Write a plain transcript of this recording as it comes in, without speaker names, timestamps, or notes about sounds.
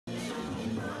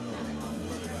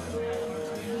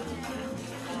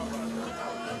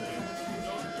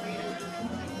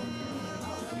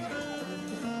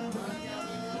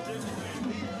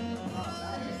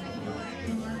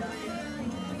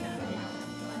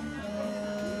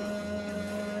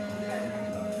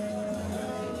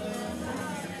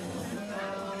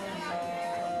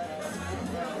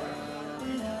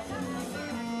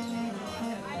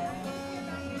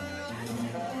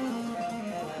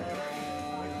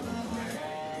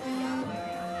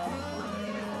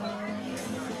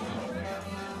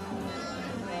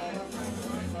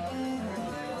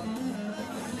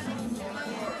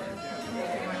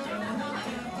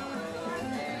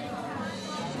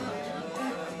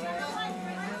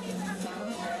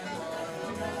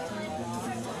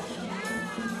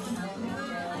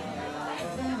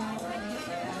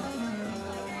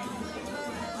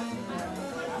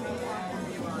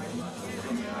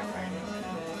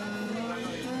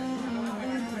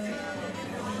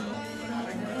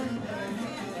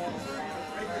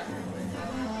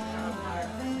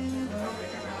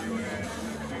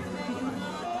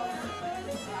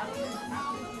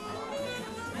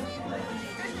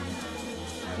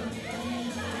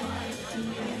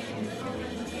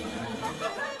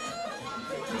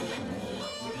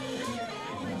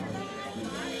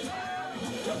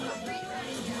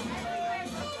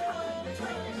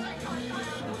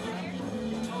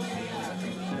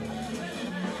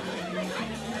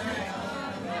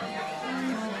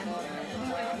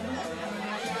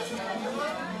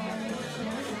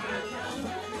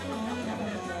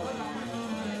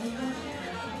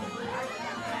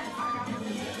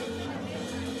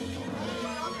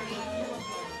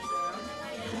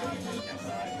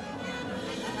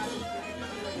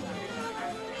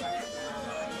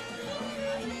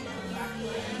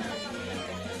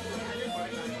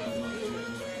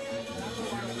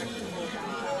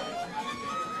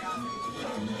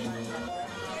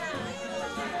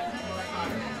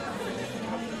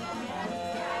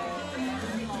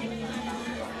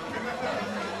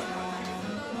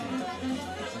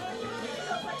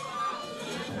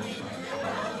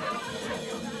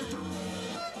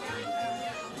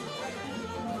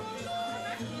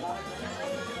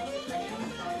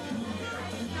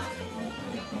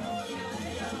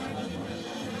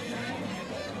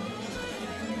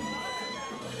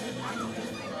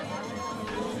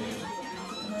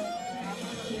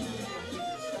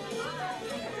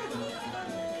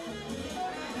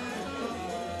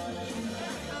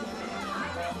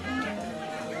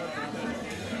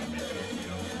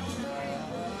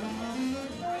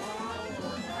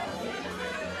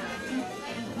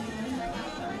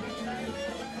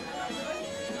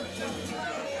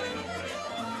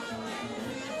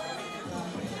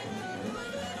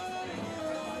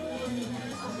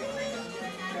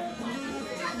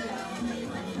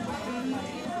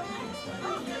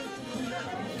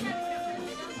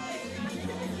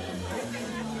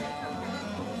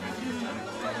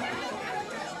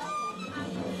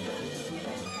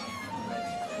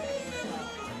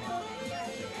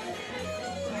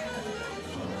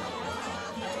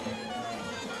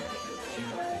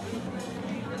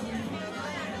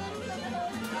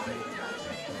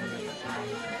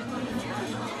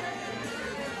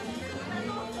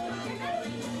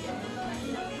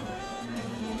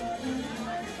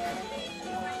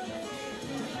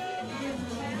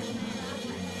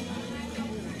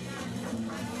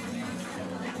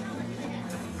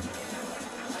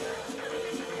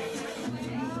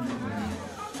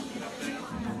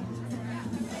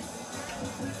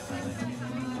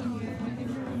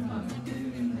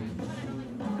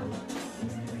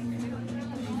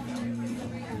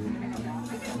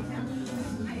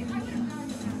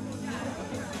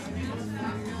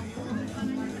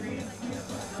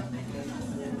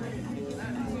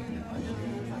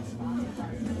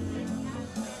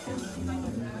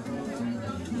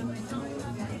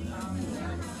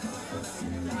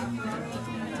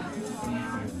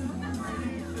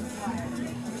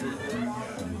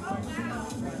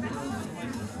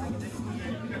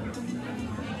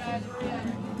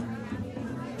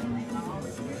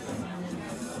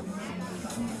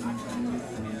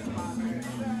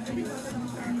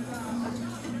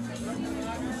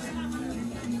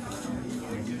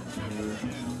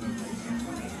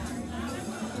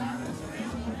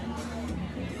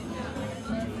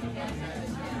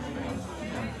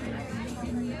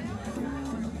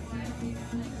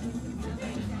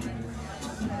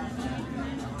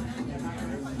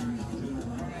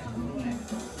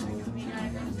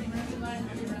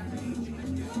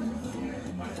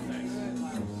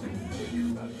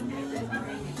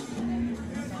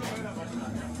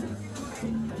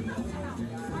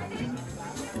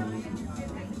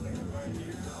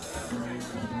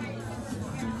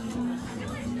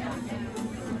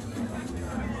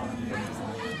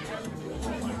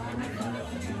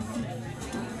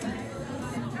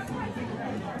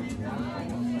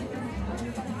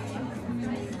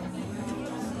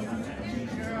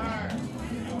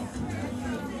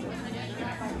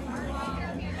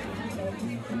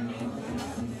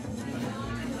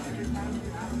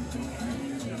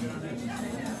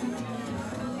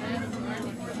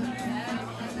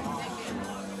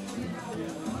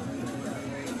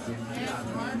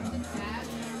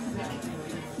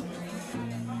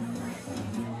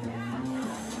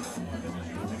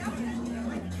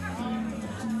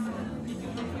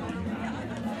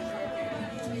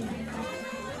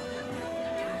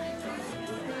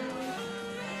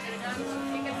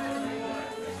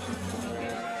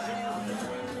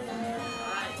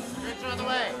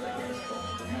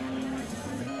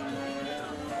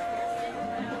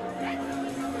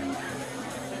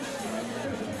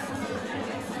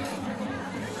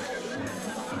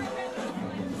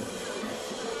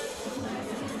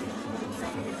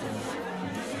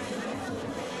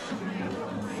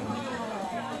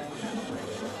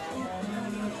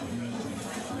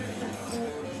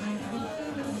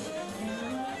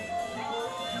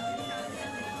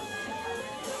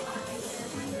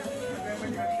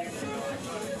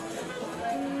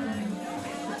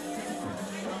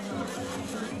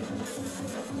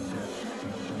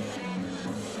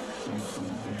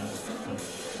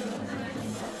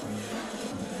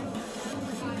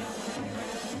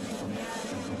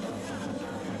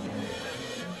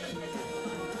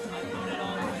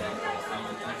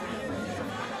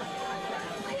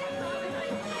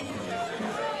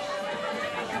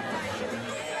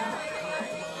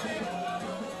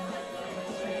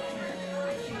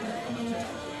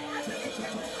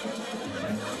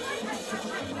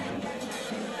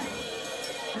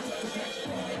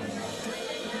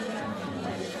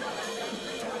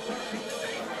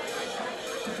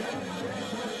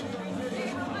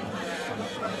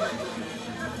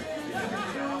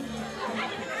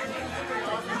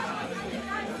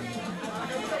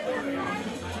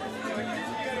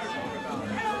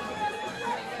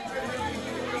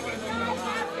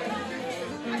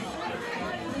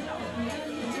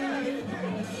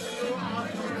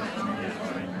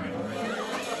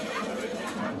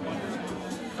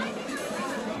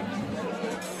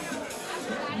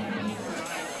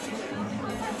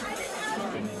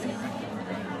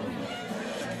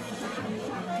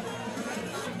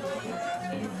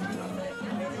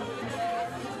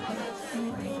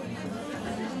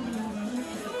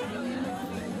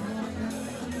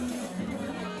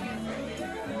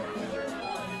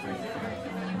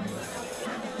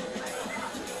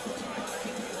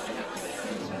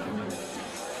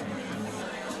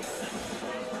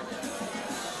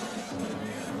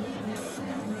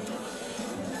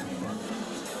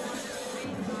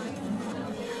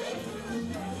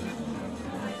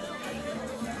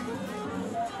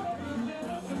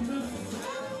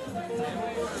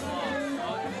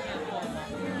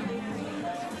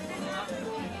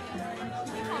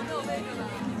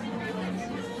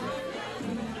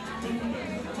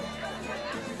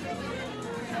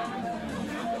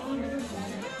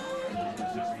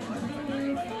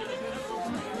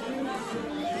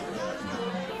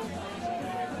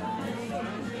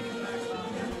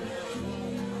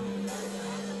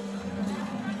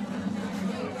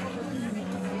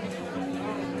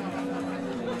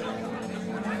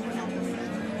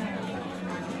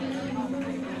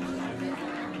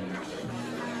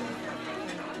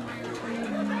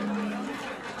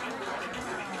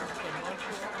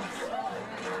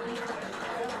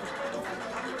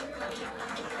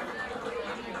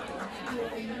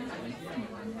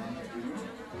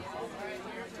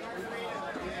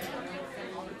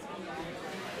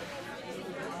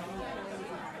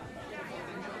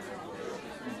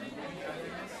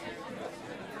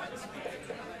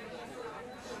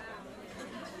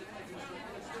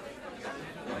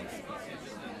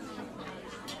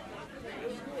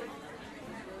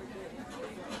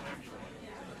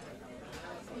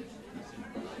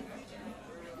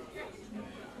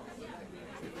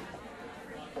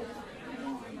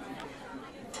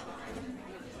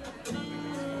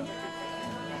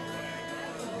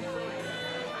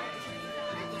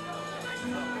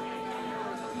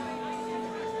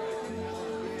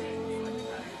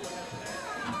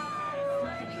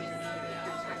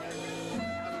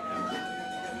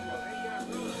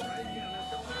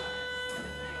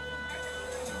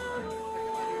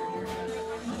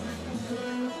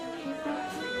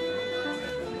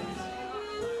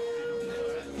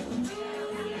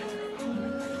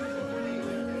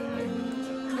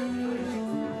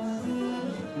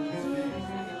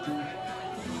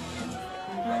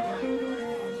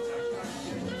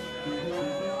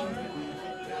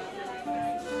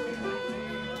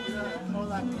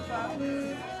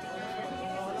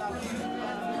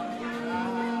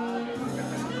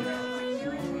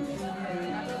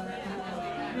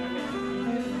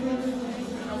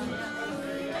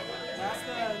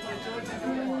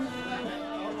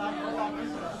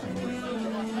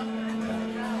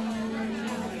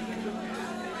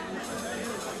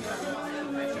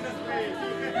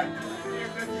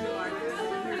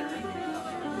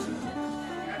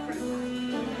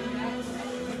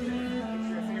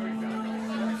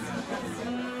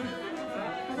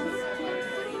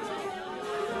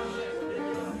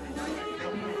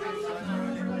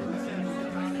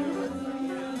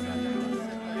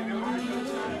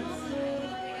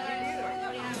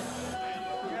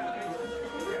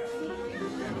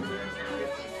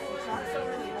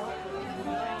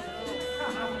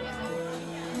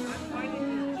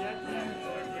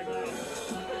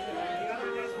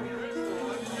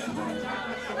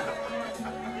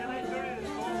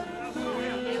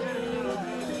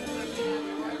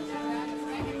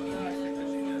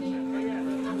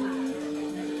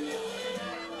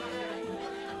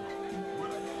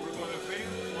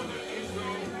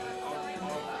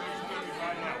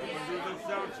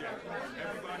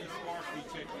Everybody smartly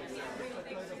check this out.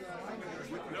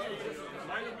 No,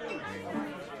 minor blues.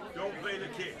 Don't play the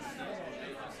kicks.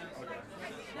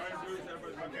 Minor blues,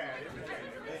 everybody. Okay.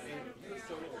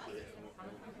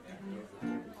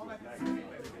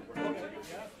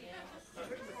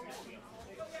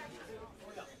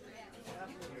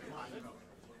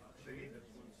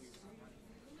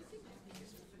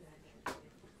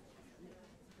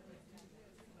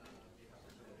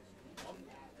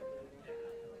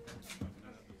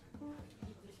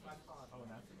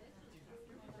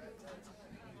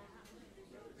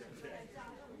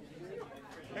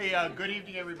 Hey, good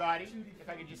evening, everybody. If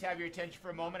I could just have your attention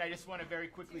for a moment, I just want to very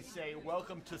quickly say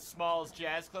welcome to Small's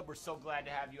Jazz Club. We're so glad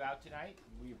to have you out tonight.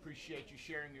 We appreciate you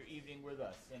sharing your evening with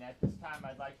us. And at this time,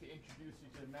 I'd like to introduce you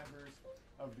to the members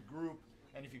of the group.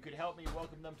 And if you could help me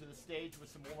welcome them to the stage with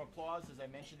some warm applause as I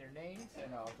mention their names,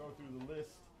 and I'll go through the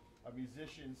list of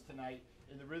musicians tonight.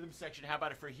 In the rhythm section, how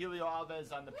about it for Helio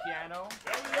Alves on the piano?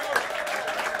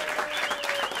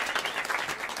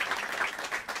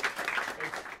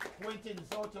 Quintin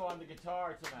Zoto on the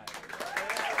guitar tonight.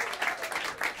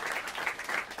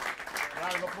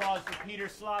 Round of applause for Peter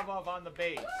Slavov on the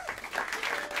bass.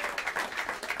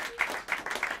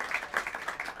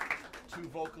 Two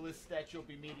vocalists that you'll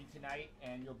be meeting tonight,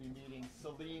 and you'll be meeting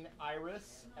Celine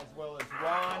Iris as well as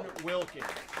Ron Wilkins.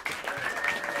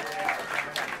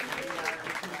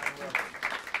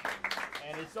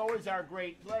 And it's always our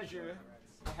great pleasure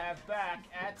to have back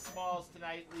at Smalls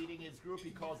tonight, leading his group. He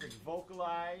calls it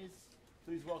Vocalize.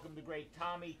 Please welcome the great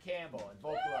Tommy Campbell and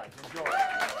Vocalize. Enjoy.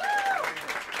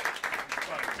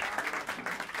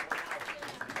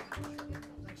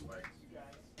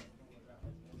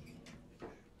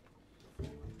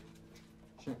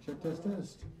 Check,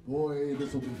 test. Boy,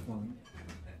 this will be fun.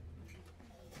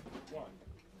 One,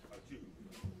 two.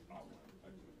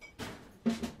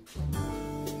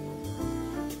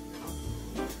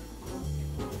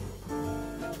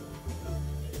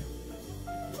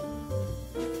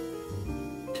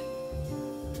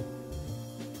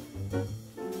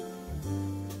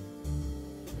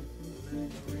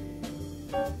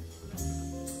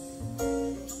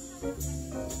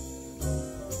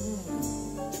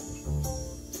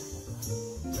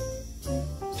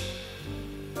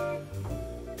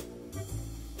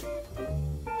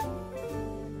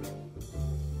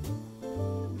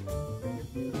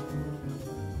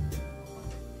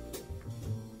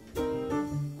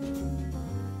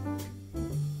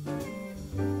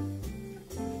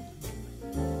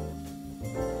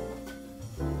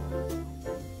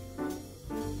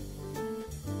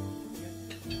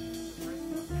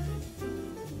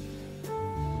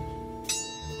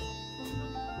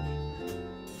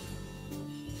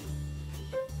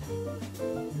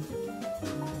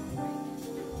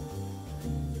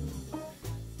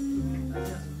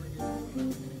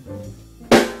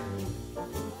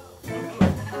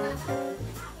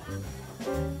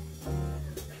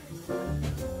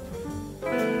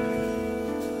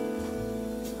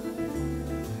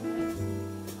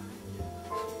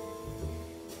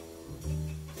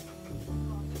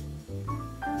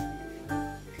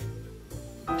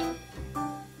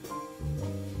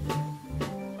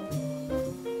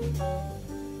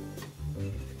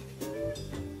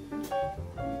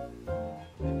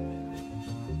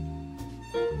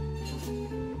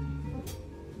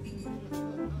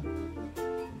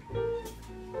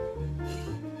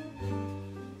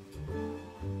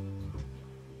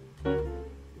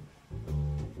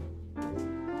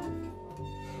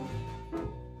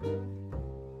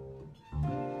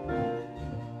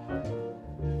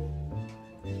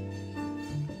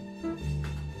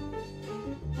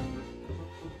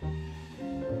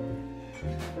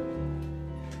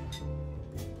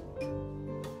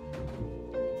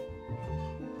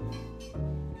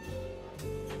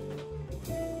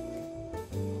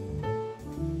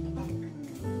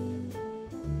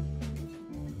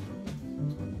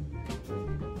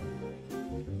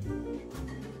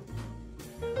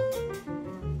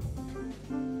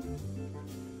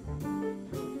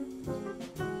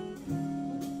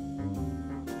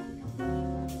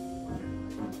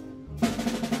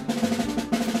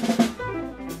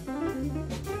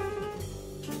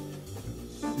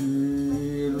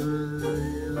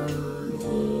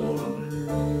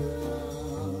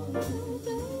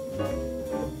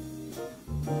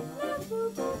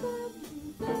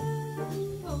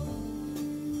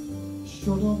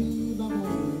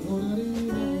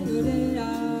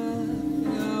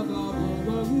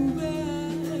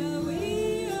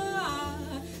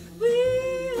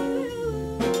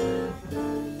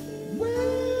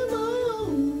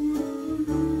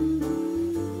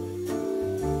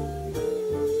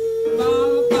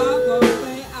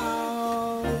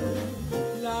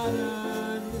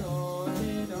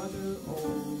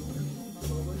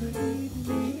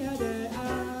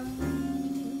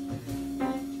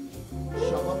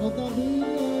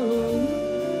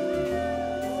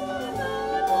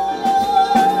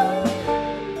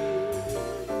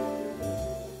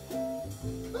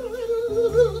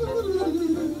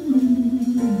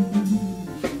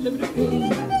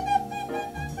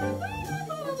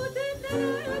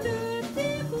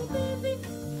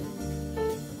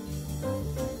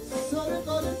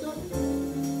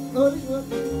 In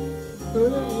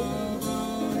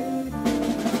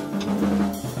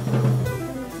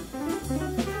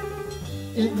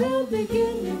the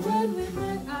beginning when we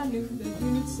met, I knew that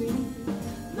you'd see.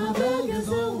 My bag has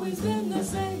always been the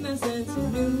same as since you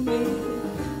knew me.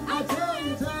 I tell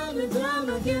you time and time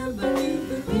again, but you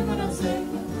believe what I'm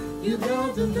saying. You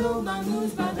got to know my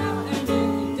moves by now, and if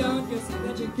you don't, you see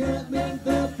that you can't make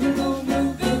the people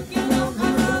move if you don't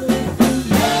know how to make them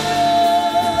move.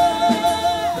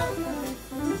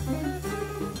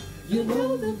 You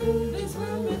know the feelings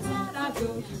when it's hot, I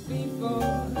told you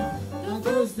before. The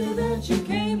first day that you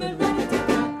came and ready to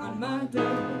knock on my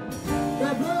door.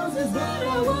 The blues is what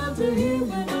I want to hear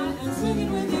when I am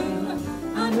singing with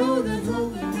you. I know there's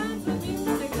other kinds of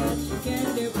music that you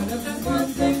can do, but if there's one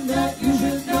thing that you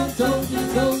should know, told you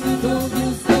so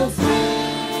sweet.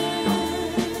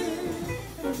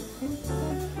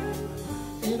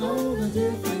 In all the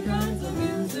different kinds of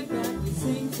music that we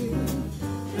sing to,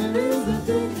 there is a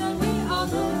thing that we all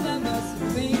know that must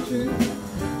remain true.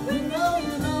 We know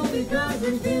you know because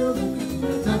we feel the groove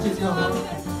that touches your heart.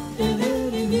 In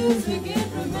any music it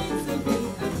remains to be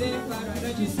a big part. Why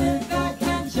don't you sit back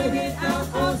and check it out,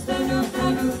 or stand up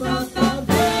and move off the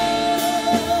bed?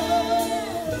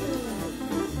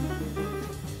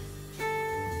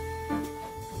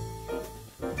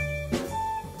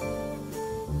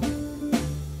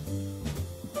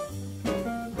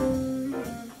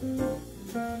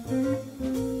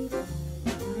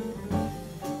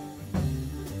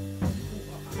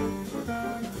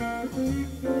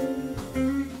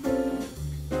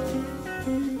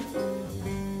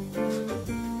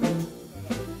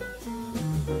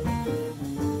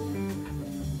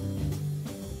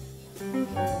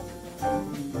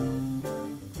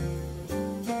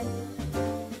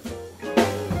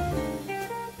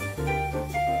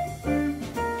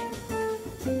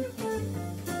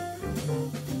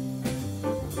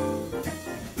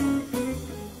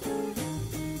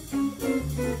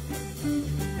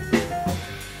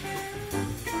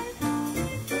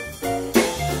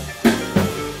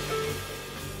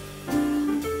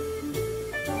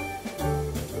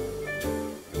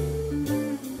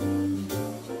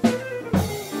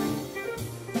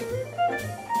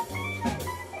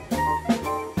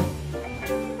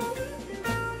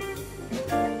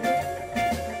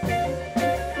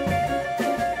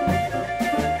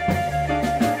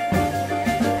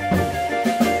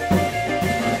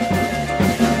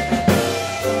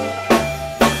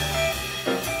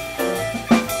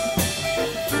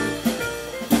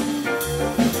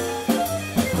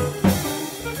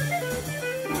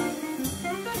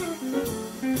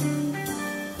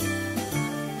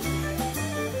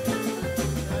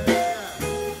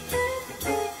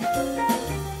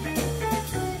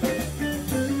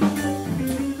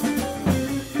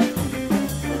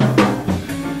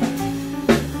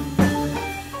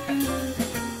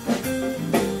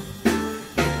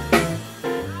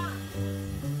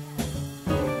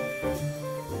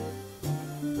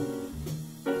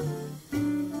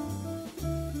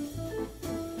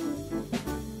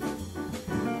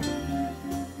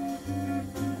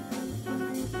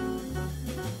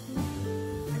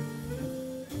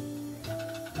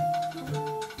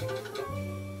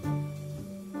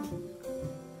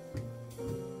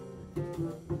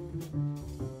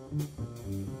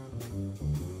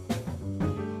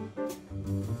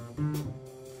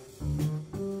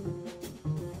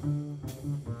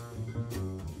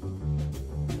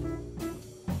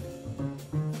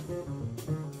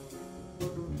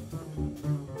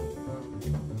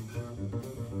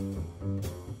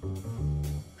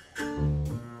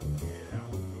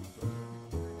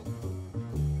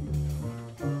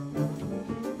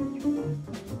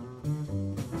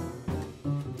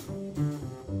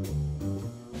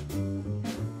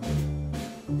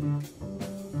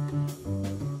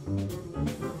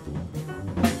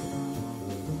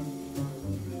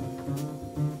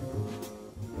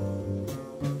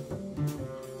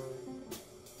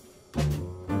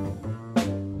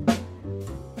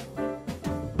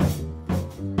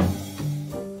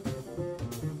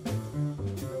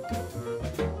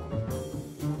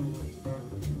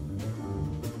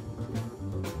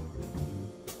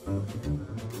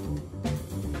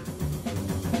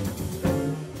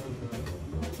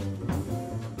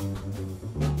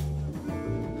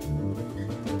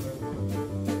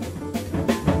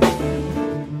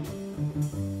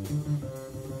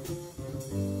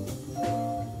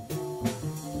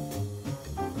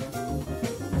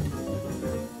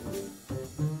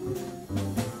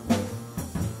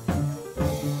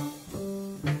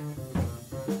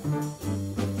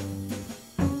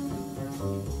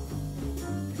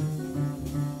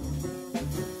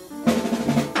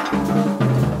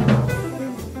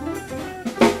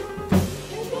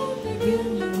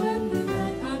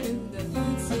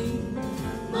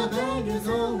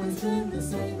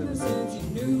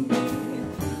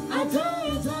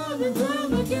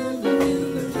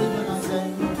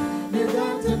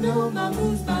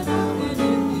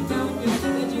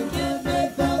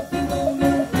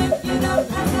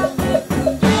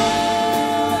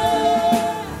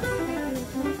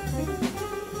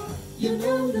 You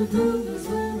know the groove is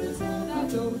where it's at. I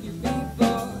told you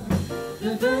before.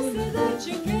 The first day that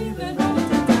you came and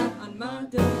knocked it down on my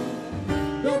door.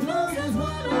 The blues is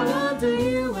what I want to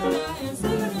hear when I am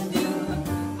singing with you.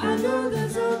 I know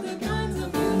there's other kinds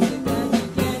of music that you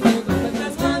can't hear, but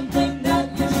there's one thing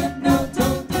that you should know.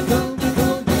 Don't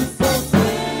you so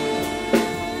sweet.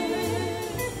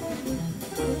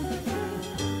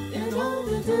 In all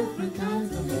the different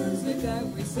kinds of music that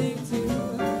we sing to,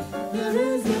 there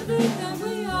is a thing that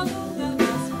we all know that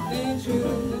must remain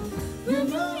true. We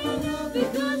know you love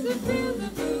because you feel the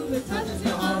groove, it touches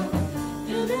your heart.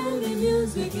 In any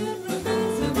music it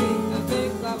remains to be a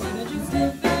big part. Why don't you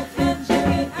sit back and check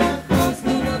it out? Cross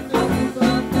me up the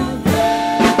club now.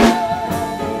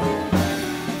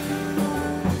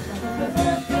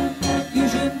 You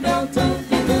should know, don't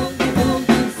you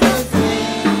so sweet.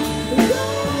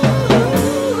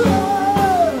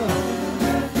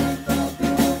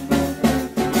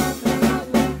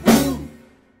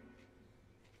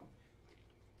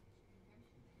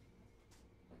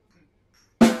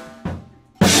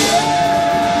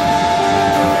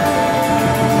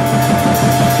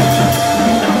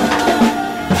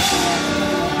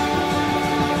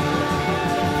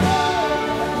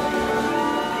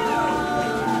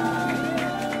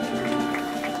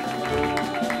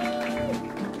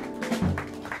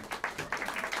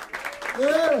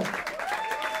 Yeah.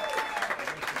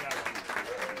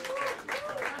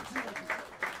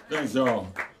 Thanks, y'all.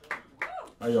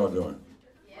 How y'all doing?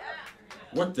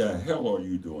 What the hell are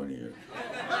you doing here?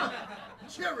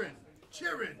 Cheering.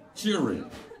 Cheering.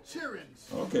 Cheering.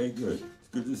 Okay, good. It's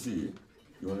good to see you.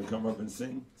 You want to come up and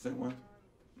sing? Sing one?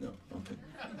 No. Okay.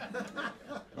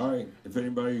 All right. If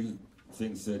anybody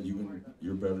thinks that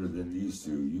you're better than these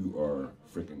two, you are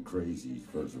freaking crazy,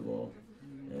 first of all,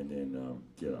 and then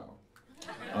get out.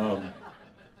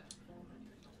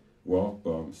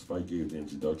 Spike gave the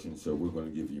introduction, so we're going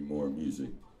to give you more music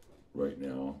right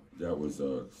now. That was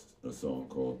a song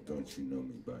called "Don't You Know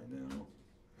Me By Now."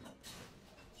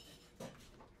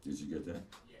 Did you get that?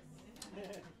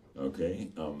 Yes.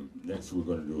 Okay. Next, we're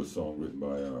going to do a song written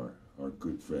by our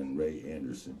good friend Ray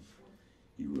Anderson.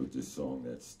 He wrote this song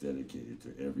that's dedicated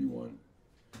to everyone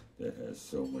that has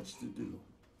so much to do,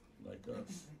 like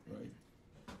us, right?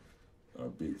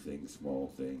 Big things, small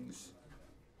things,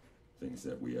 things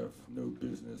that we have no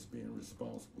business being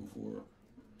responsible for,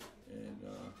 and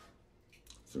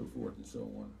so forth and so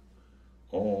on.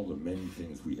 All the many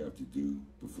things we have to do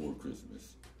before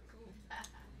Christmas.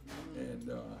 And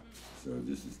so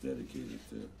this is dedicated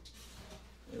to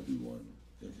everyone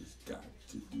that has got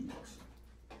to do it.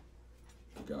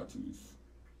 Got to's.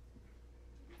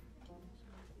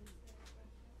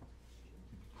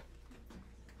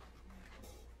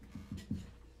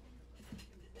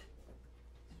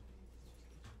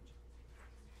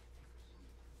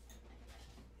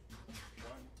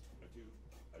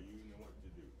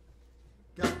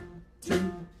 Got to,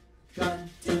 got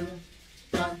to,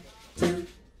 got to,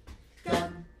 got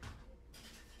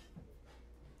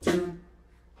to,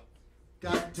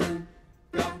 got to,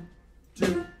 got to.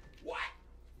 What?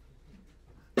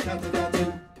 Got to, got to,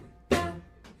 got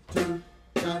to,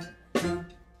 got to,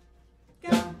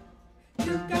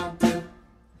 got to,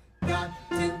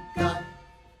 got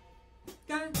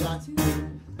to, got to.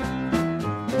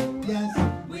 Yes,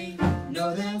 we know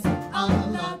there's a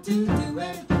lot to do,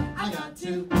 and I got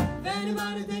to. If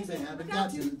anybody thinks they haven't got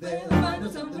to, they'll find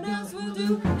out someone else will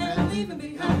do, and leaving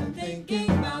behind thinking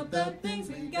about the things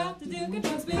we got to do can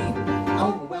just be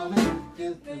overwhelming.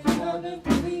 You think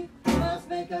we must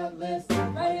make a list,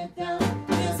 write it down.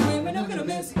 This way we're not gonna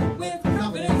miss. With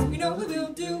confidence, we know we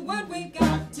will do what we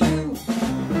got to.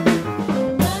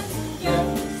 Let's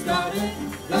get started,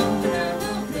 going down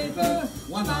the paper,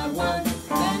 one by one.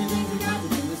 Many things we got to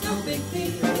do is no big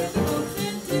deal. Get the books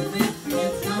into it,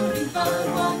 it's gonna be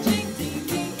fun. Watching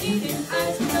TV, eating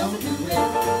ice, we know we do it.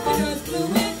 You're just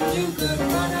fluid, you could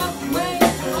run away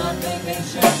on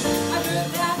vacation. After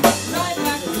that, right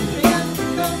back to the end.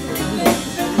 Don't do it,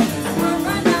 run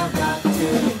right now, got to.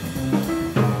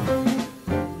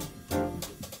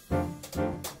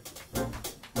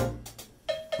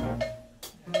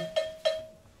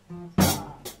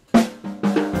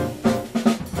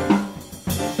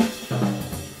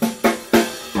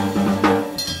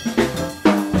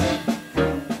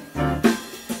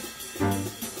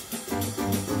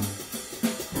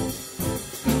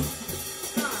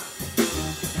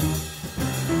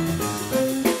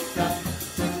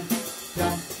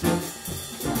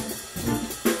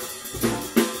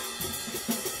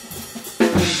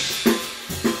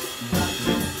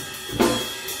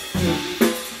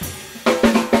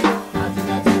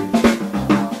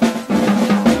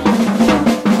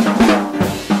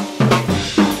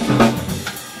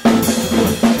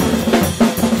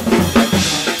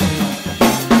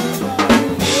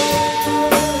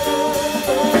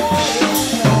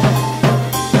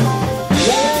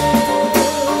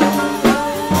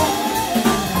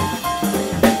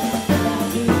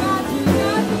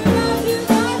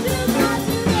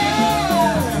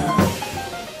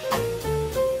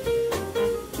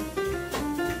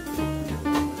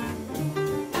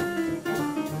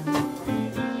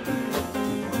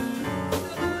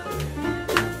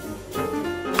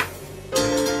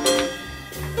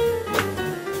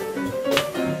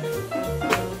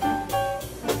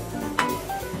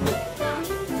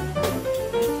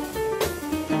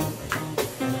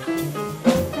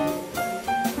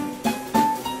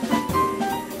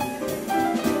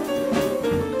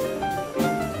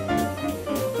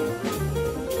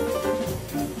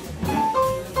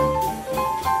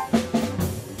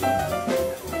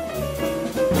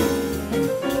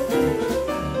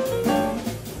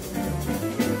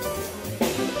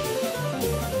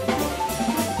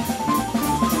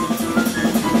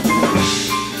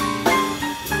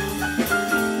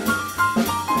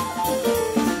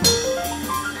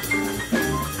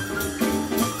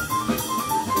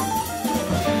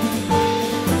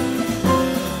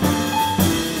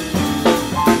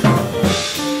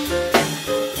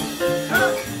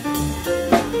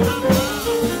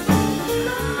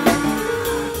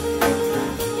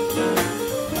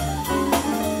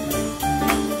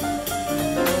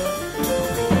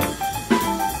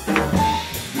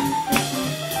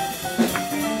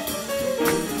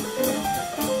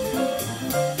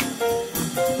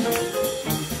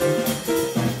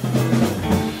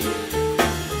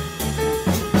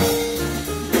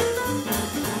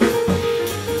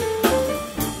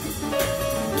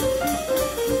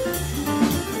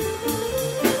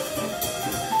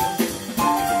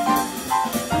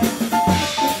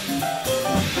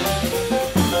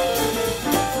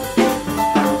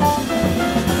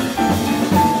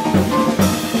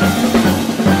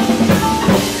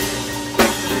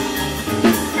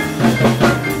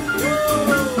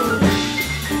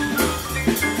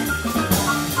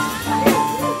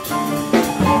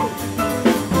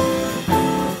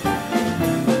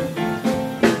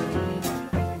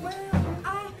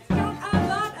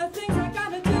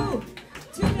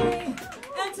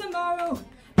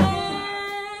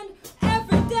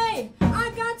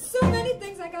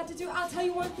 do. I'll tell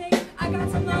you one thing, I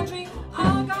got some laundry.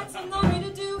 I got some laundry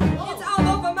to do. It's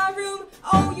all over my room.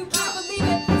 Oh, you can't believe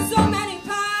it. So many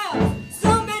piles,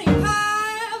 so many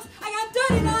piles. I got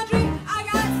dirty laundry. I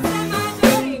got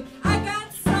semi-dirty. I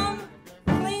got some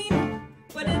clean,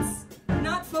 but it's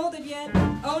not folded yet.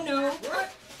 Oh no.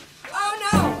 Oh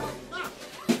no.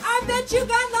 I bet you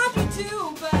got laundry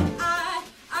too, but I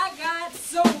got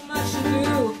so much to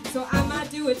do. So I might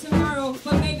do it tomorrow,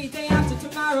 but maybe day after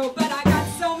tomorrow. But I got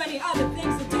so many other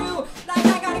things to do. Like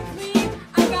I gotta clean,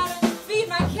 I gotta feed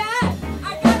my cat,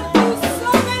 I gotta do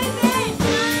so many things.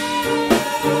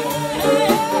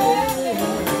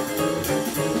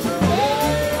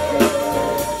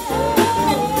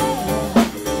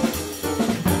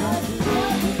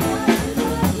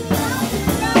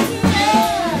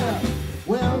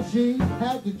 Well, she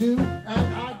had to do,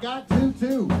 and I got to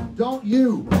too. Don't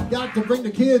you? Got to bring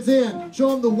the kids in, show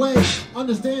them the way.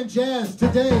 Understand jazz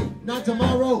today, not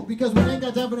tomorrow, because we ain't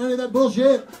got time for any of that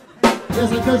bullshit.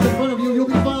 Yes, I cursed in front of you, you'll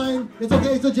be fine. It's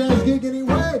okay, it's a jazz gig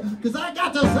anyway, because I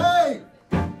got to say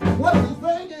what this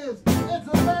thing is. It's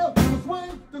about the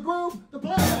swing, the groove, the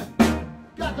plan.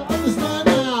 Got to understand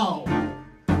now.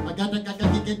 I got to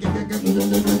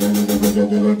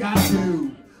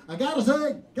I gotta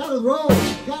sing, gotta roll,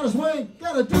 gotta swing,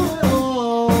 gotta do it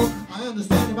all. I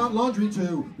understand about laundry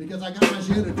too, because I got my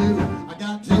shit to do. I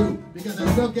got to, because that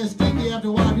stuff gets stinky after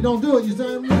a while if you don't do it. You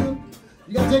say, man,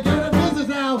 you gotta take care of that business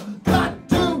now. Got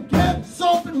to get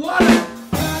soap and water.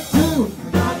 Got to,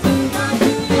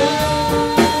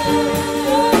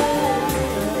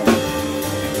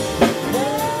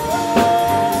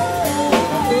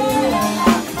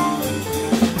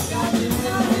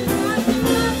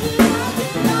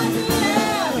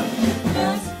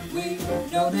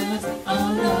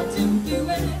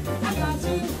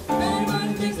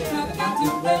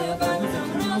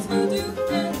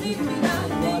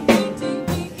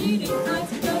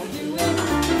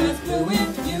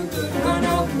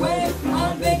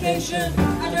 yeah. I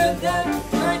heard that,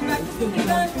 right back to school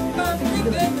again. Come to think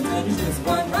of it, the finish this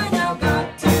one right now.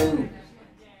 Got to.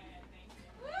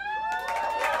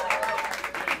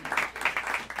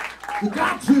 You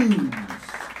got to.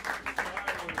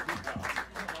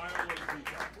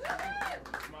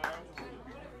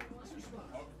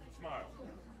 Smile.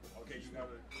 Okay, you got it.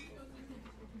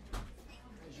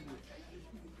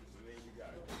 Celine, you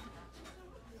got it.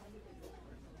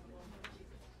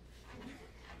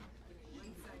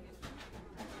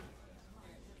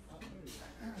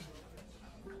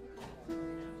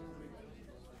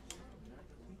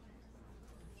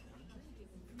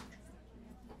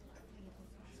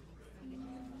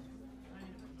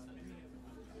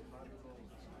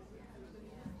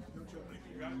 You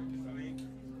got it, Celine?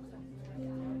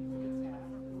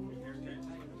 Here's Kate.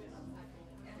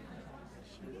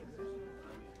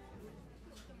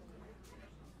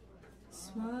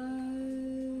 Smile,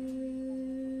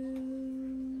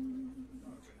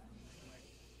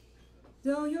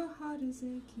 though your heart is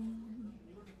aching.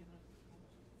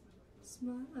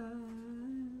 Smile,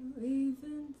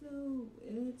 even though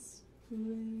it's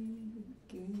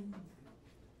breaking.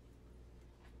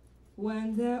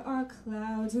 When there are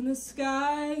clouds in the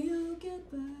sky, you'll get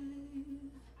by.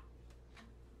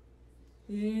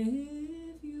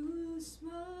 If you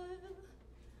smile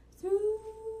through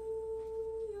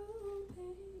your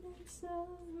pain and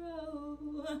sorrow,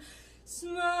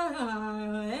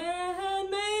 smile, and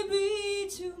maybe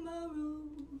tomorrow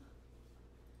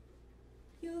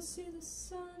you'll see the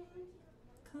sun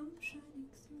come shining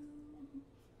through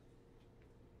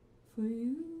for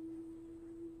you.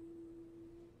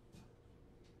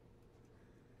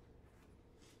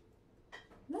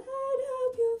 Light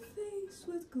up your face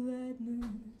with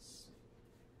gladness,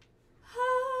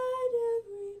 hide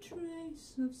every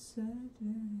trace of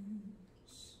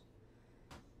sadness.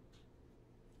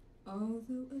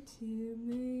 Although a tear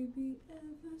may be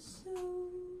ever so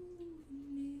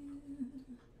near,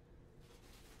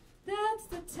 that's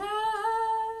the time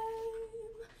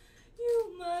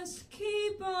you must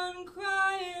keep on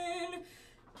crying.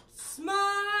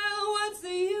 Smile, what's the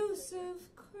use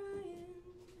of crying?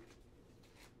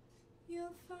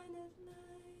 You'll find that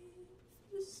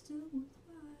life is still worthwhile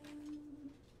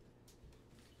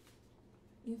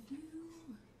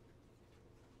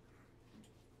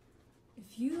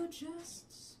if you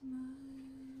just smile.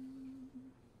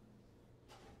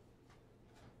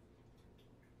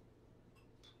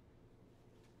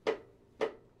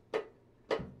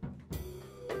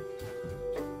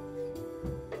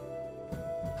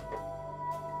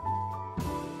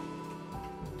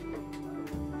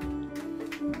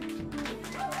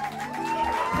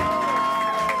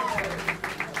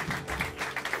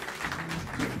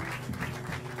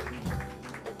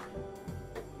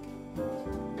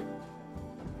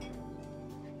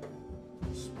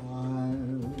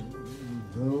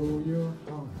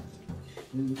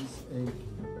 is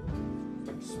aching.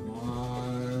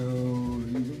 Smile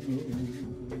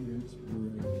even though it's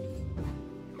breaking.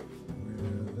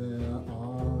 Where there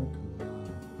are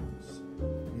clouds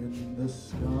in the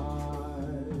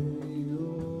sky,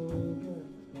 you'll get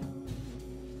by.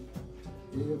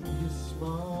 If you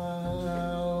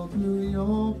smile through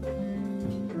your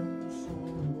pain and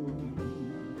sorrow,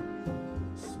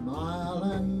 smile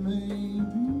and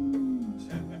maybe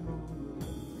tomorrow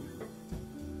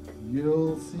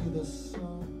you'll see the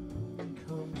sun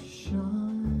come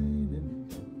shining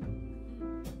through.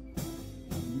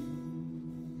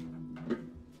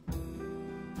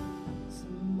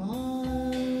 Smile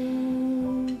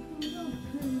through your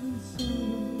pain and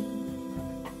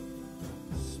sorrow,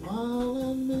 smile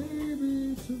and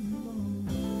maybe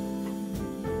tomorrow,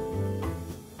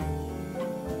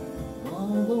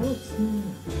 although it's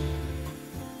here,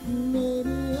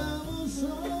 maybe ever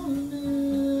so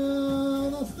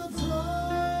near, that's the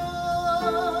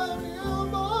time you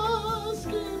must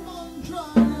keep on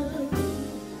trying.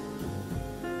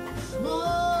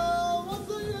 Smile, what's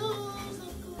the use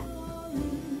of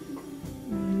crying?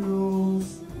 You'll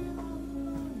see my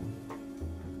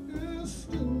life is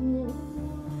still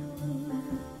worthwhile.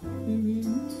 Baby,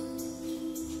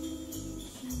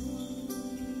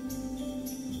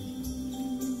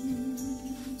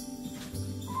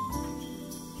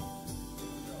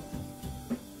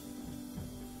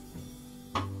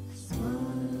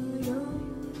 Smile, your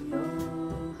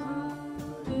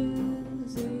heart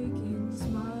is aching.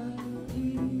 Smile,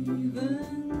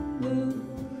 even though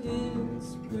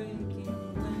it's breaking.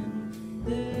 When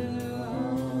there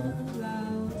are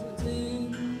clouds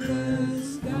in the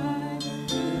sky,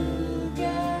 you'll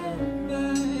get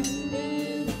by.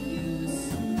 If you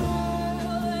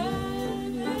smile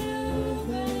and have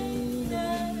pain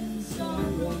and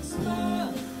sorrow,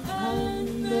 smile and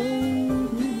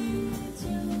maybe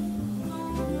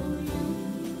tomorrow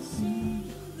you'll see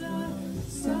the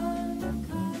sun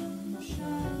come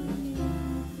shining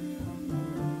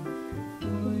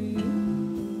for you.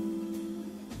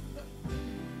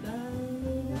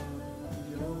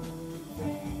 Your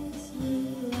face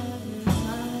will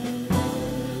hide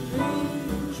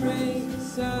every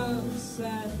trace of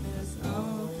sadness,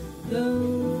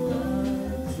 although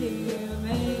a tear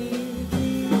may be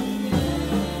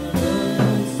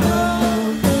ever so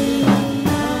big.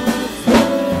 That's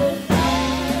the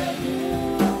path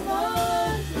you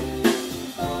must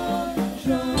keep on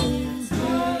trying.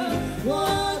 Smile,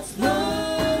 what's the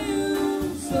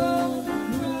use of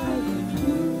crying?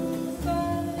 You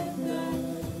find that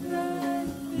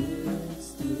life is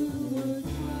still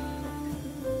worthwhile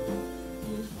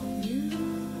if you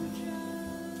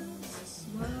just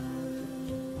smile.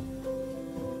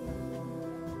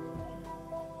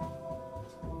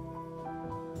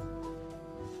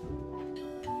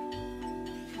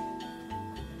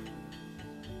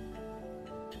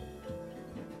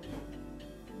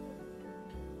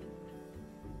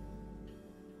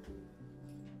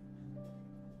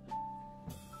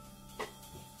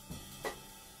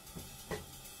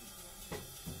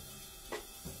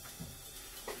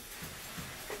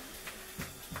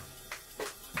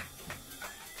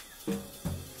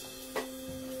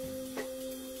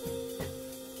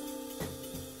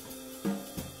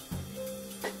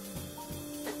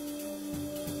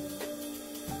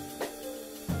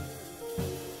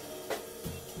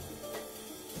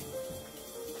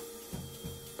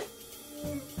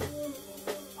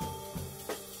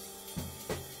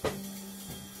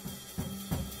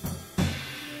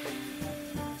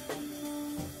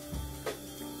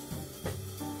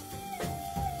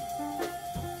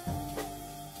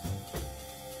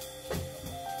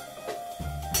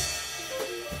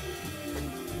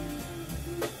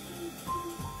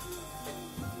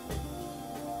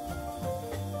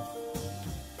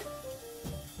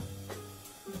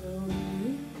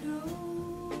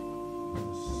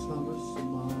 summer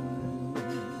smile,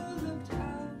 Looked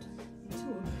out into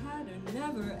a pattern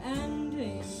never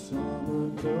ending. summer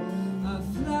dawn, A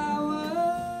flower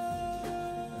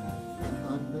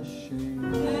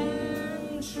unashamed,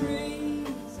 and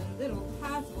trees and little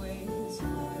pathways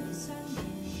for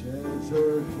ascending. sheds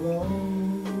her glow,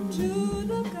 To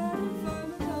look at from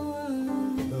lower,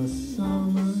 the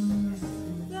summer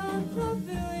sea, the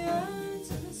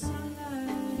pavilions in the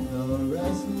sunlight, the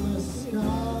restless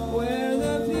sky, where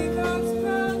the peacocks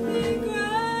proudly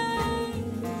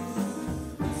graze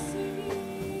the sea.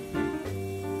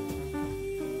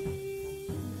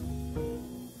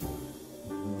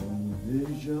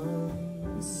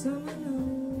 vision, Summer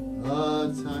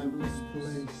knows, a timeless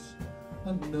place,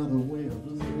 another way of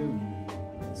living.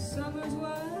 summer's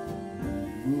wild.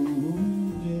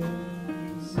 Ooh, yeah.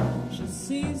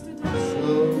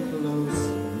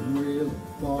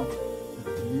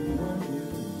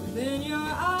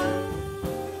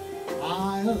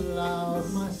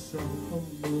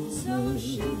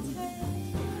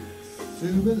 to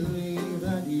believe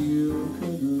that you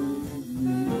could leave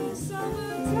me,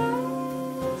 Summertime.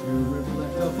 to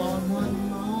reflect upon what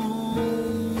might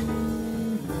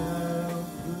have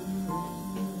been.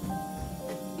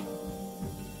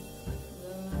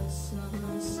 The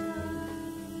summer sun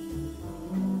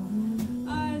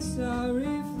I saw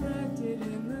reflected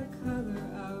in the color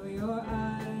of your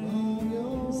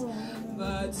eyes,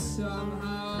 but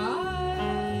somehow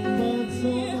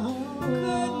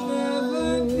could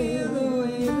never feel the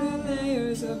way the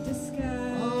layers of disguise.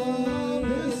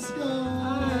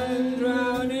 I'm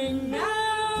drowning now.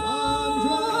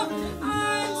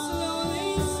 I'm slowly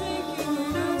sinking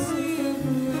in a sea of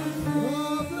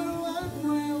blue and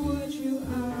gray. Where would you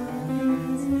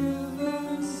eyes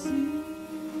ever see?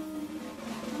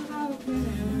 How can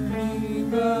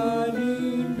anybody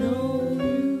know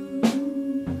you?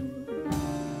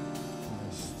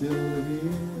 I still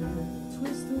hear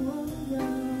Twist the world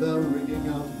round. the ringing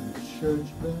of church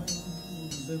bells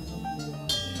in the morning.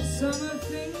 Summer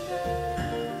finger.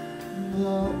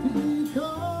 The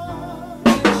peacock When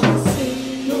she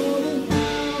sings. going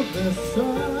down the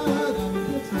side of the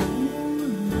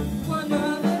moon. Wonder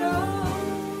of it all.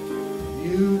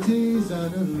 Beauty's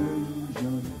an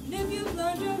illusion. And if you've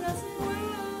learned your lesson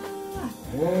well,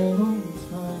 Won't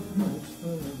talk much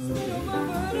so further. no more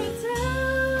word to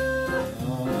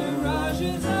tell.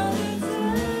 Mirages of the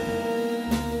time.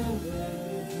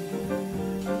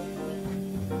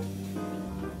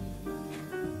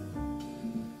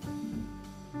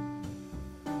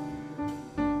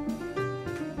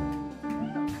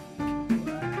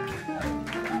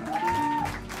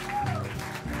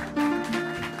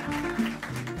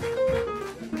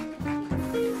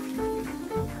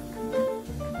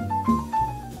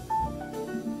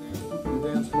 The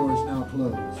dance floor is now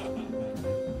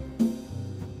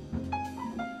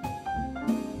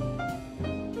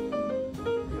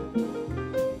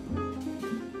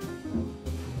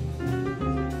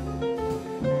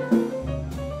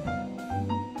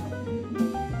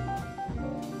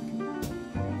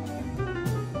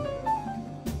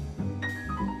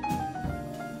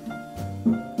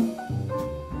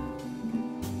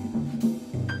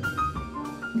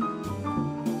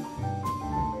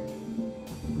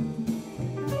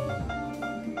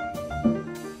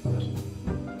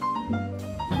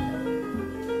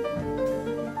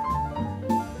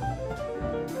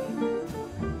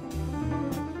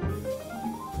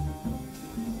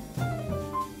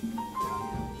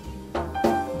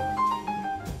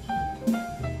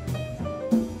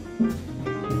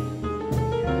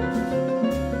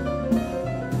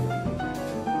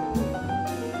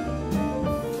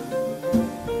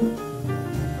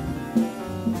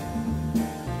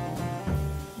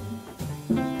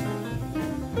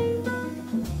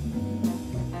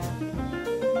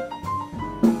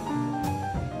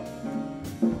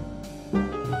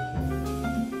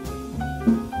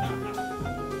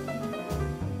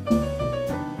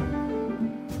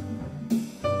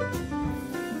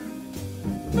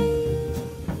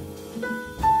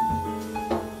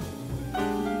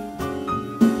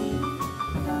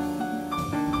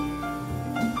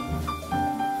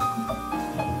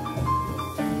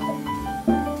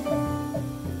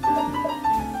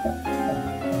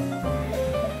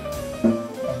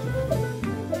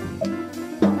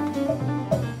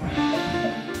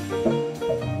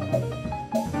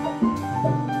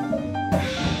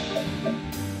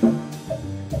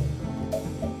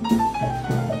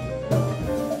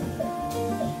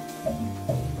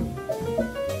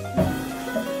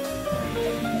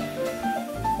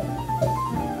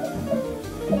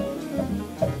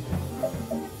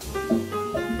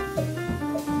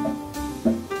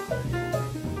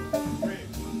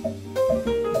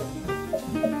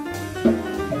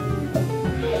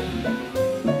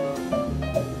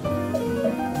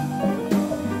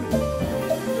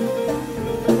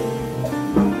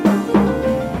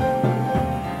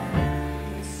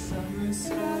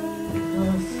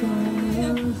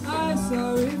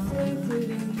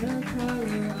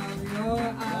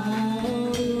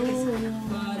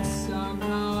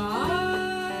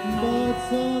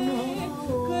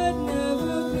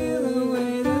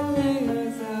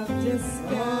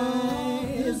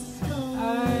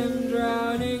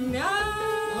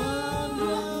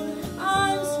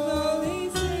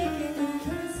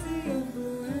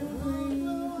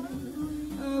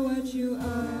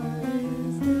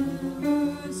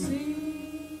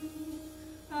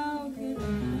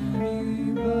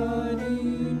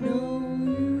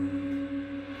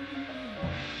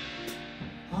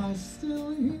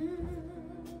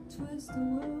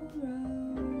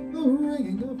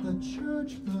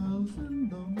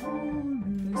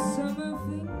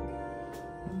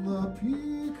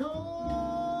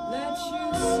Because let you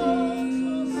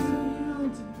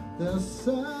see the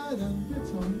sad and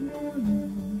bitter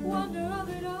warning. wonder of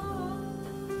it all.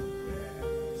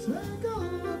 Take a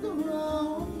look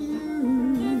around If you.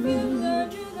 you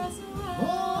learn you that's All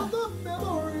well, the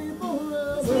memory it's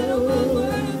forever. been a one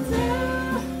word to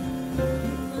tell.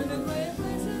 Find a quiet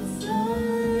place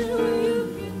inside where you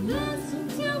can dance and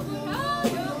tell me how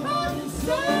your heart is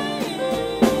saying.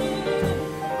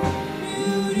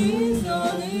 Beauty's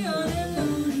only an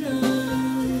illusion.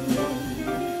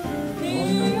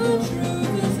 Here your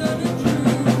truth is untrue.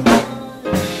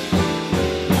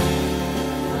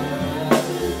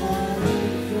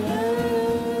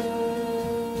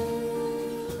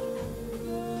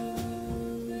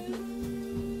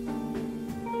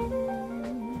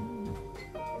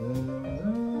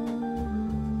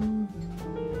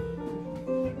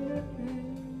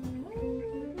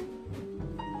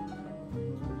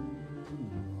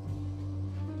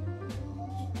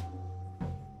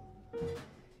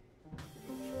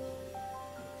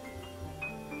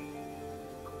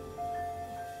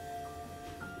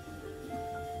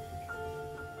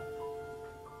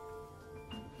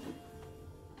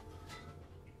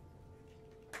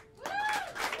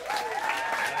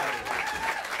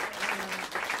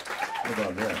 How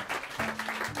about that?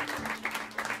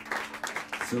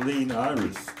 Celine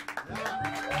Iris.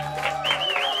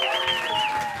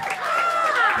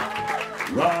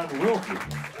 Ron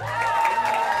Wilkins.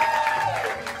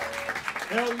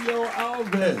 Helio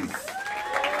Alves.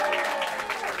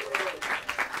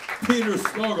 Peter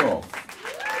Slavov.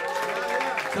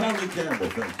 Tommy Campbell,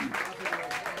 thank you.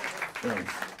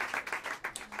 Thanks.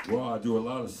 Well, I do a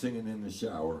lot of singing in the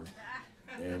shower.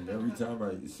 And every time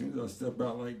as soon as I step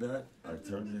out like that, I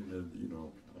turn into, you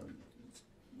know,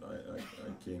 I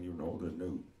can't even hold a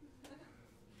note.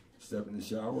 Step in the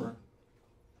shower,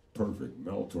 perfect,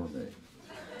 Mel Torme.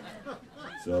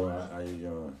 So I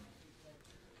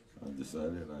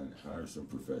decided I'd hire some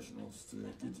professionals to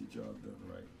get the job done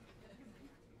right.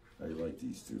 How you like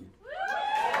these two?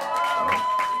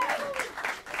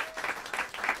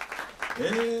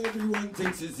 Everyone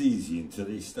thinks it's easy until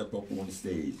they step up on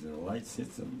stage and the lights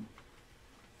hit them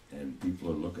and people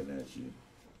are looking at you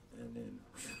and then,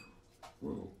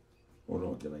 whoa, hold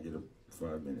on, can I get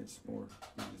 5 minutes more,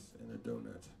 please, and a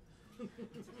donut?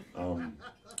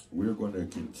 We're going to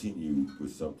continue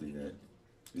with something that,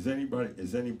 is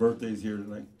any birthdays here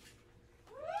tonight?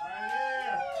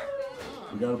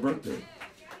 We got a birthday.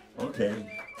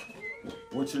 Okay.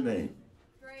 What's your name?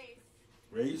 Grace.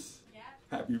 Grace? Yeah.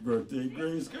 Happy birthday,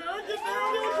 Grace. Girl, get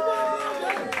down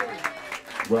here.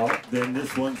 Well, then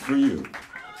this one's for you.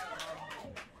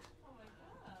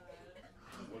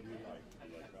 What do you like?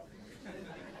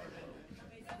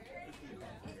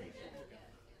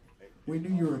 We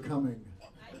knew you were coming. I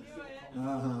knew it.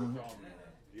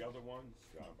 The other ones?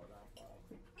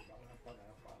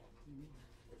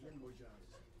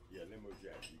 Yeah, limo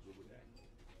jazz. You good with that?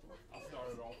 I'll start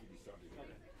it off with you something.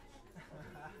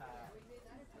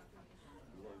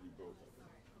 You want to do both of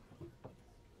them?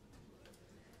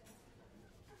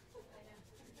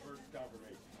 First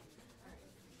confirmation.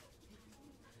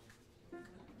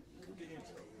 With the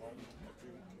intro. 1,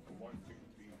 2, 1, 2,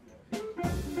 3,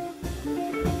 4.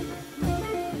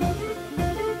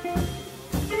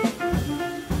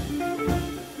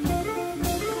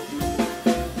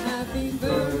 Happy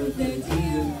birthday to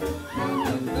you.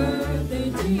 Happy birthday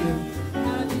to you.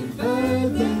 Happy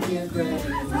birthday, dear Grace.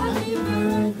 Happy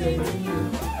birthday to you.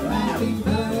 Happy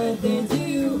birthday to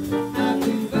you.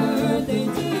 Happy birthday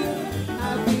to you.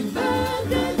 Happy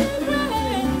birthday, dear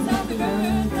Grace. Happy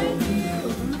birthday to you.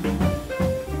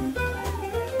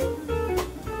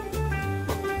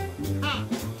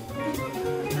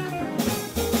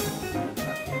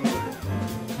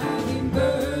 Happy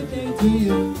birthday to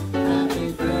you.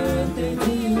 Happy birthday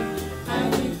to you.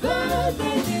 Happy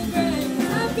birthday, dear Grace.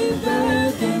 Happy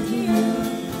birthday to you.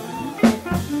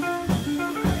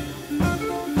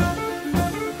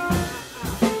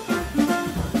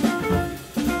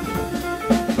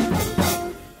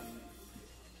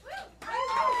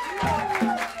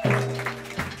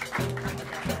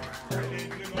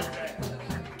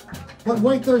 But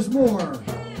wait, there's more.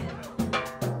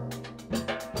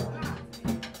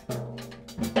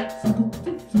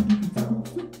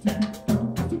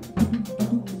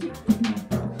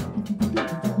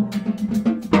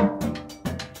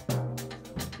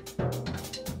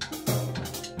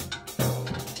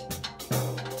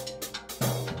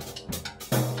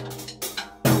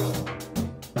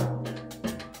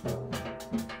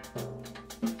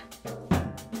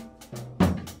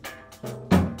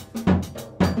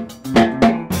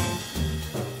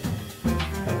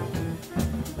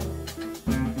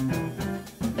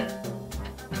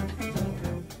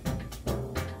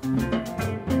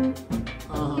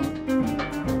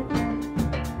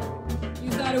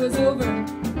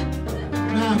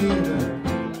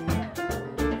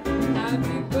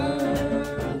 Happy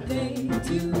birthday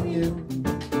to you.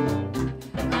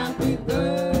 Happy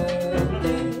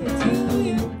birthday to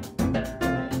you.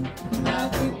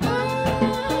 Happy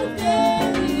birthday,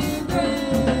 dear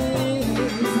Grace.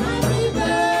 Happy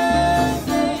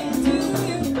birthday to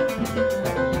you. Happy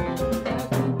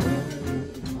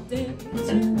birthday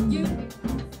to you.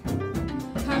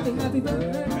 Happy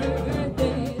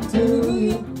birthday to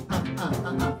you.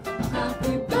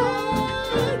 Happy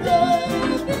birthday,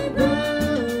 happy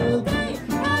birthday,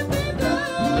 happy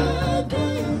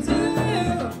birthday to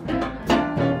you.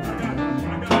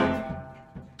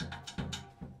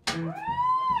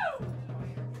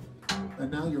 And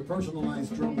now your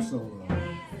personalized drum solo.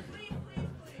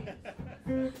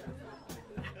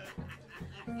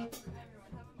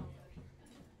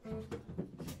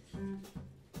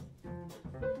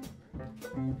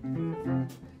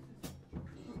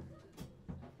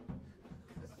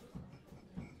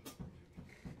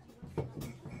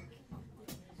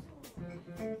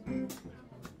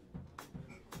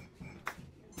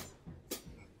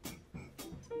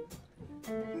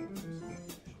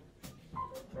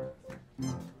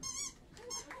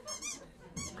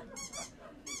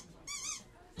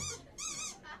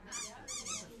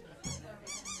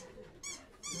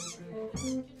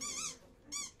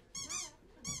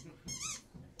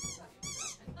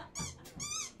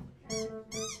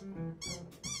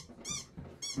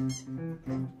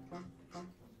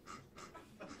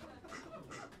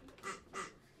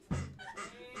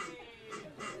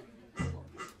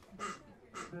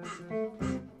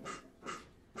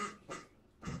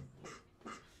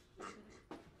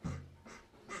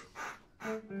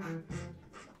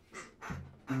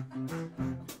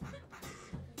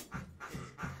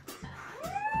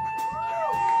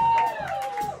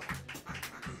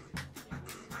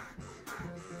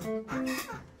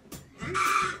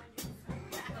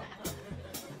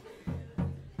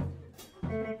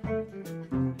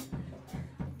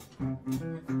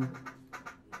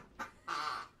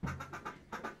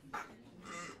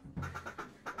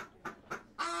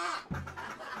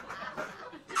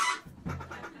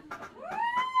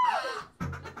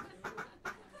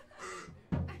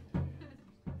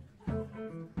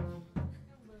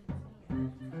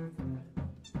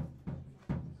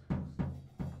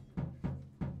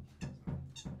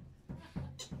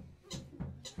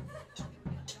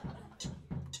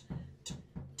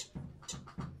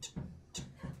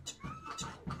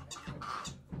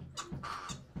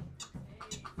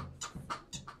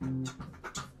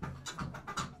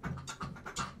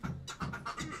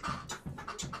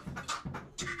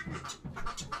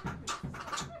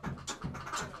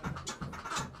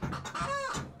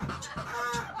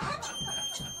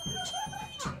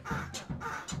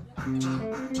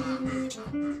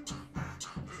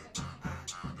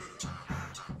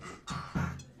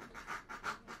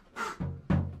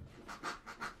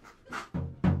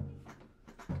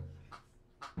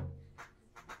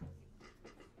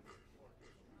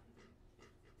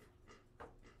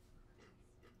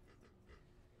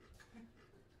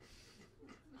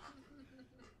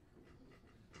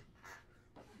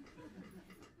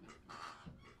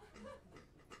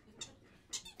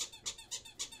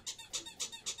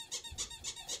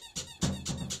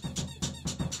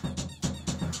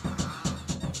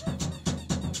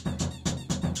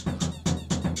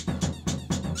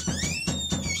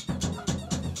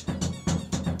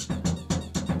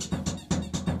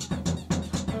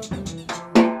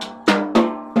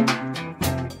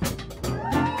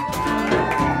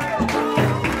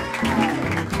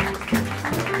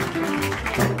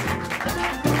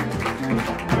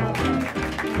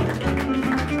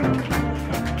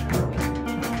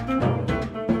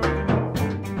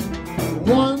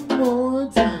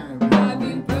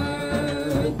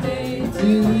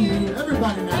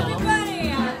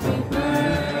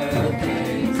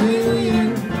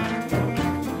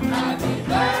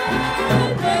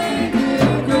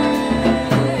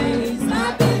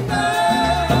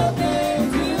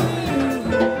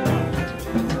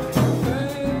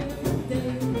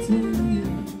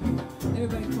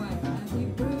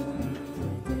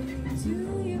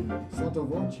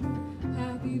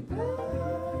 Happy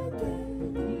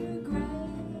birthday, dear Grace.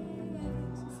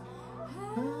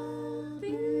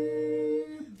 Happy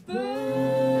birthday.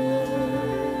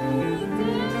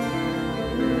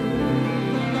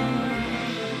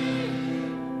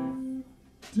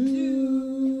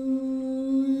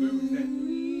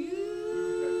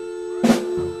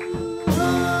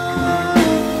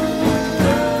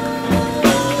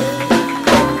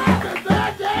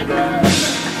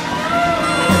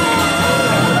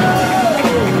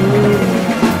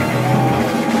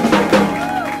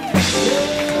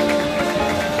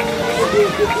 Tommy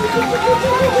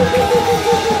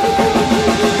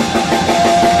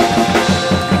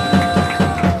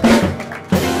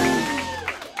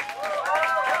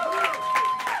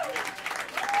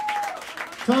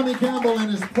Campbell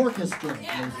and his orchestra.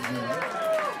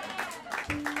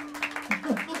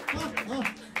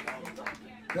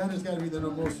 That has got to be the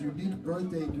most unique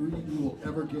birthday greeting you will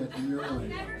ever get in your life.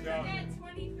 Never forget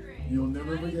 23. You'll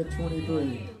never forget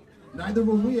 23. Neither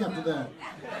will we after that.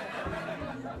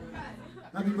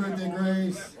 Happy birthday,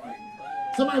 Grace.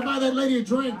 Somebody buy that lady a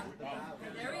drink.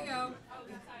 There we go.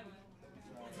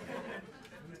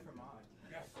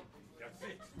 That's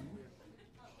it.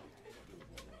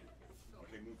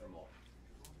 Okay, move them all.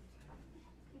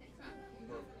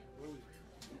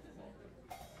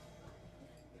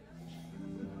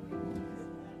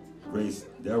 Grace,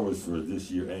 that was for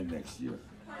this year and next year.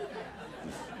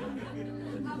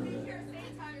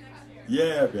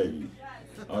 Yeah, baby.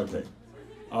 Okay.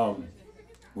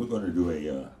 We're going to do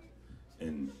an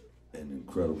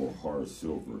incredible Horace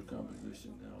Silver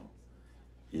composition now.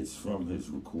 It's from his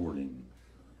recording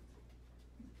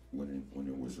when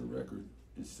it was a record.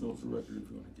 It still is a record if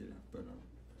you want to get it, but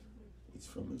it's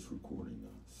from his recording,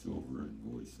 Silver and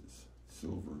Voices.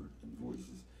 Silver and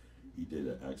Voices. He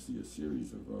did actually a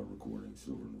series of recordings,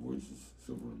 Silver and Voices,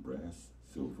 Silver and Brass,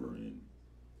 Silver in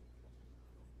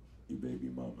Your Baby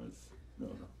Mama's, no,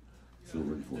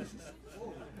 Silver and Voices.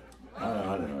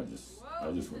 I don't know,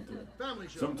 I just went there.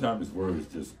 Sometimes words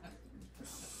just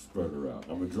sputter out.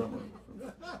 I'm a drummer.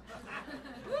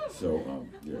 So,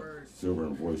 yeah, Silver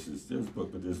and Voices,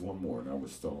 but there's one more, and I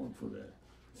was stalling for that.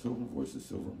 Silver and Voices,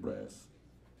 Silver and Brass.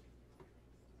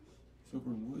 Silver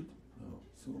and Wood? No,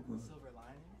 Silver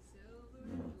lining?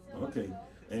 No. Okay.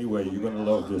 Anyway, you're going to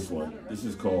love this one. This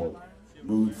is called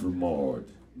Mood for Maud.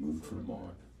 Mood for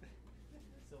Maud.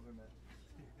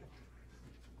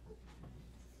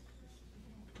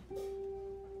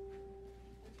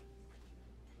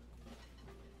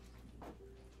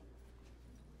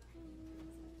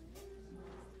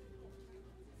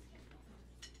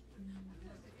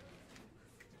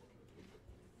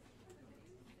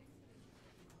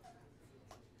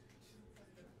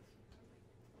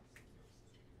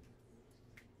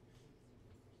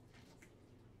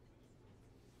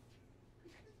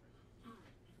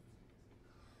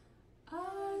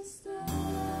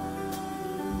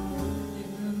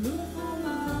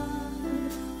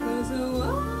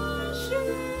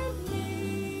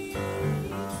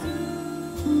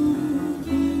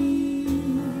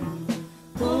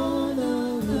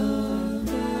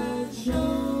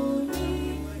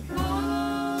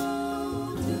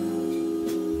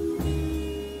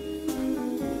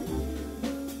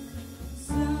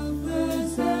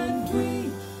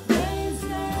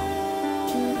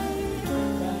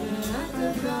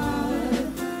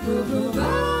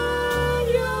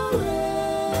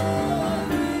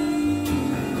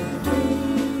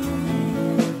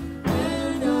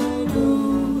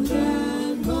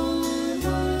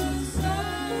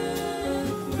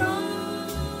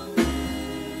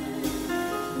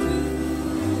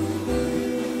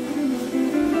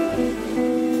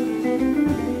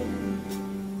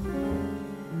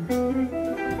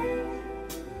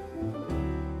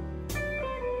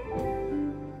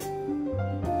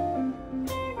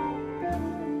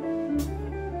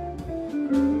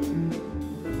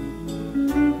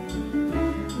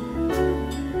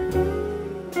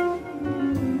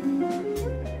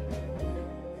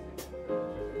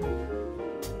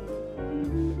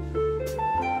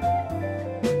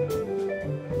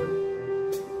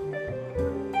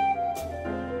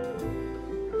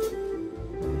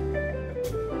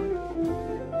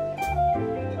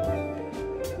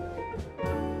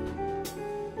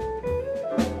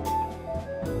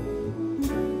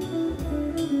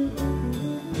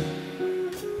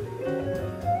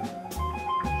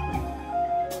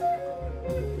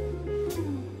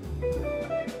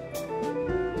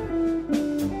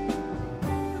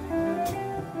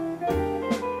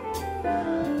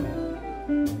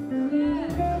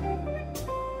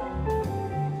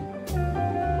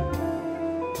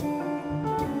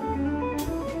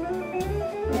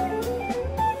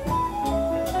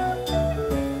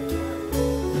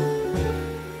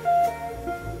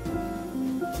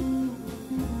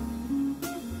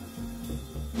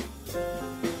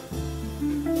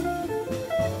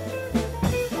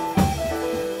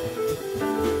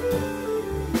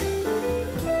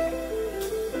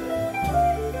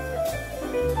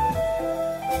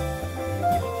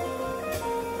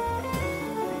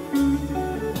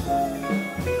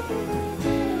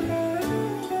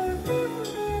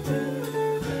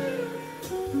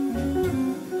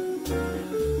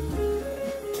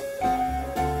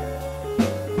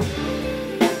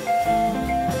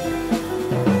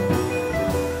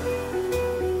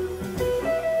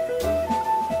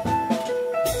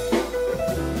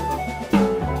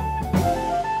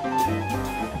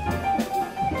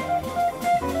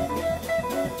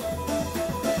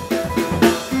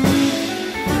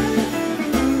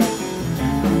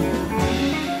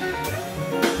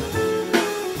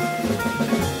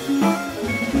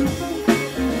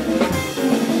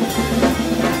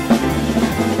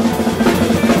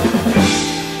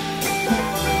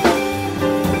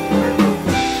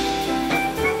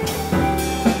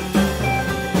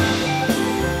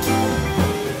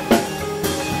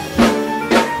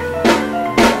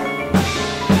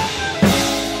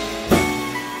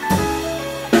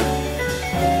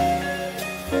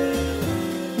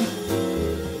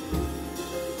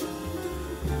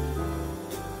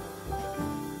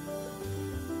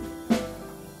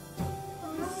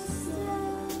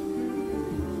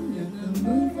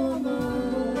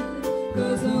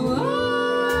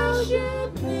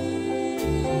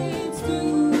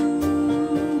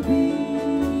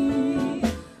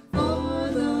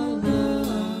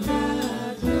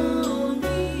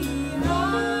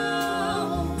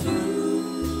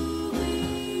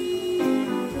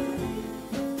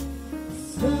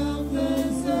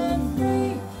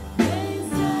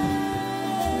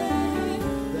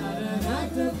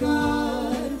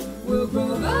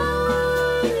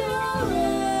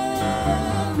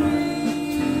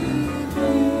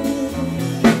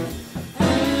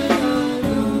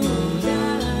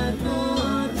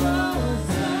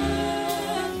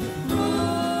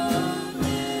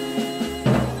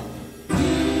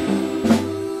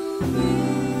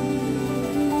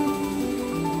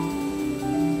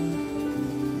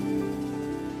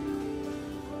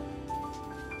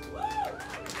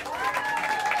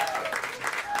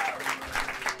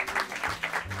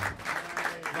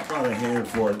 How about a hand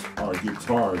for our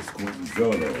guitarist, Quintin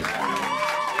Zoto.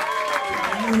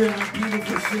 You hear that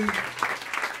beautiful shit?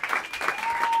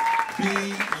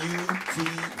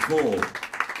 Beautiful.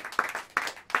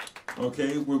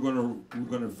 Okay, we're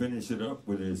gonna finish it up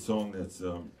with a song that's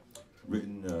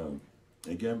written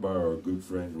again by our good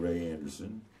friend Ray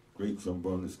Anderson, great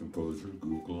trombonist composer.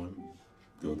 Google him,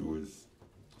 go to his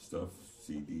stuff,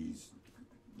 CDs,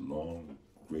 long,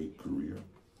 great career.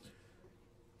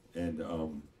 And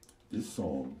this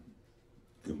song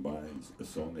combines a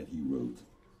song that he wrote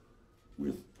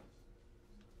with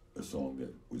a song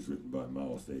that was written by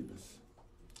Miles Davis.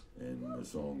 And the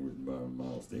song written by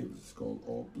Miles Davis is called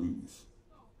All Blues.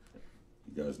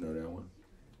 You guys know that one?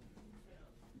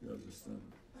 You guys just,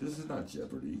 this is not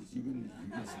Jeopardy. You can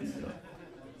speak up.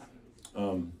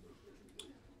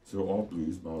 So All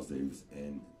Blues, Miles Davis,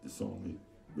 and the song that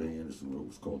Ray Anderson wrote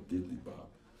was called Diddley Bob.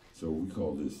 So we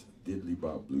call this Diddley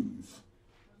Bob Blues.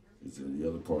 It's the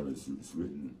other part is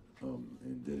written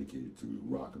and dedicated to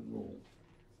rock and roll,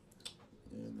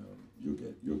 and you'll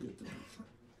get the picture.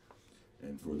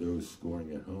 And for those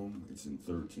scoring at home, it's in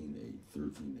 13/8,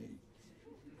 13/8.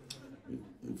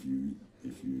 If you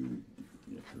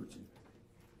yeah, 13.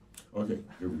 Okay,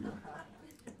 here we go.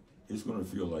 It's gonna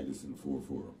feel like it's in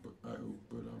 4/4, but I hope,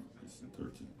 but it's in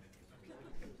 13.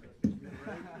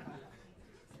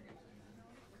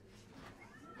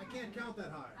 I can't count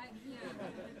that high. I can't.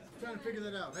 I'm trying to figure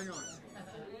that out. Hang on.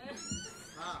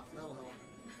 Ah, that'll help.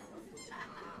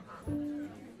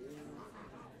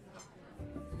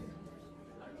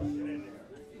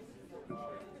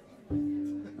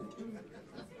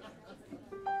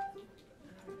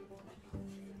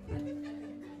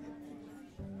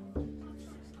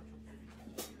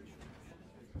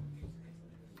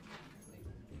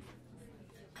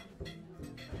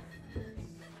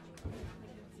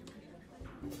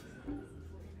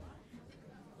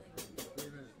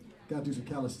 Gotta do some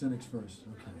calisthenics first.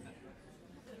 Okay.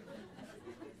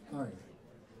 All right.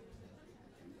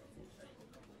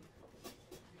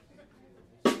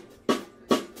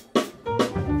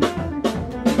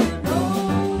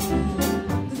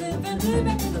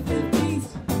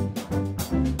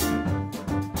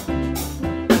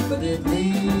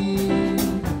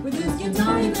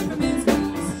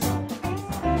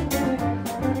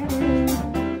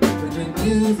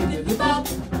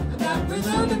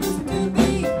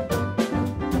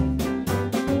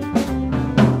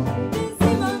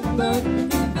 But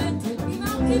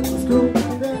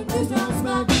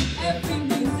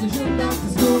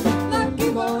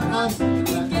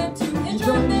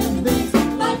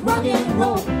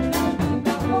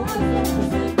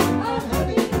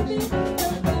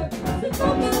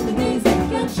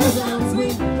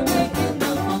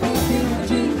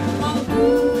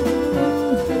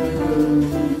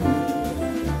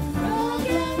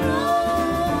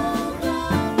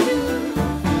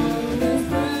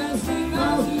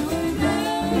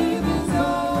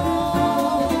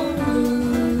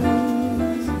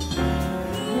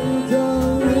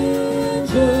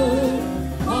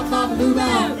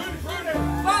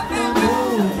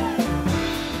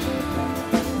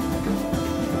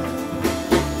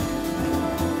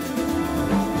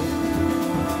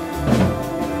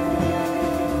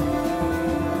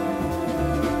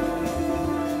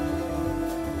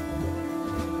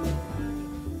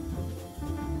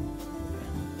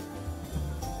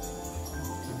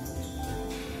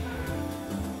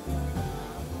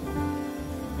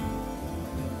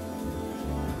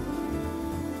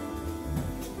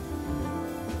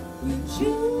we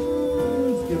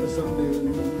choose. Give us some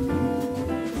news.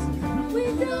 We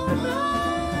don't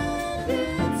mind,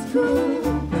 it's true.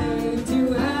 And to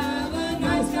have a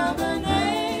nice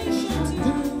combination to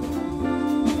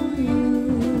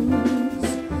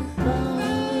use.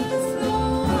 But so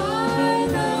I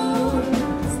know,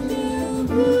 still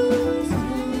Bruce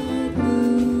can't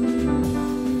lose.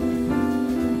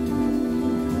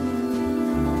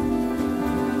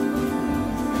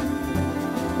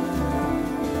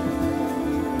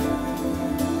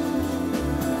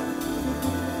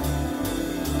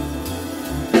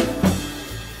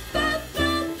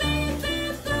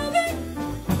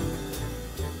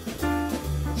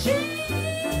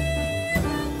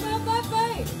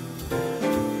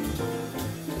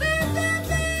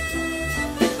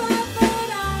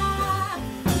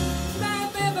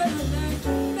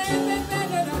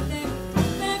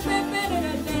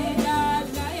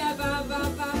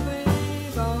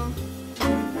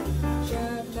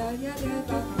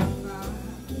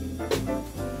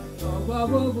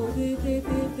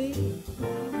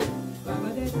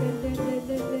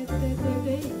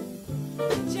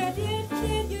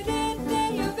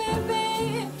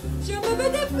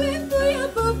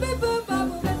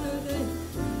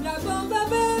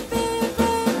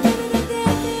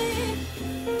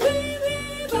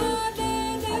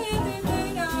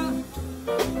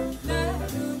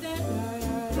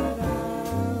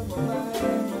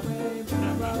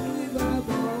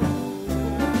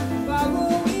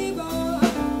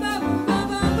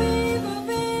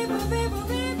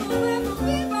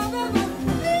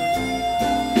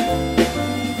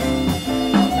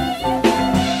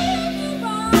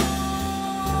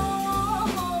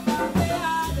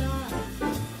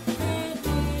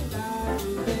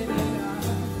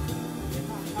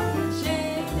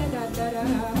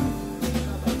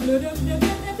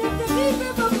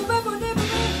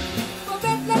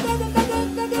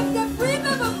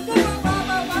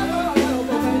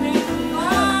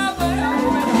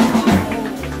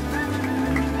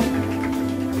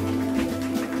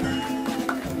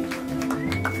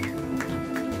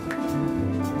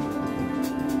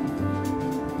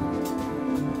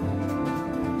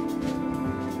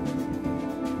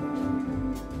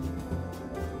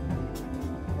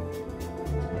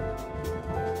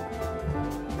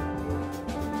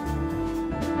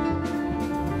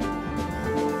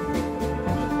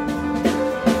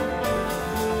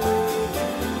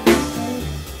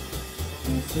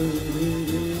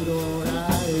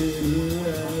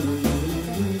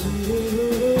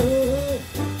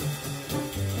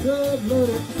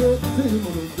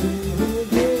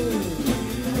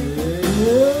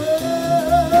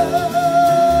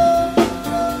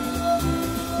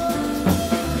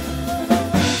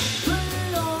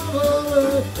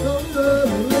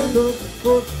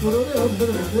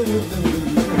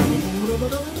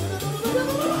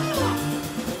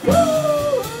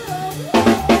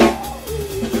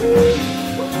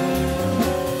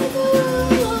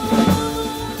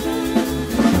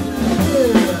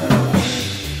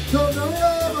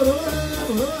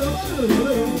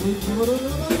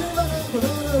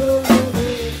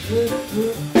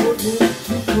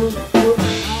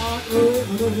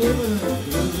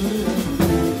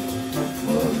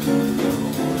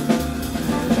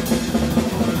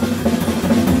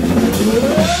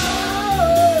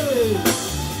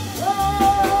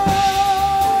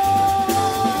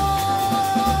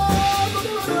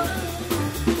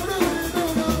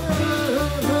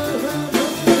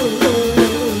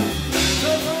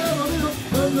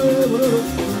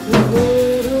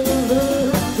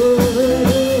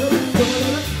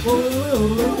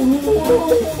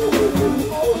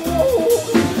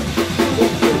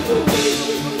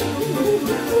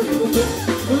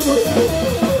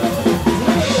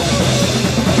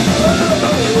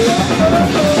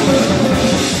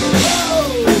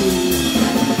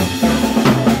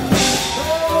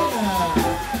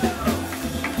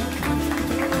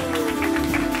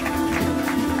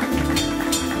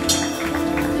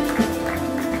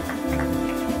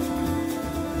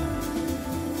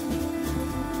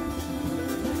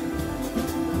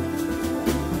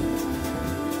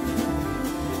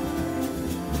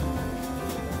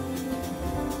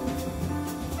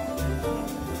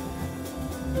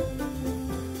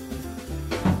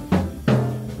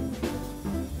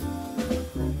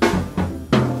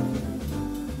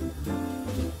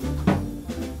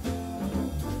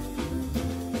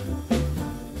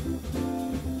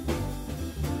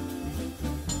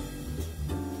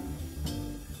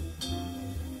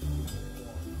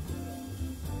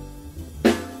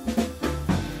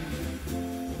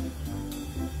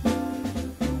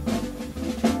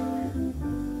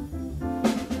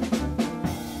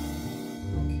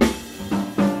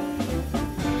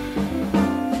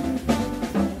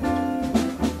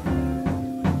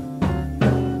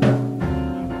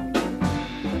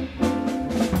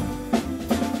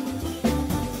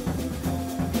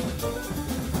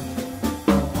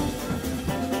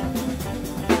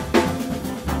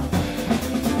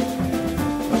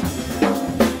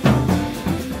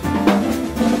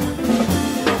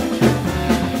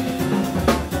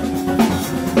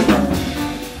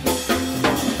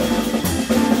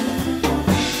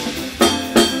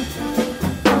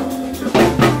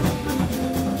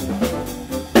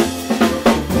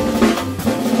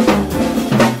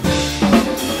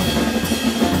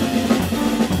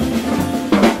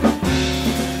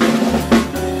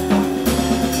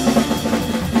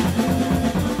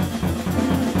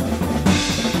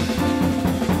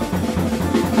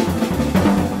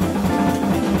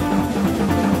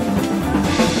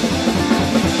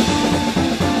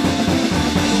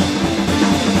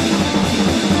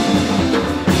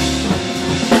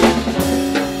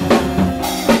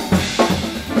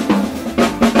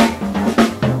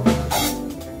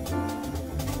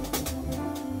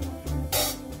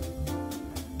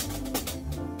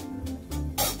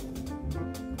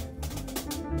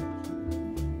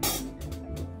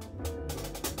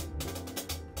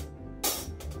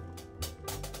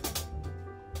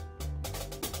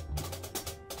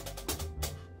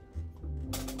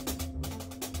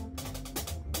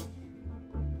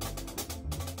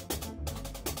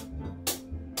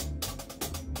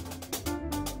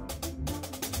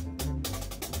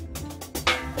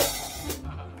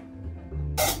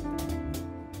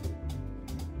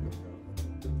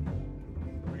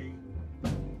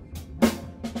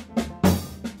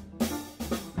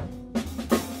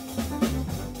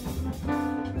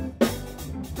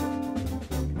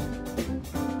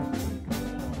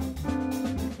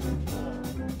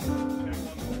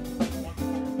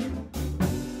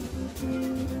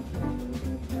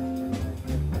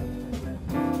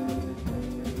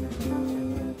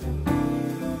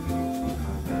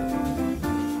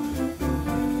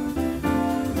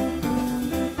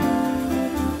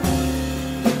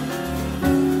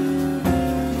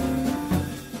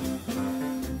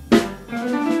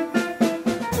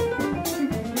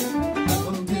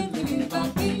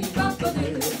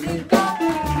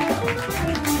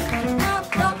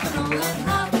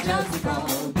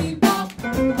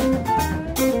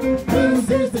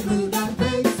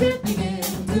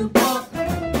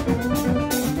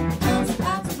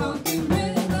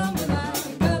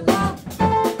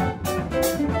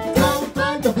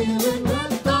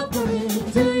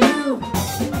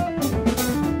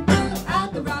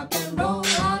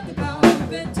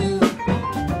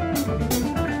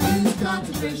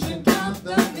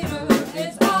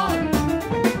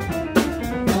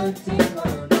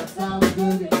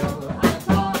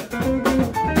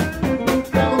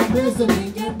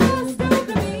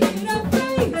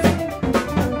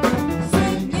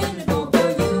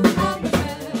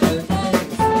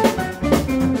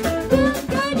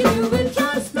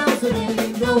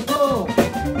 show full.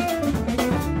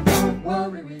 Don't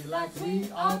worry, relax, we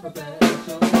are prepared to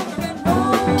show rock and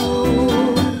roll.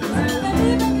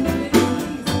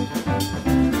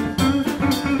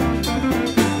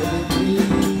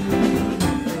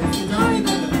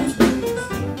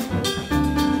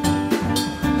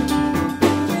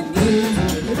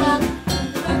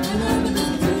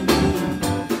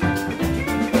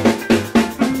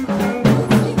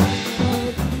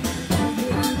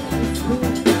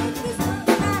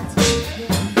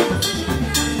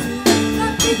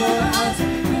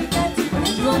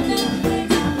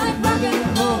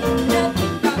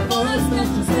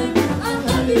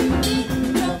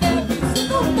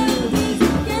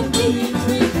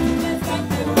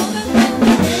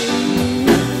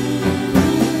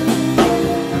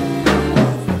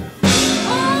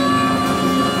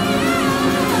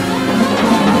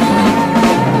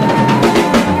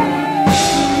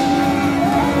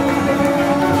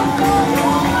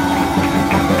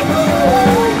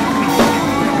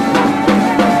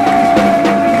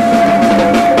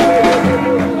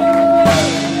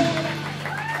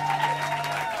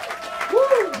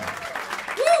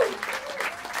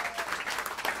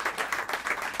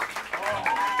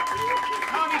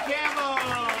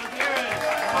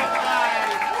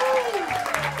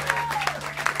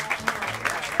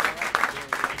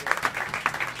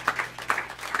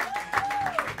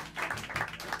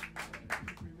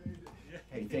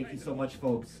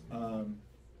 Folks, well,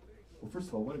 first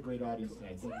of all, what a great audience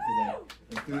tonight. Thank you for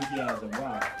that enthusiasm.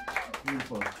 Wow,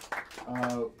 beautiful.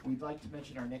 We'd like to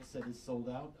mention our next set is sold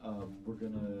out. We're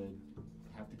going to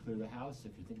have to clear the house.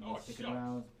 If you're thinking of sticking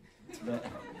around,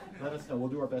 let us know. We'll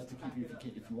do our best to keep you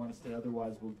if you want to stay.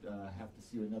 Otherwise, we'll have to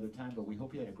see you another time. But we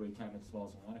hope you had a great time at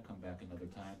Smalls and want to come back another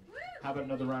time. How about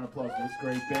another round of applause for this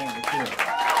great band? Let's hear it.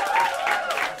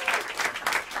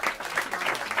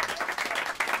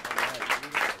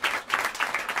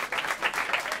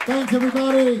 Thanks,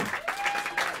 everybody.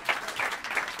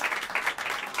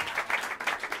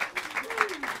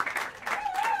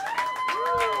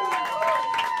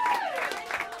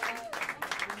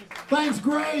 Thanks,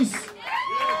 Grace.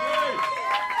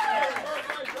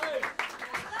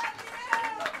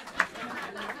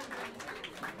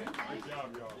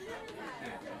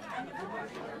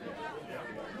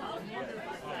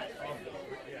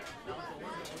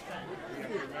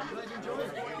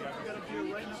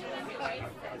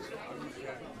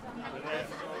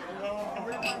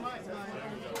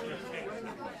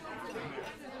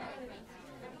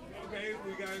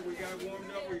 Okay, we got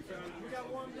warmed up. We got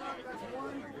warmed up.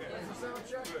 That's a sound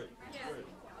check. Good.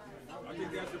 I think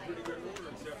that's a pretty good order,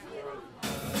 except for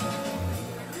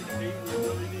we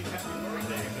really need happy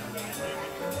birthday.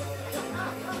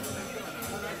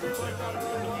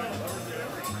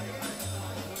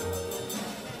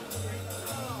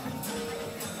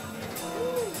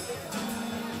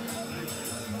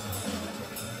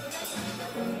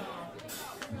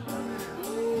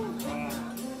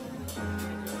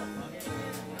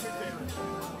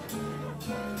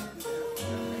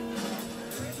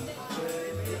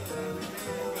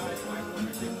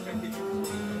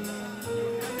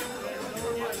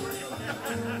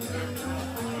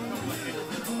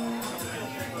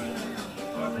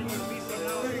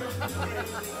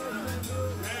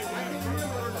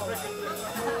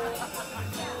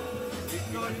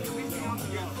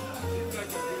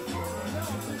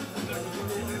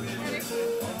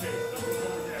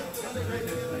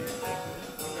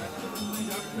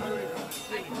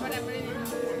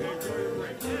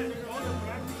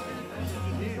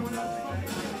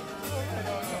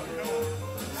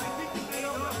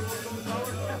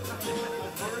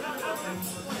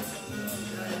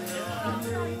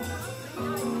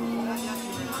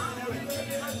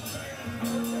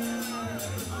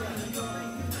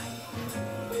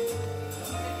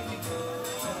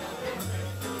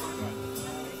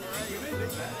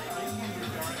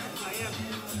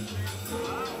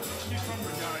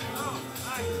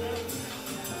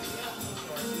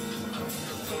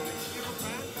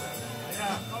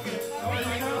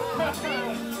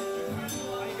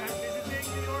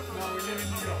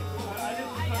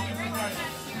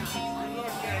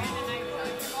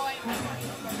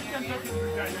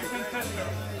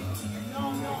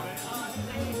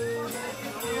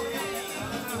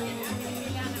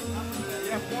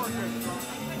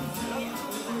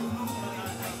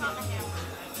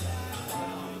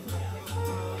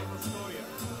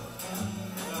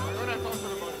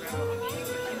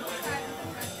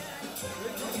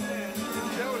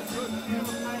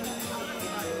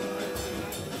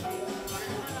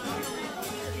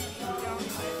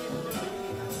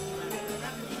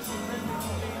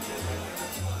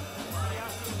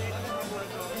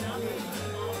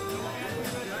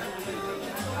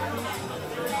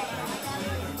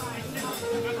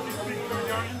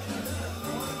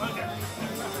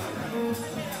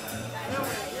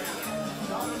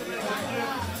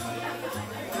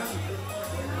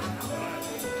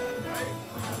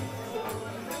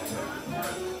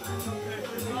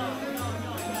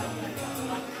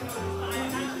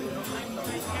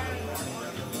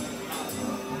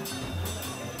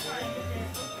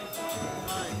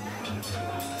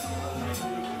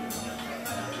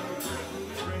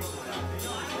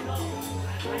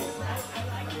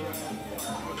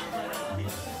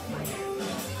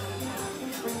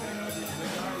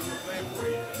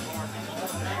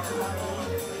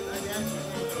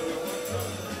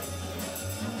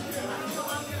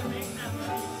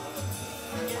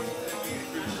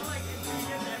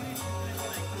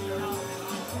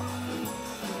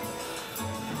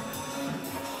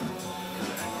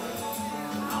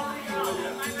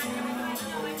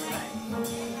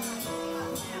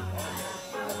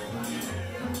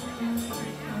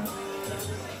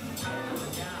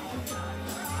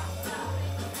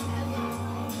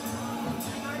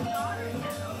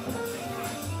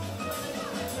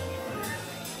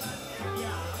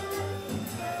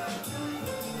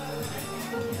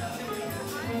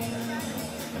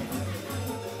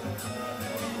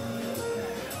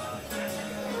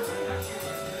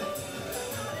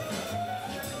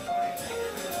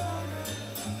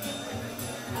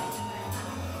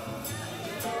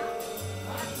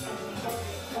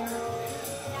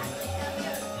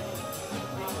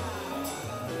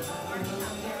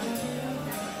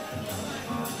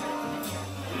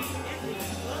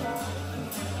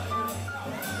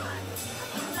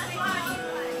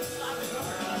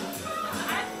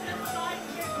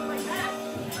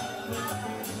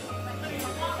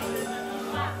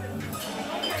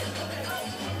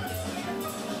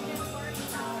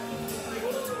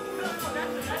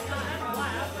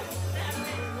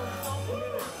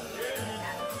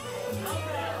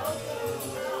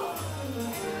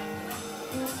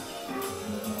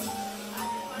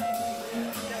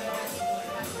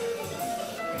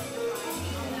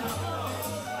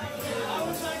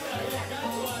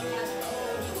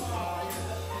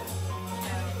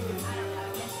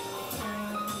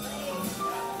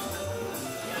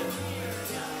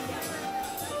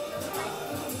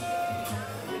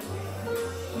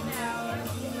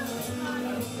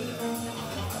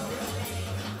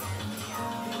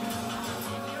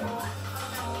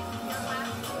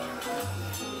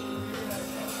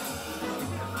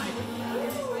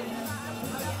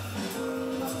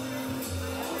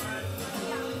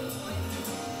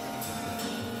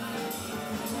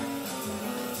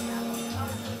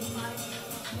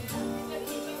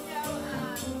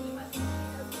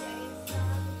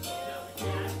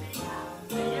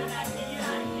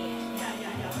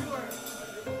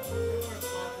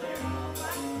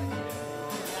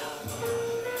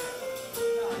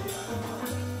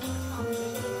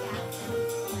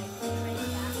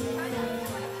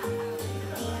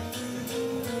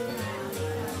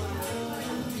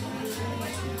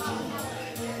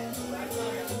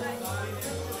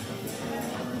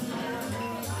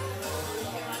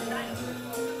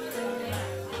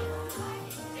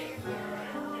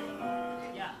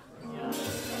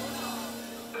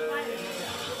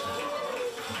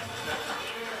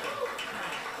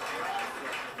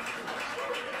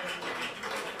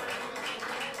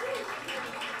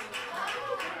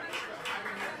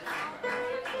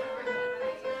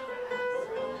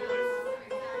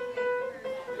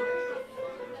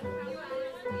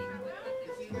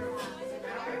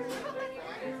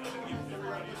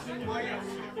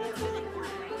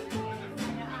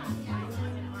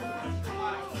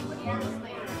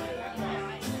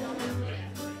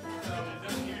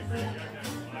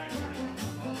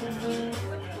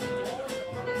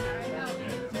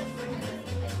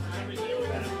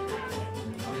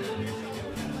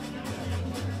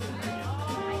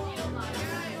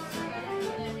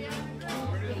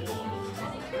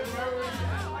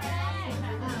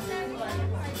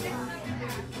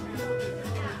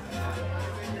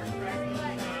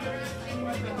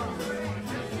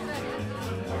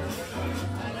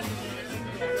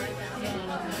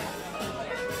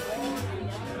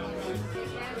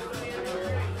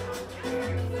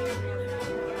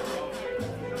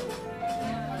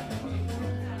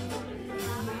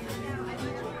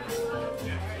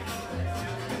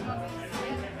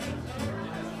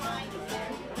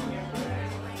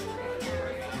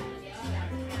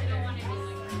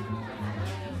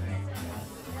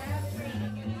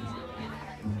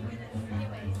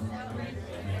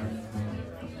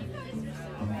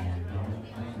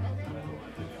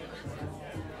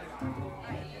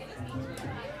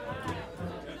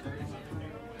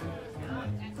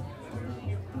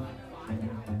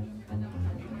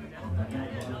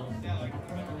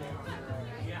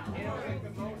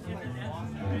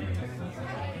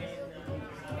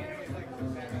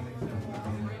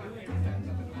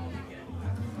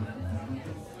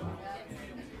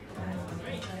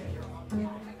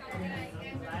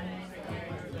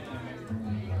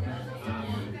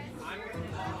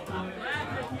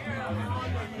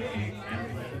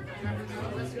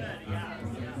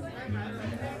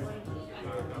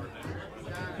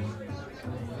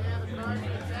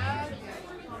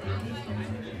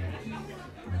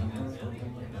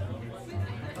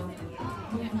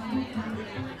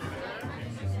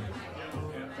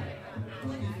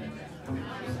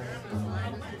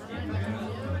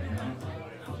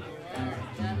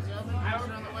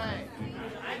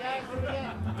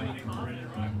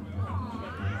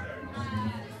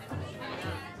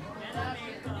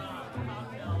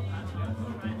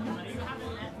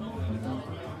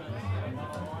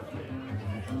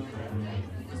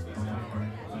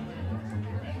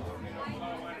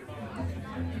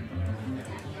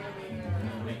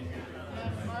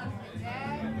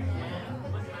 Yeah.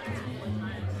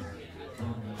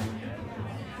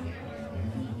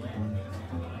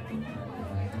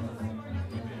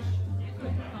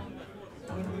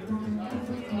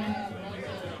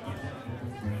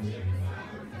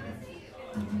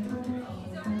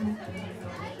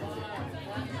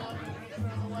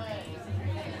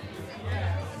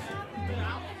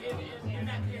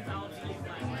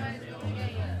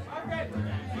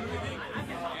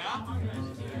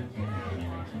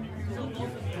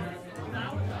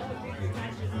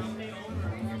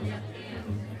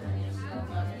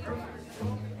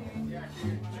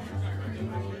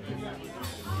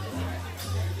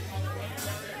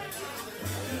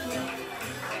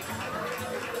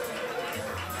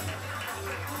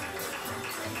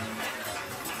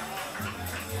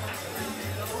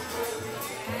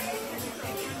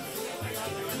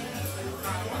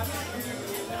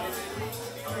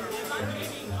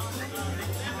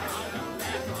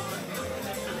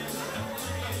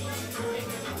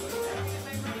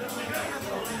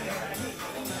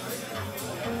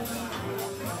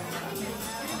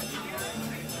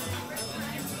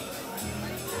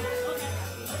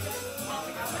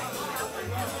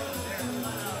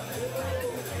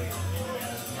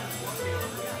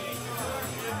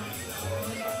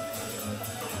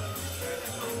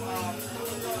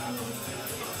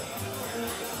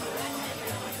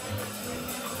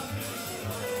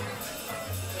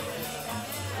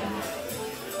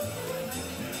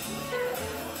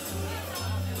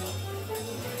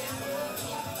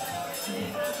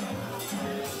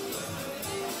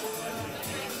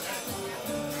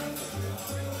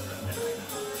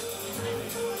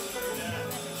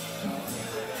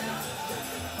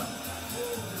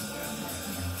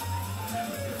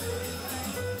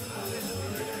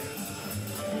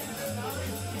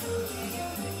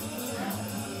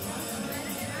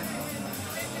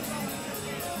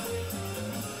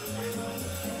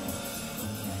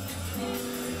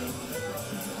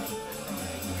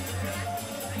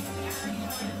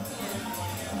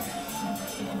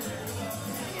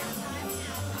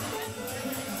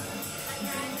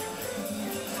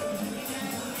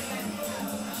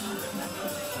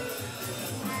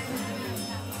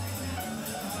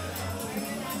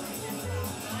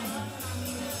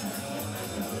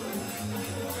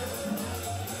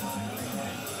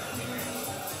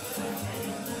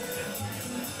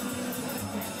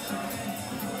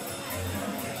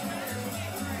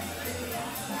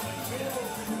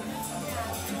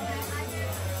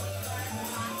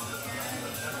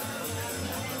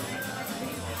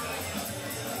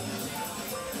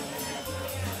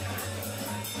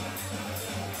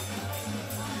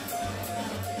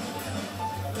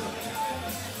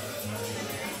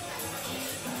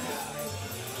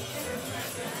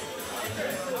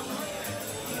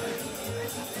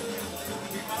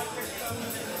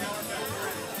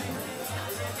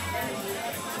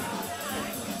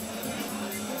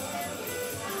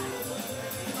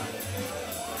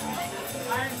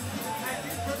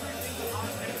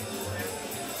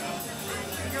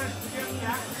 I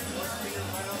have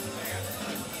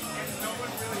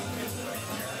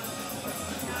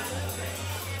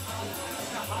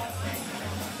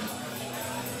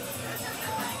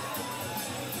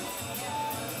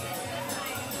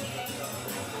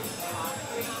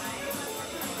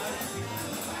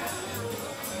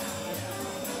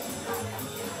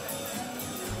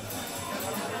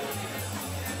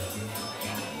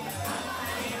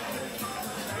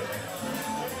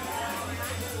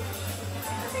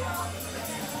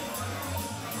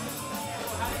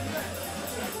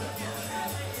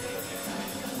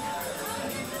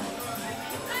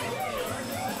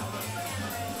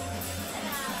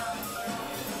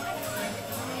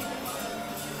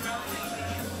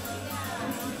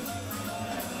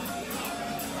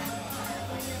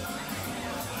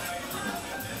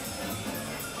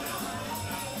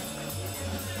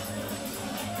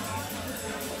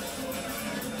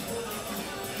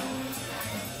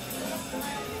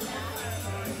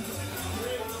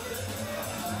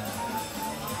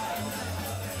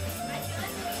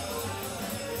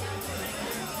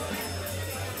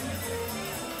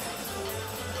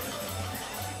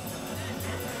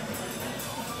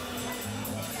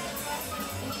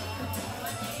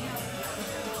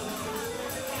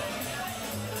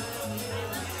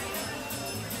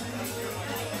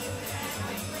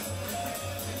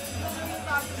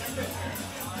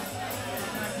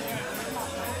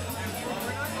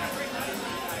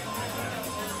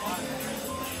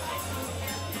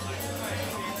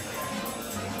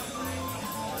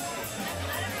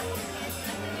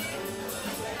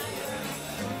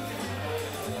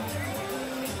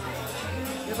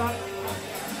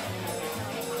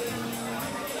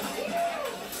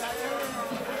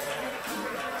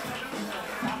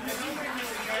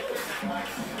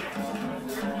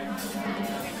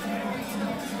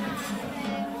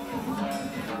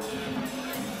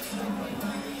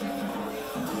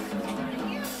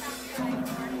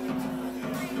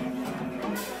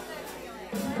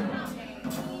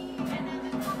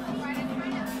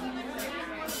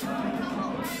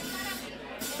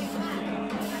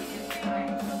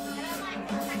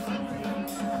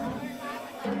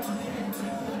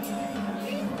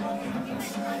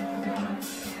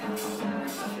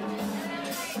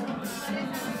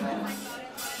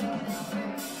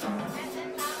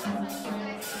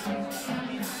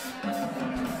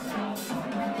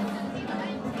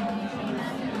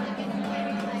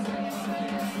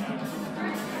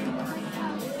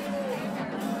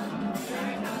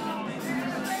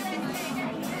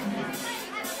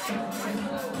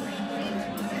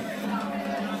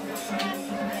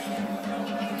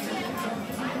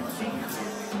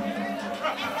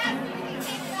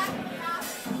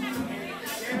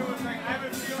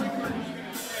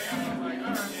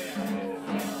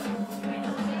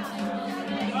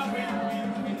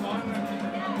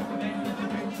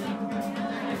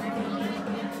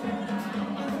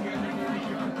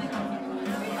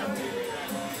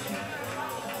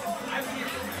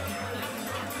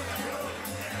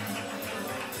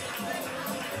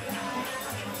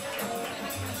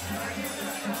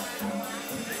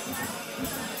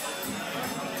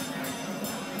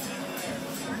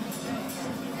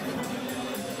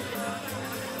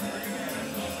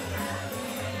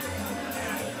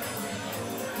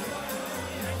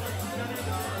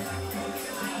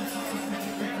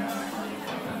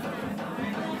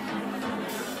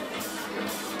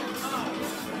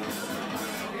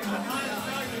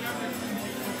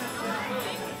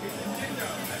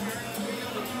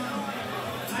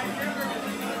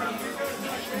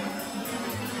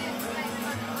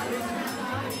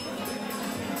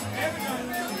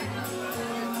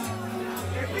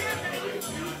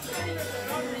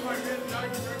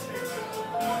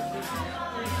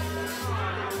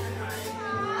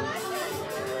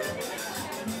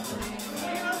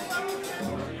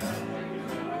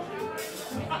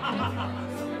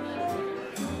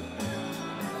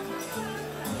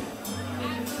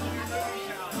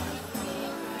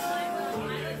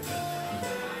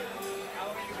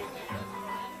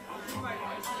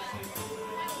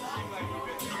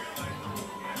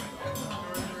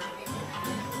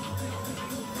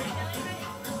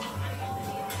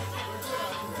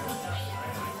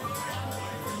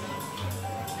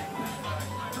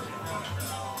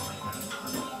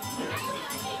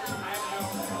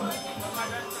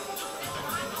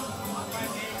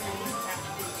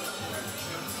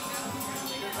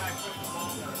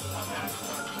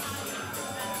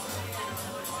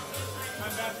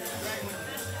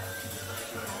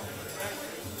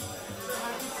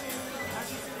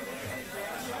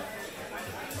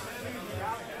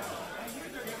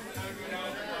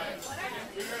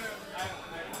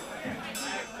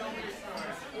so many stories.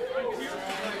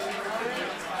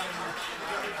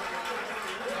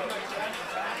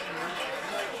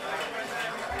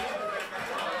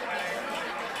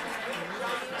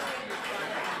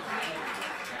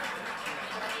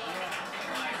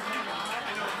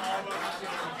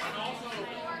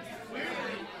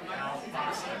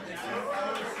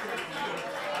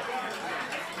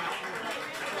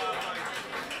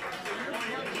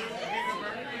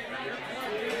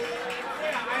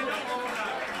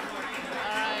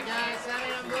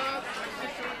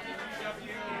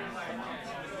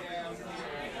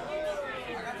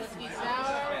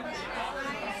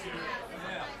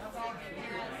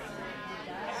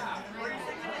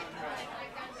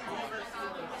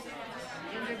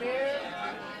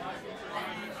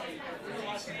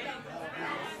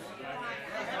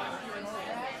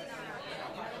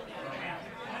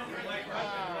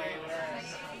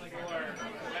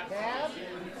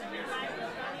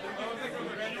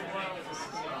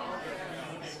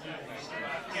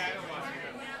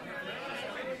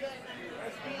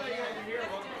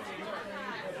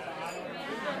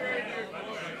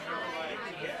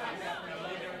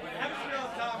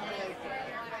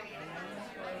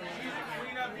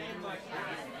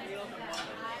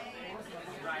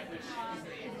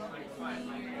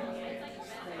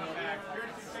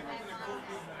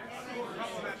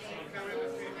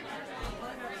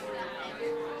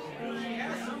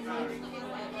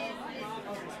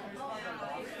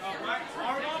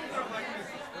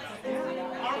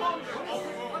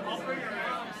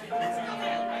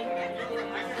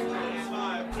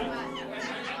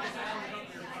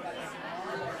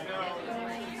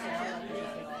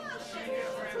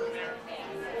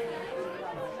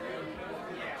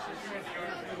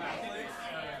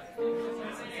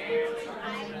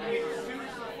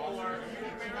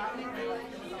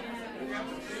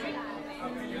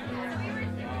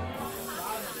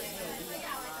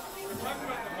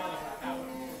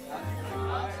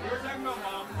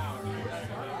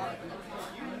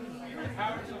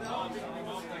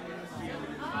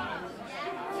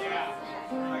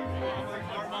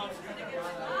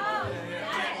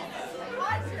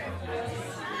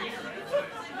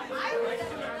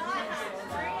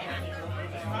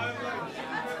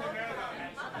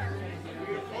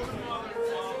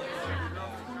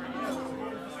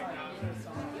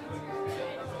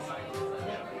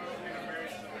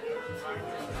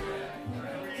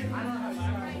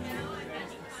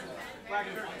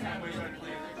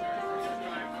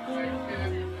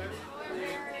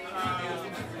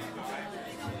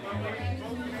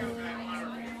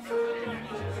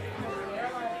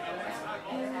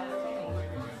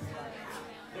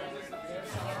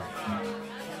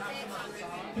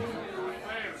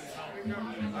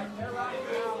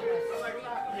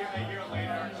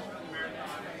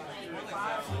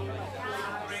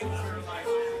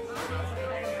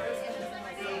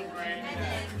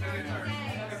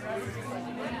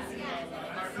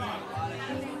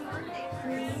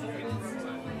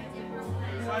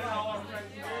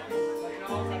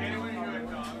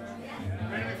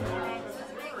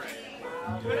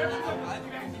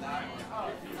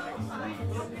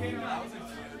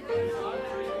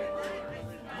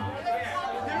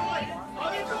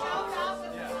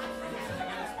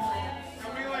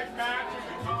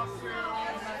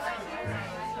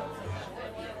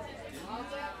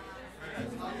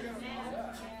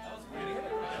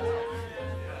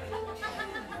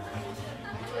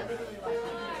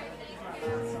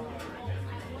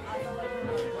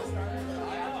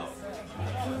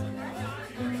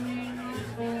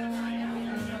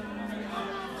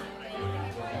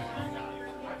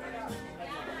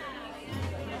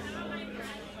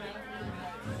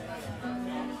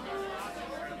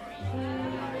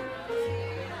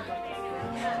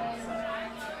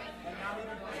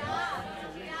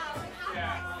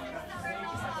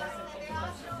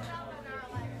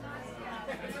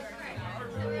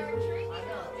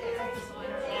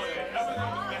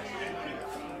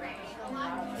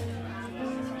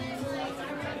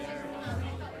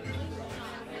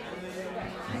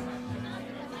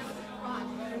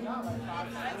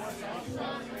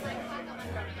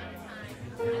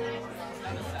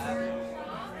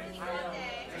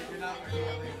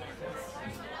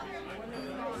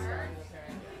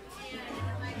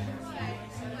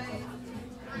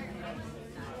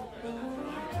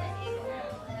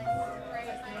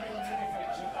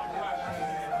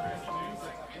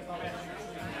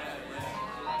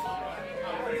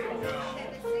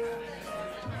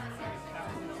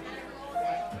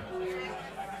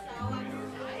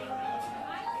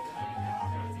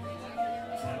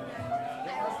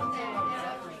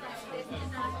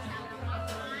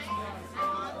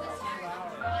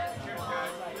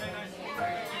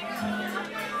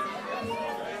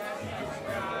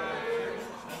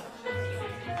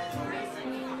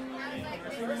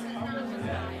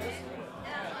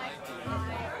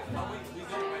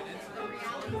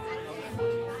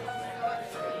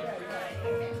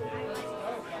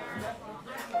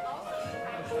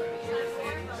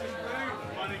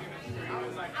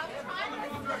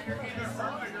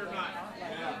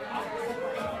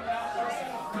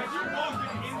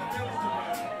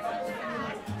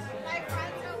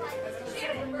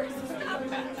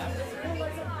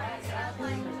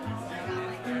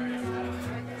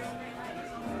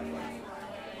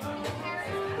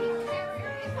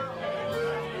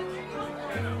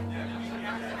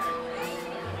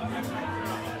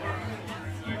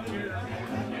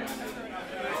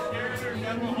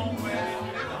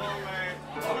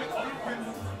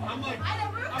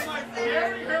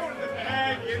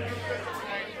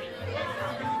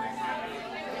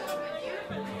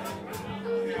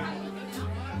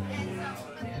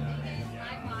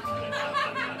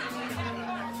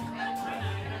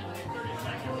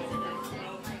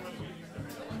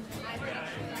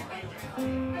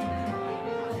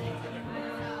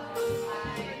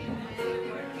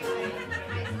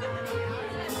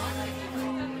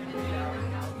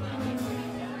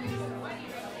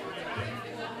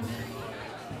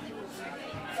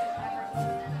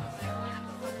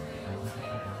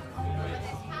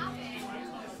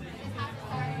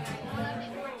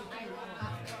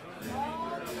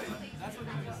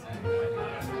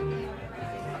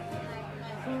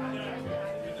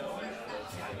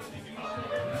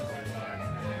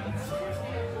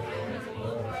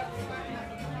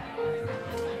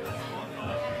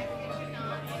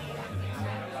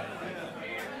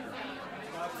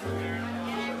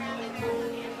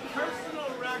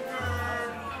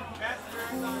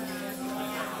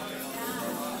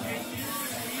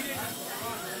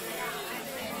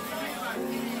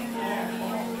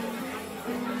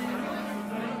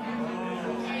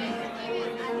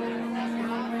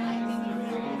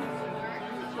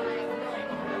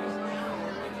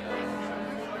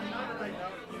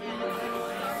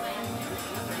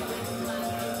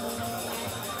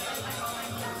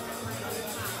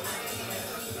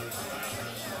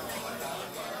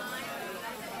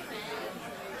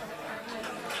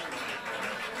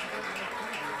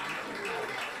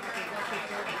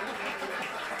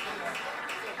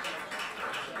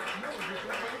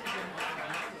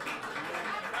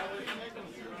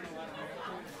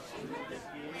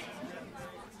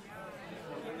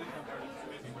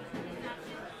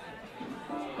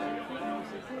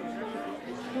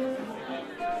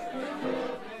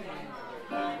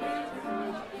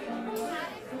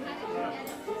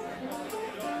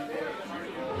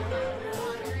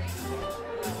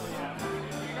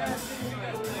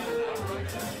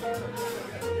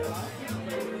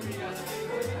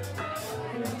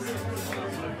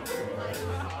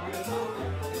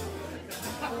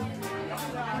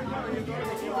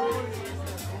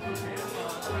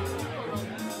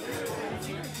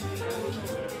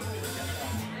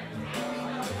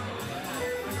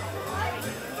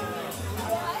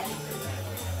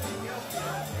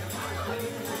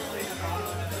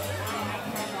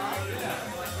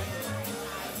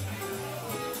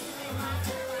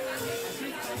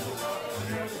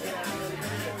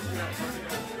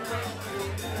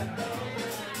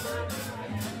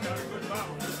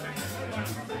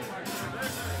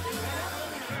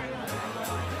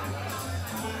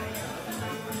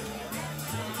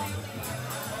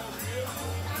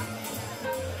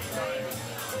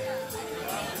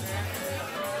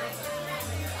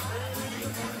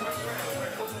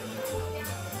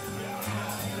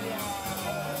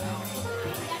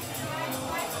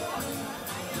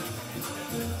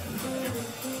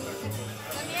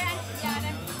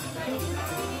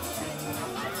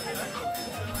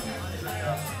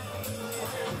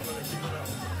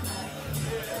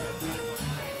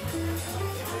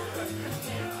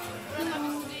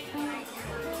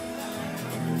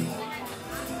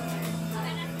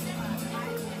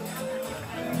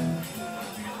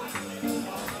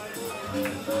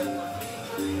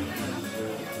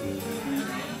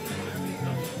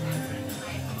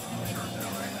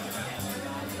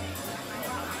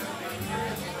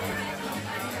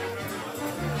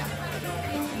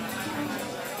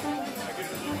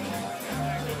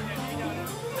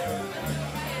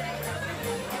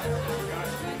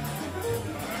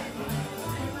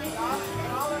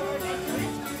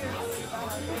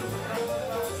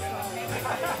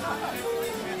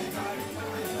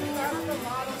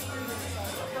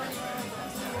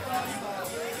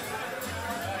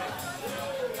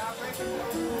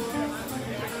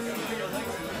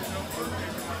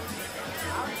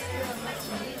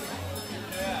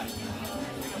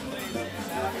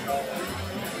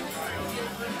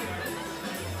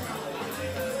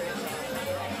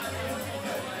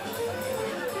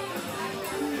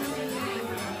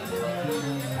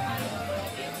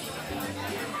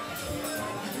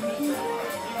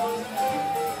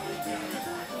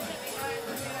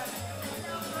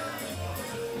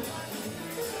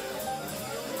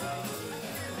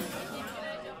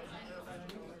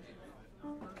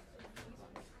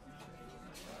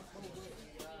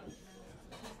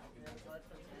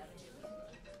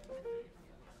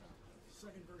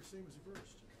 Second verse, same as the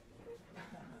first.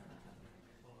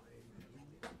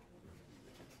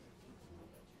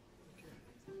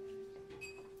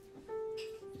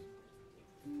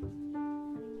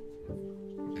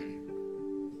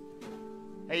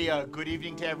 Hey, good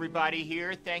evening to everybody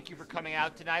here. Thank you for coming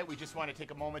out tonight. We just want to take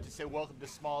a moment to say welcome to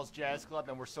Smalls Jazz Club,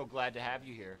 and we're so glad to have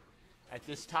you here. At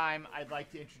this time, I'd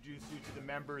like to introduce you to the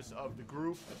members of the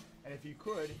group, and if you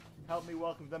could, help me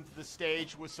welcome them to the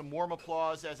stage with some warm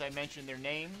applause as I mention their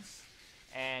names.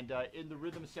 And in the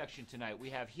rhythm section tonight, we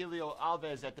have Helio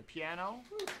Alves at the piano.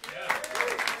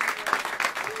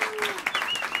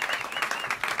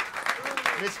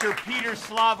 Mr. Peter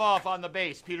Slavov on the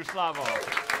bass. Peter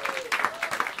Slavov.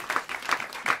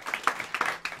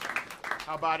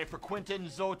 How about it for Quintin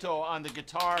Zoto on the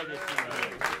guitar this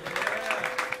evening?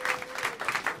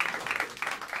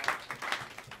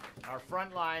 Our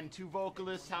front line, two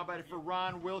vocalists. How about it for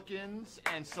Ron Wilkins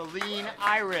and Celine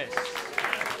Iris?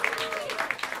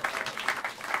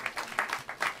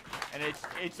 And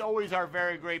it's always our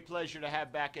very great pleasure to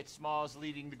have back at Smalls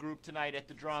leading the group tonight at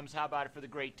the drums. How about it for the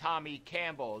great Tommy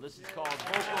Campbell? This is called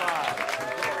Vocalize.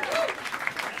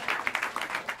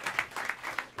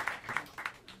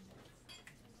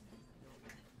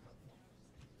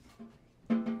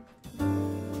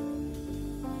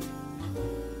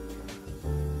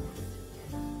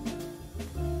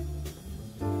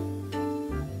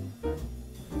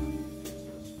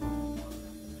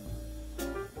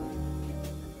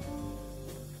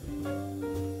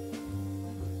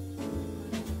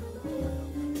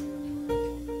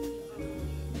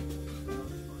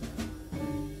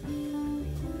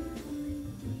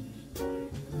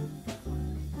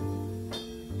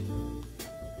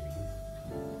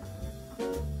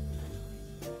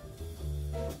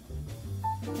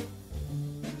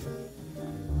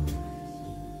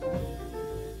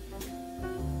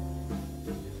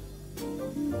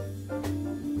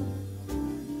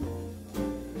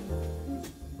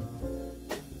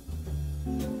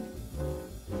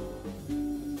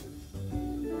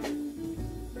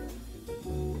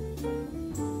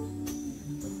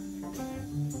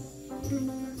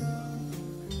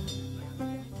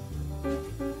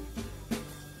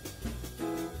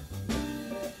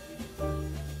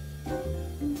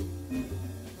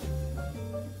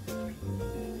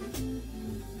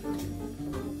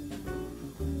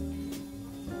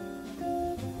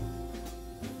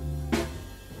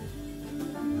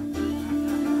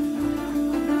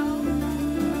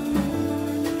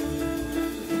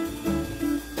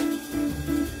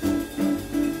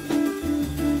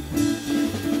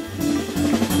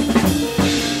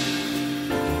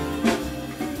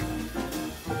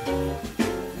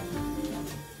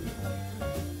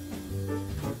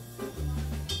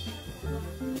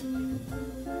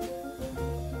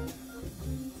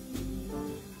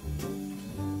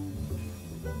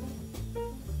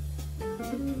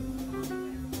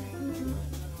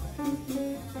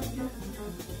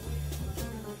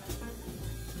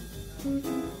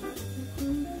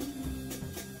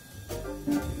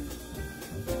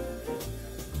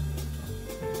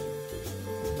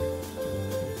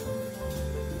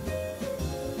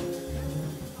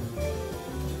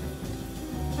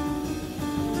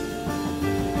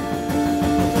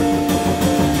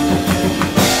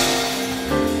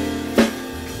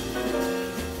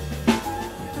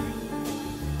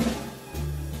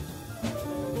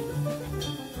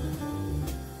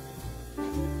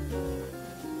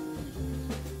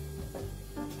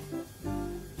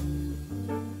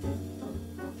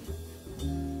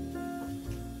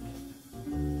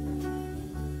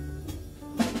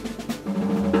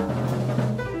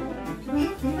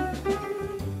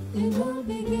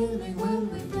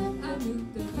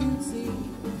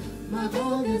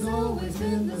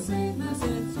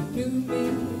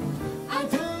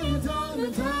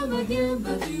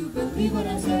 What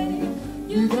I say,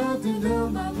 you got to know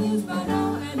my blues by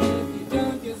now, and if you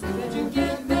don't, you'll see that you get.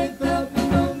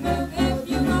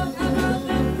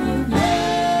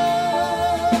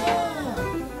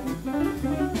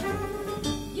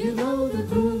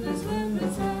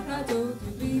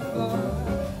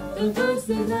 The first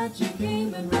day that you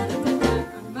came and read at the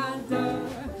back of my door.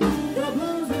 The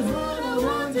blues is what I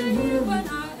want to hear when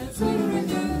I am sweet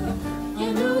with you.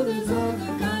 I know there's all the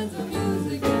kinds of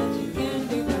music that you can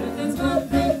do, but there's one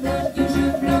thing that you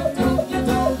should know.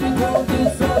 Told you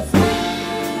so sweet.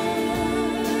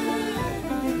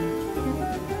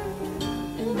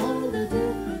 And all the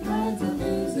different kinds of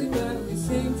music that we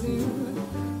sing to,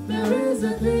 there is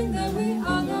a thing that we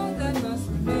all know that must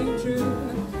remain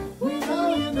true. We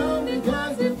know you know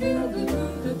because you feel the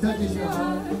groove that touches your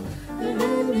heart. And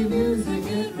any music,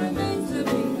 it remains to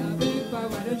be a big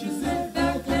part. Why don't you sit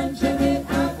back and check it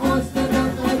out or stand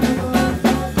up and look around?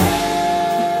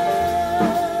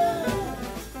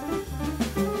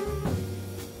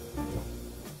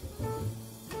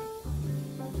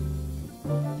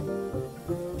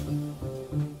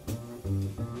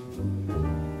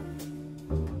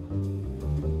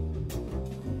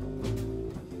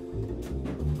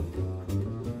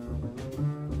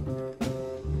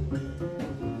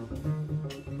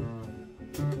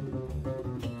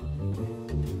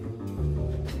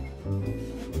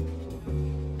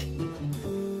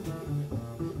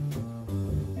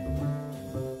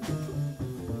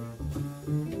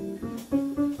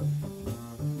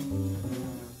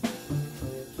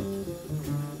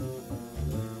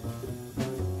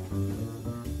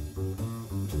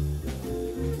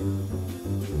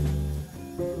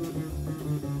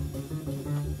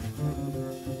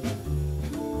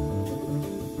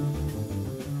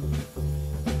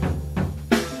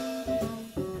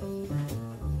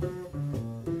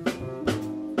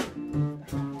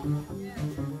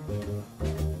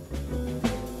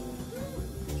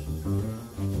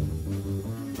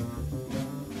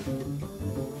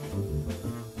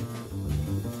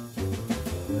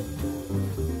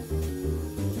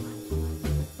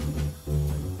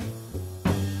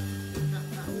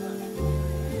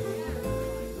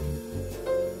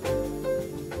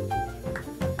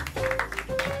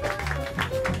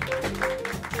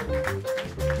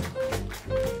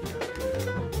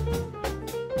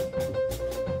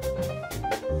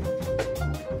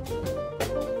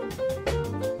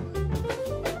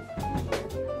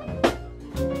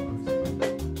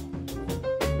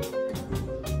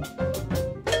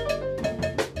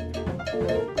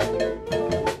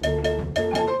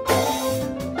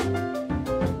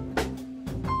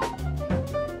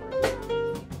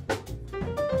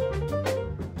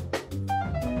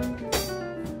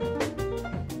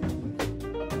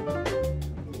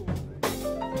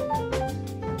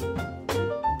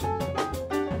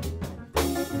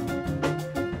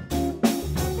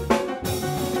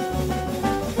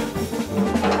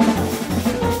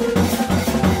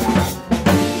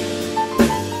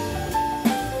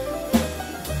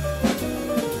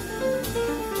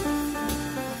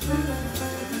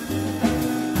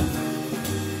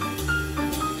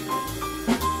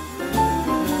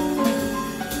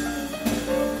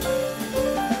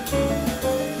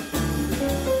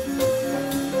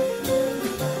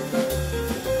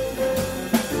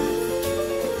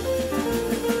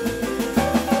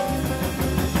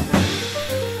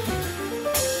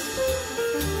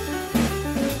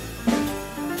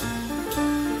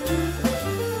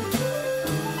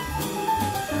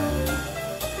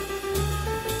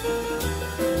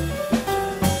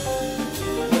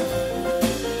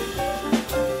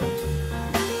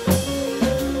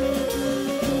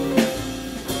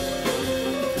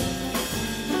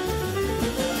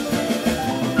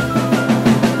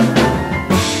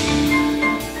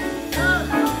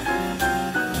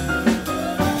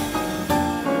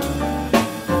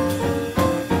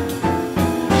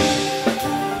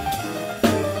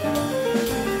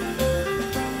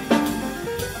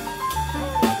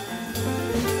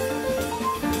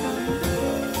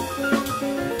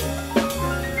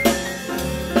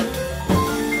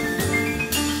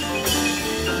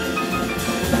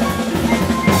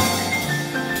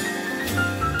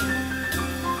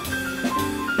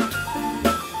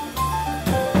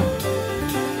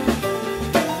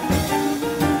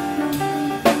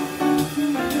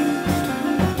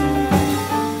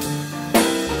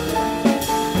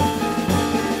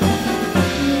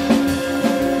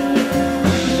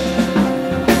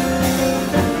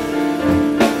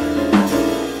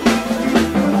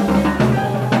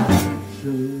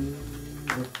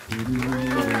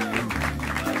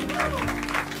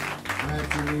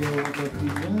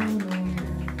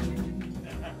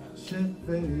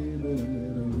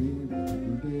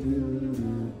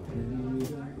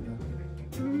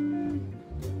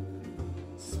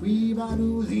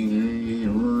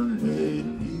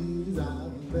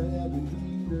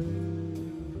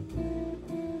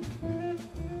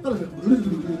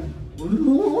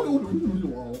 Sleep,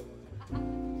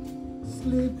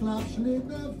 clap, sleep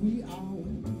every hour.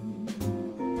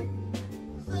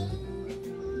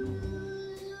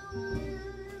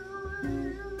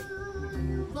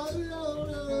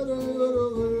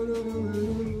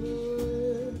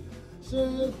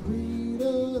 Say, read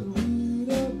up.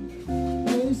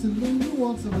 Hey, Celine, you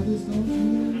want some of this, don't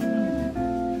you?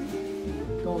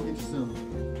 Go and get you some.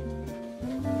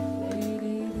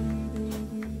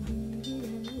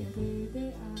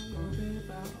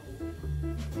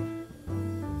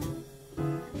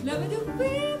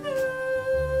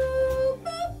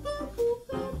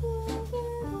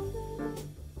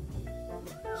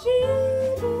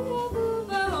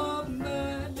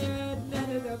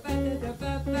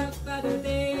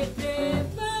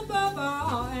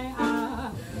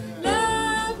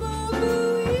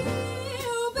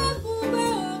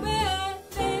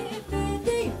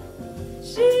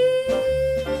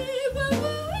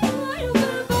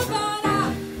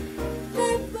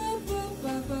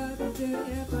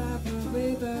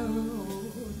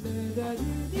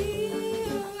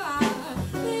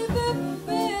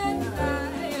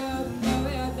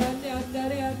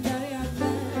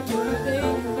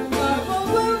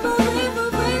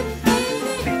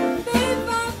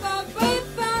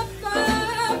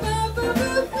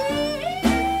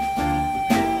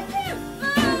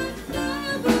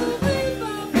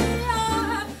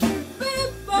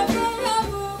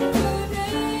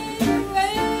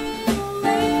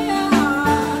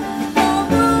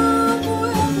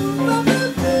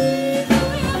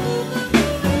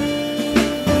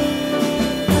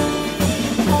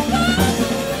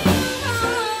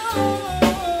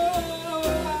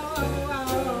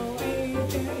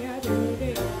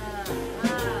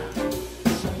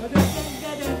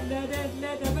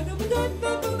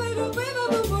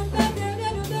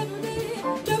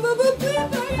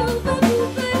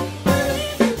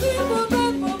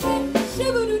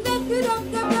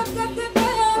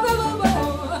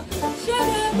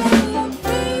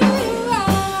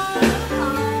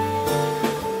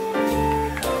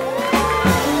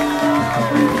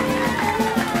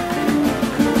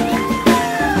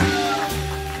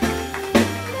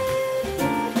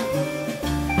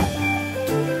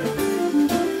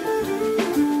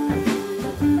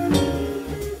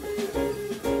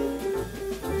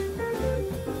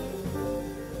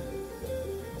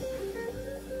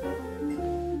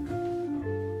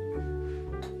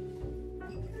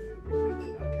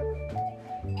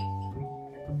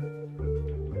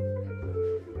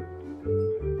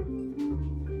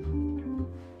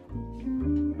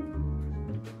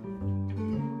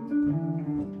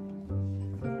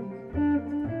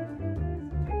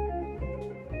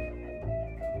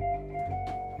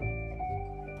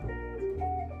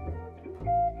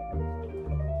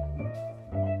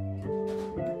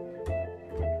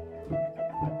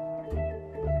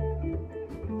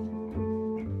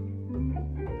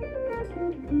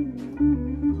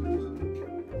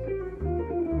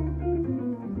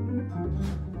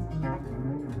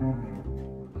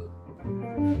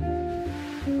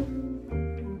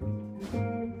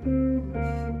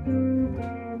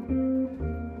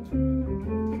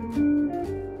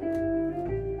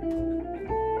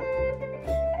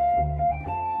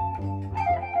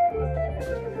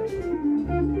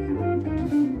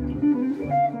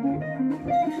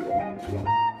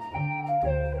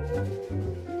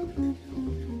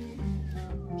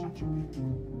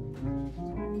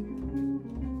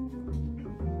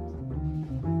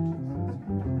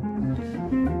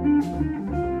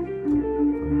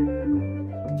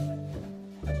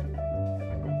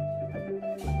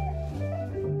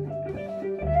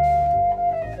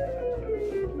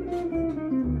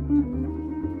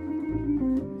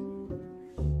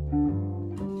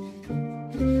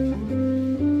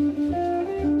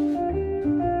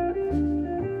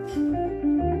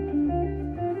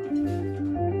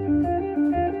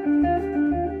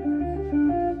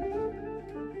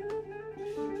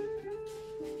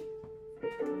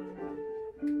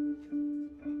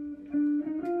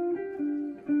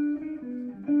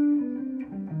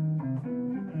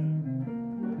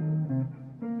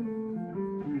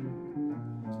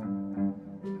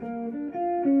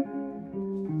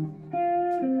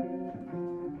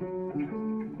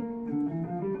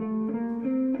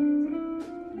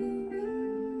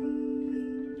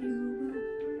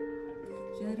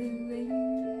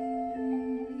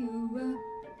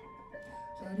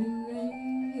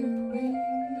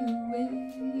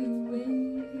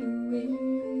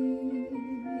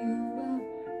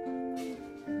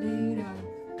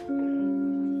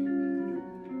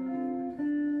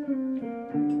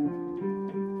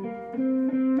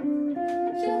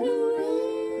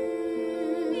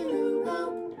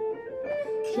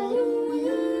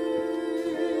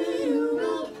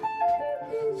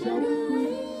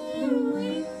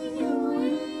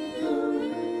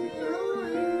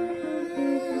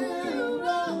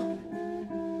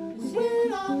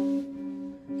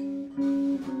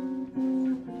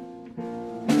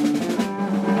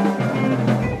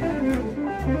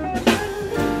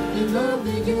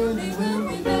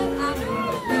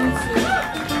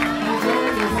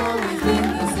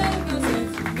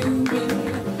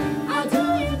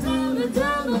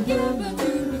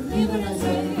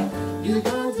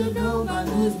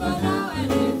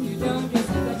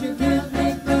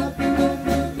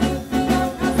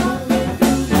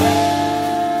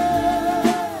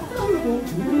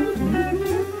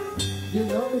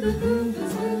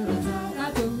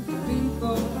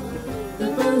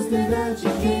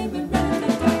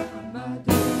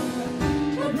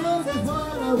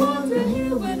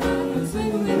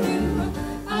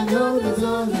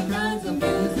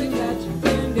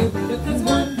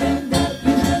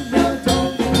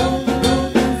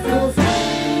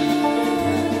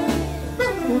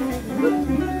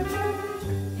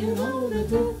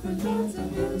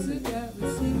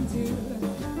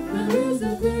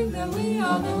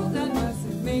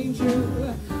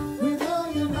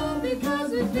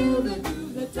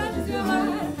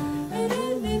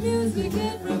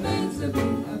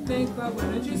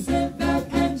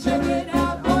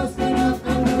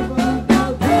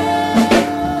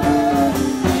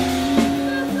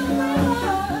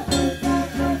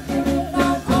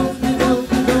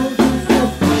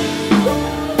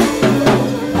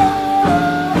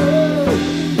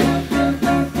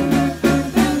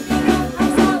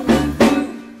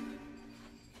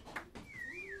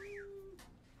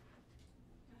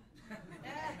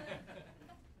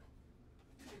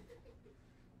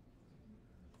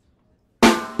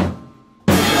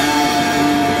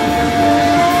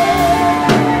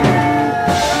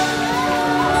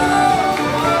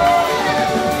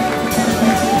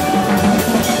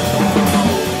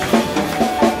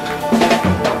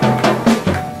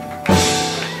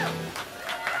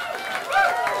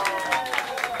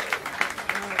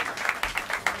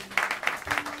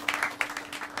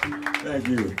 Thank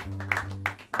you.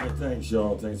 And thanks,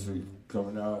 y'all. Thanks for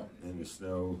coming out in the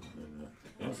snow. And,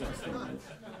 it's not snowing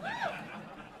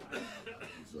yet.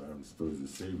 So I'm supposed to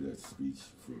save that speech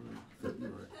for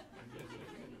February.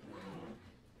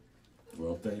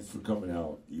 Well, thanks for coming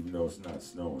out, even though it's not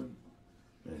snowing.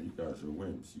 Man, you guys are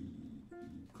wimps. You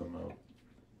come out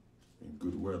in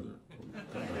good weather. What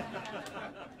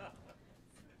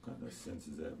kind of sense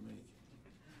does that make?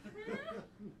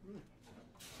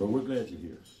 But we're glad you're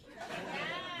here.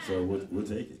 So we'll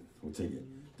take it. We'll take it.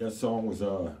 That song was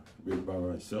written by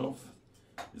myself.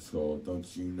 It's called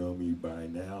 "Don't You Know Me By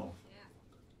Now,"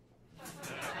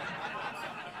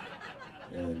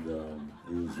 and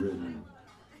it was written.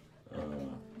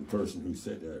 The person who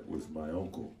said that was my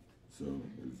uncle, so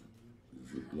it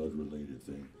was a blood-related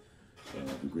thing.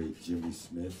 The great Jimmy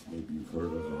Smith, maybe you've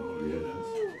heard of him.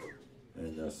 Yeah,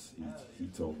 and he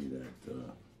told me that.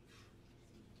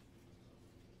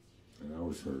 And I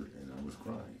was hurt and I was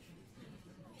crying.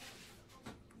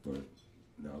 But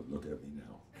now look at me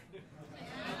now.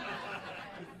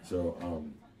 So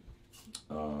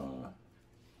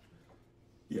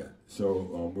yeah.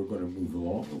 So we're going to move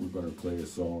along. We're going to play a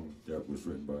song that was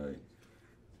written by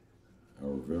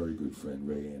our very good friend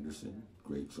Ray Anderson,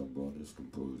 great trombonist,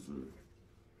 composer,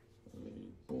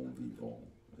 bon vivant,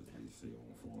 as they say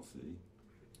en français.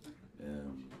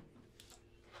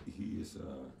 He is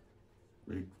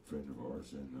great friend of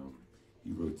ours, and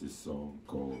he wrote this song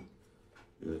called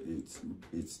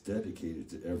it's dedicated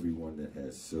to everyone that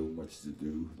has so much to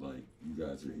do, like you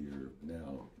guys are here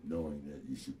now knowing that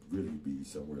you should really be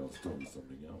somewhere else doing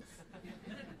something else.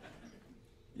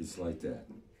 It's like that.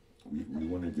 We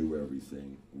want to do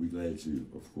everything. We're glad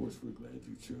we're glad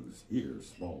you chose here,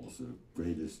 Smalls, the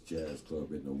greatest jazz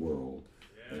club in the world,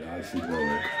 and I should know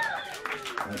it.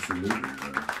 Absolutely,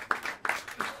 man.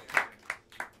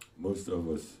 Most of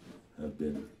us have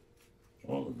been,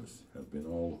 all of us have been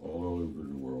all over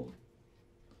the world.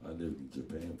 I lived in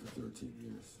Japan for 13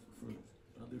 years.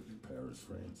 I lived in Paris,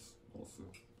 France also,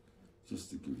 just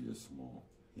to give you a small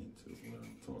hint of what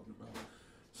I'm talking about.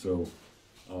 So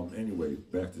anyway,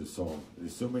 back to the song.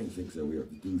 There's so many things that we have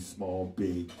to do, small,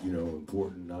 big,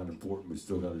 important, not important. We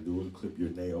still got to do it. Clip your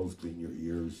nails, clean your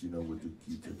ears, with the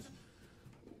Q-tips.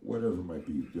 Whatever it might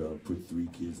be. Put 3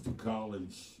 kids to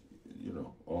college,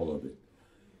 all of it.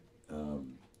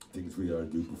 Things we gotta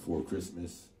do before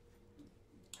Christmas,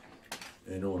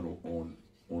 and on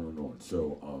and on.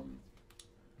 So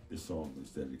this song is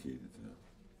dedicated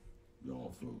to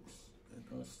y'all folks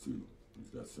and us too. He's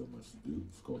got so much to do.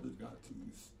 It's called the Got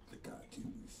To's. The Got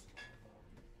To's.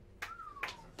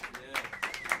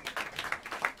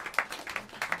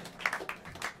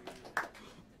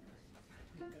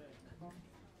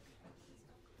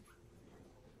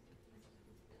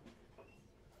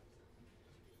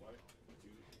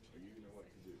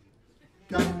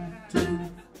 Got to,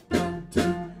 got to,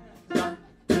 got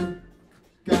to,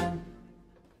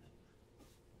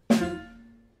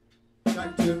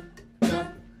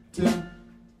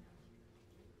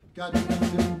 got to, got to, got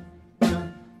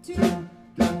to,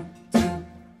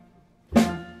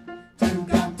 got to,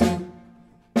 got to,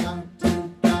 got to,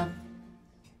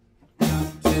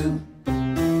 got to.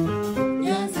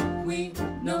 Yes, we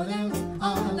know there's a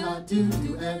lot to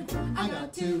do, and I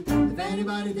got to. If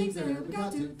anybody thinks that we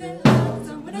got to, then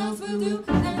someone else will do,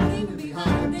 and leave me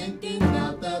behind. Thinking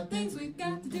about the things we've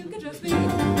got to do can just be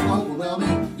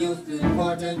overwhelming, useful,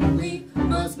 important. We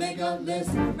must make a list,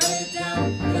 write it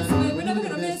down. That's the way we're never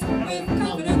gonna miss. With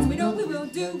confidence, we know we will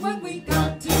do what we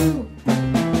got to.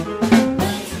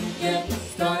 Let's get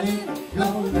started.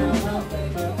 Go now, well,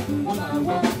 baby, one by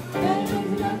one.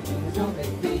 And we got to, so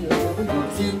baby, we're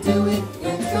gonna sing to it.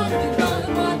 It's gonna be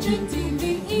fun watching TV,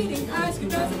 eating ice cream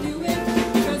doesn't do it.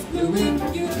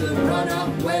 You could run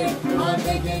away on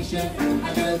vacation.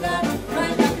 After that,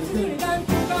 right back is clearly done.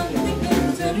 From the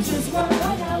thinking, so it's just what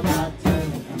I now got to.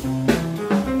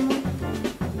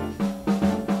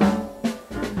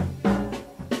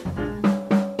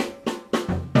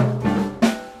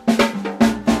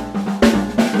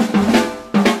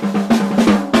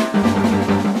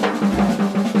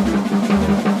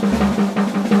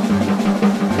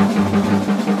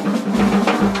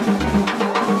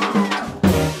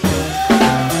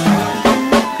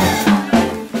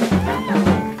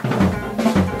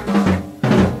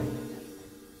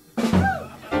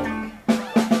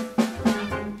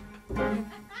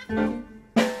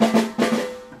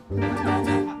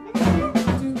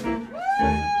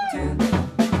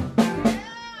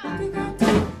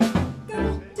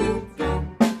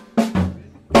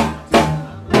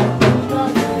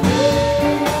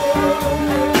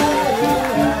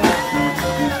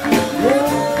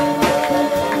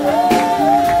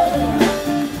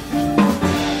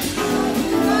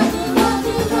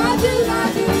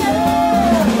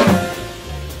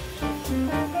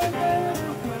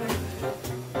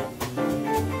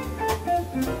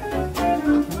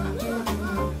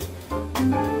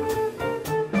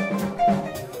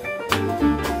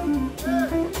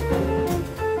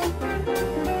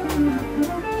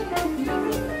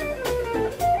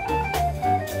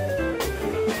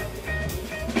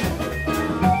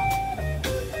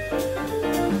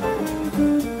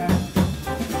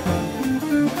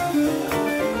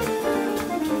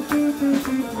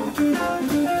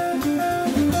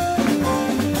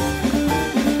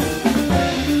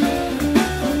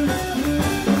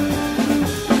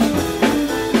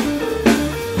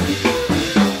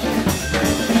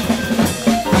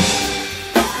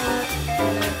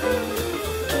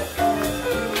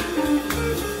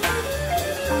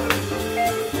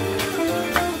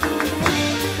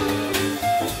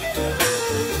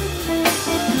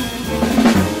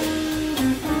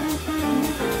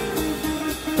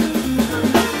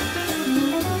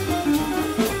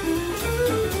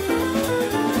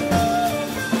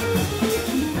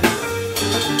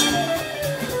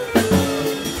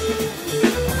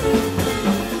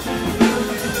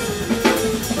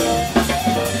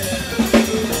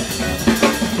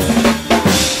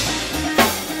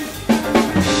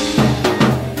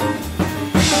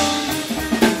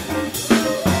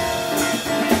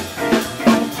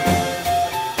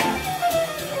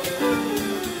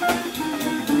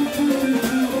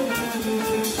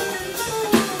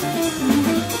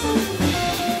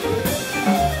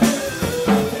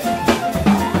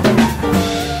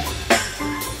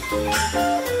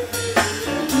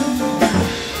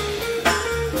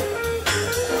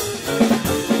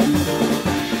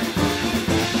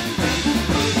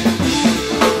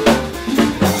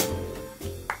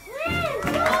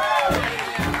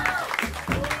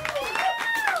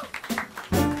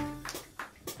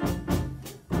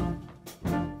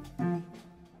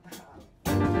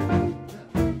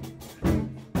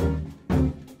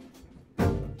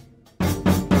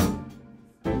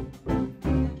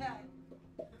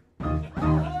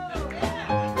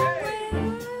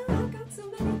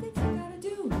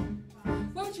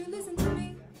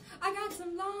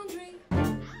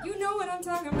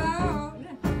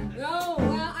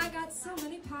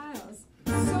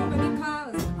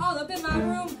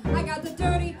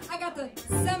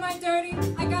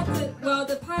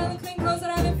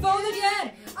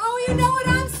 You know what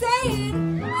I'm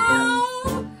saying?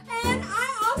 Oh, and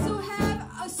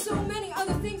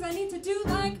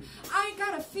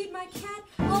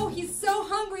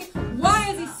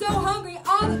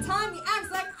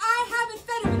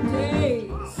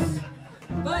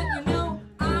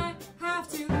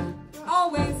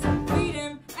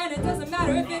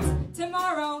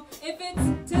know if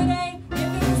it's today,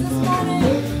 if it's this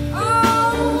morning.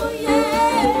 Oh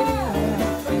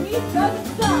yeah, the heat doesn't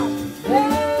stop.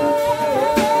 Yeah.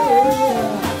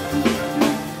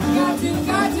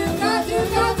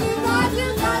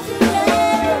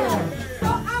 Yeah. So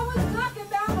I was talking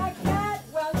about my cat.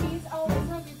 Well, he's always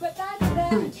hungry, but that's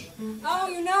that. Oh,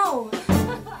 you know.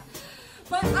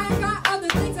 But I got other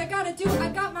things I gotta do. I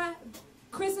got my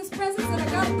Christmas presents that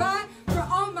I gotta buy for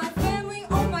all my family.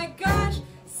 Oh my gosh,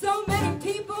 so many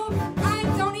people. I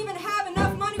don't even have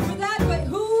enough money for that, but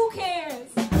who cares?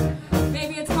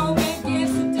 Maybe it's homemade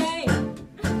gifts today.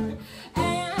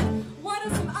 And what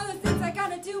are some other things I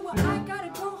gotta do? Well, I gotta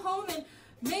go home and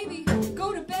maybe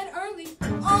go to bed early.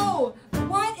 Oh,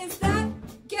 what is that?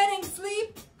 Getting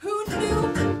sleep? Who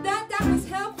knew that that was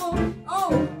helpful?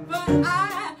 Oh, but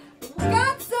I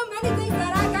got so many things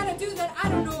that I gotta do that I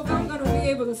don't know if I'm gonna be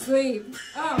able to sleep.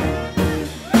 Oh.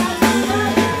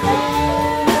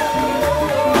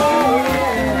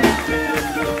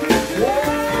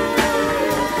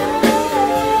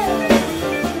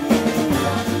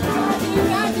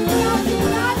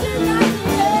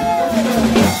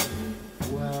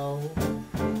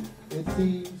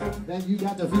 Then you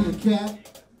got to feed a cat,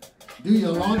 do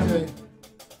your laundry.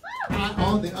 I,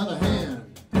 on the other hand,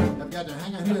 I've got to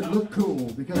hang out here and look cool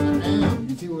because I am.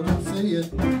 You see what I'm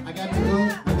saying? I got to go,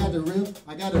 I got to rip,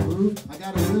 I got to move, I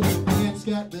got to rip. I can't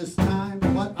scat this time,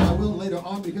 but I will later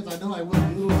on because I know I will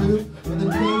a little bit. In the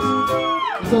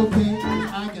case, it's okay.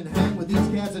 I can hang with these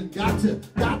cats and got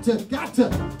to.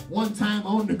 One time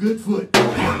on the good foot.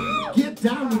 Get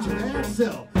down with your ass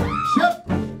self. Shut.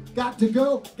 Got to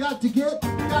go, got to get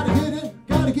in,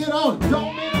 gotta get on.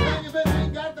 Don't mean a thing if it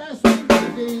ain't got that swing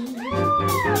baby.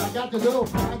 I got to go,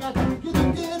 I got to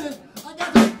get it, I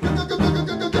got to go.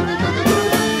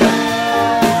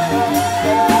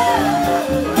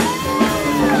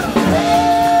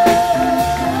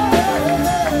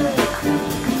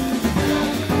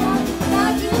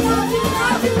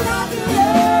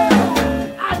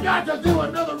 I got to do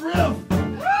another riff.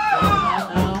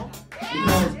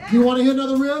 You want to hear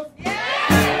another riff?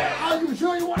 Yeah! Are you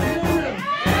sure you want to hear a riff?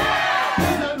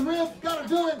 Yeah! That riff, gotta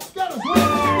do it, gotta swim,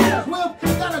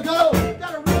 gotta go,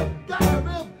 gotta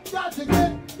riff, got to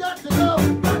get, got to go,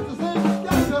 got to sing,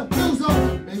 got to do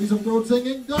something. Maybe some throat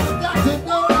singing, got to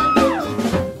go and do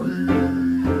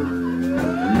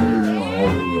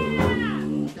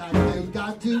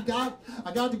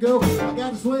I got to go, I got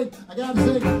to swing, I got to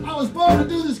sing. I was born to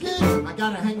do this gig. I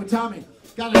gotta hang with Tommy.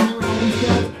 Gotta hang with all these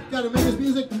guys, gotta make this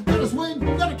music, gotta swing,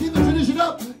 gotta keep the tradition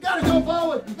up, gotta go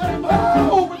forward, gotta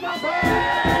move with my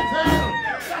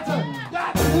hands,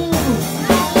 got to move.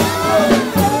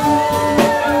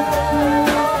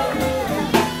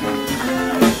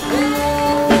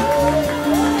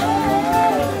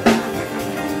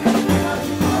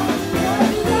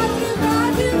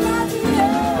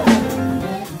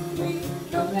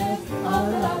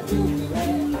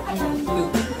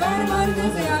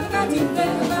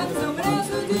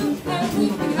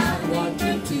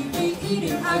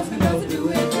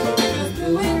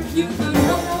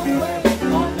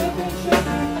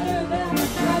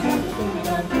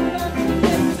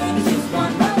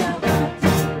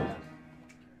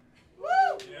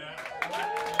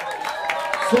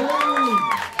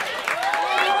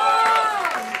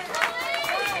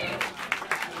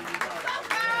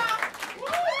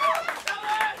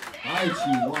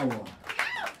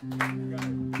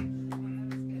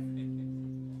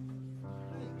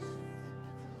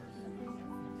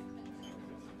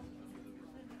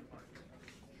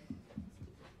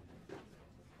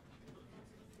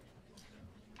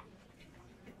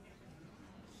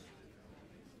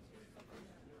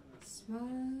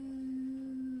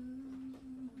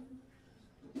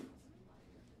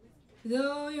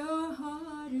 Though your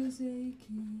heart is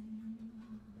aching,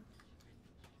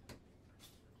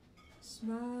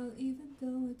 smile even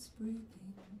though it's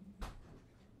breaking.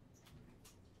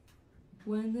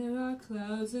 When there are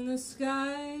clouds in the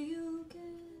sky, you'll get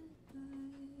by.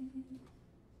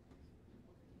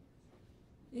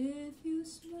 If you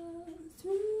smile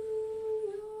through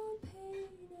your pain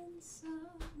and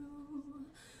sorrow,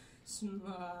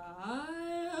 smile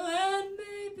and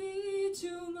maybe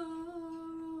tomorrow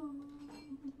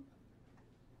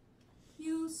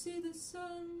you'll see the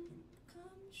sun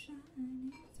come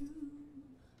shining through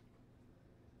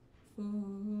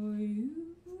for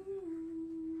you.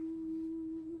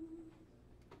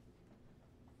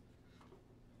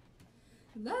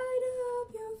 Light up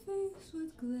your face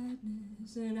with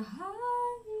gladness and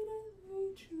hide every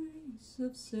trace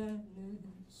of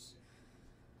sadness.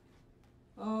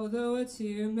 Although a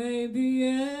tear may be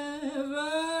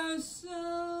ever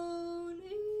so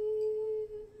near.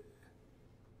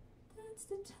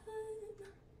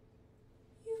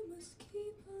 must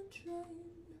keep on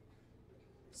trying.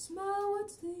 Smile,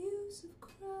 what's the use of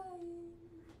crying?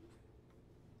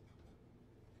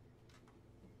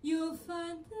 You'll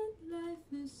find that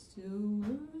life is still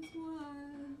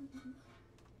worthwhile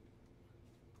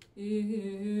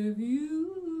if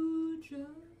you just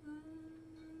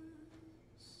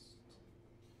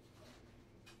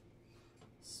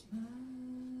smile.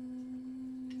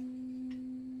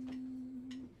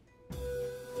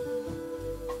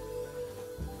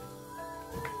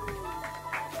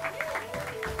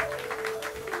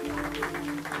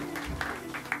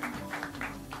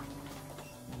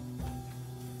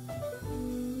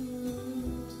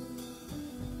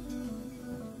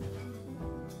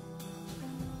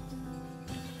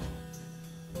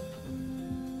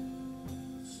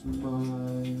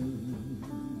 Smile,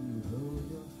 though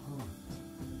your heart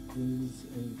is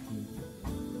aching.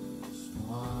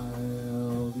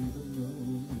 Smile, even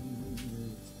though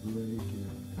it's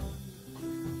breaking.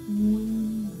 When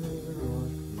there are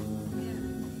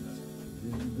clouds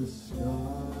in the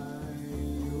sky,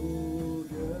 you'll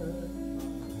get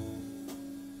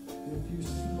if you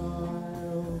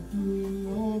smile through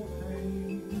your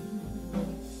pain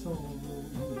and sorrow.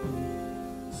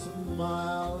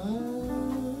 Smile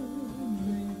and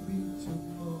maybe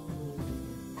tomorrow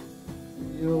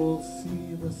you'll see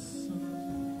the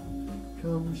sun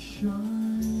come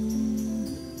shine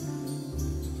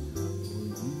for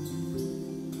you.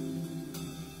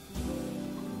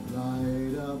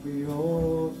 Light up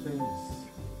your face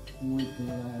with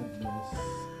gladness.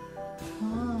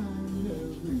 Hide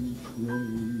every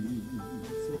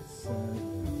trace of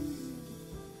sadness.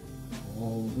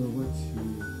 Although a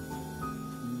tear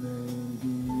may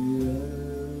be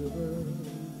ever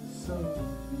so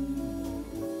deep,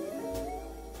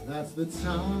 that's the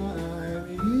time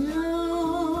you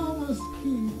must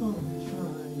keep on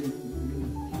trying.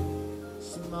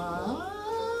 Smile,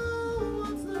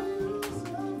 what's the use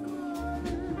of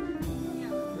crying?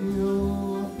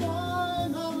 You'll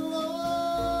find that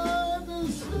life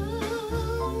is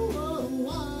still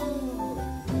worthwhile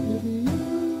if you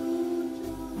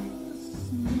just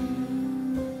smile.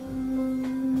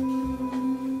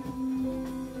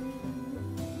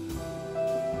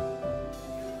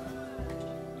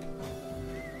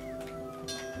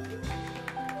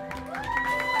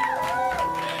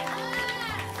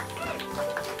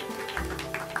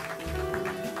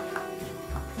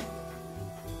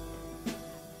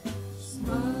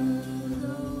 Smile,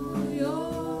 though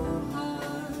your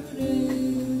heart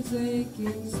is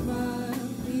aching. Smile,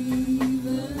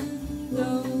 even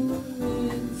though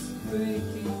it's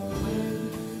breaking. When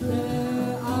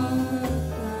there are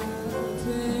clouds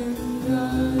in the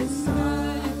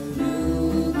sky, you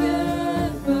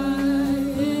get by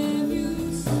if you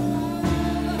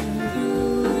smile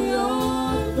through your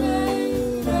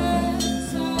pain and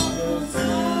sorrow.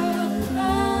 Smile,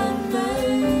 and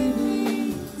maybe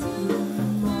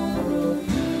tomorrow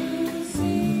you'll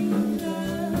see the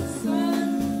sun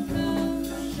come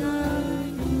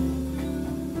shining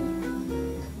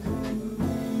through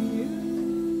you.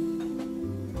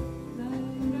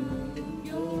 Light up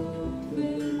your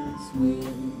face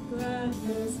with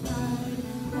gladness. Hide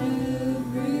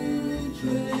every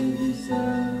trace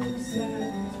of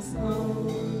sadness.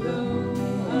 Although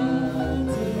a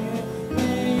tear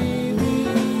may be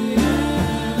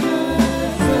ever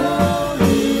so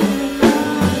deep,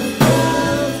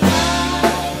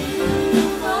 you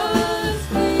must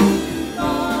keep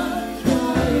on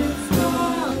trying.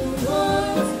 Smile,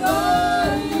 what's the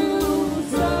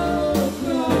use of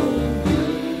crying?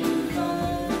 You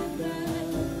find that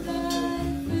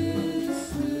life is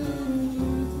still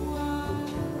worthwhile.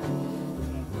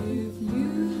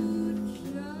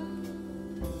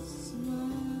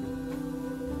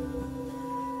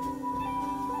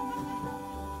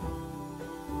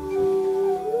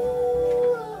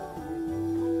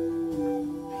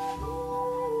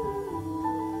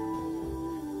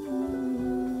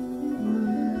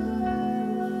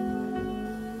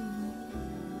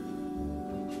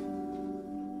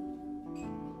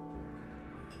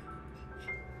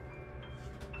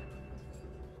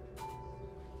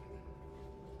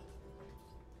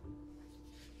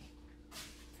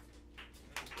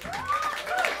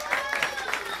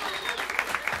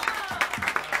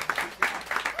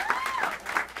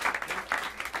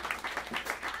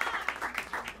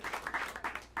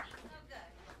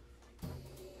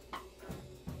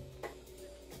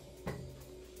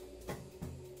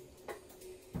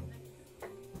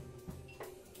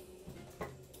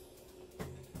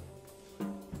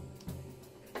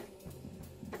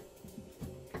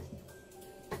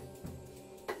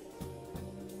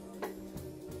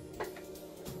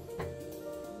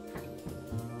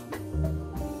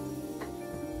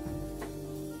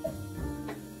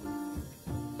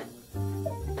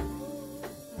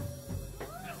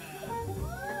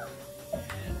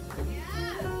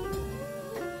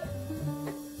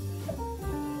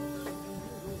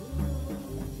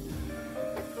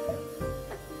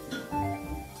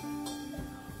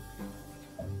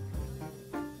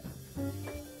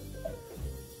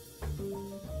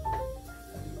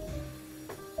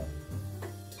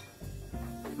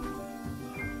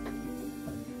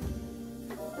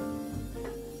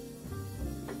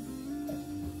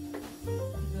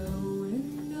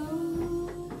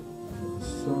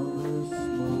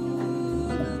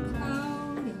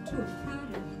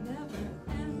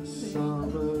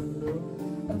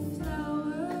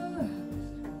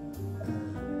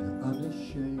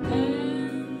 shade.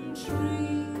 And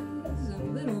trees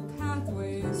and little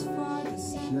pathways far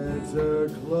descending Sheds her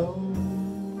glow.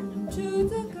 to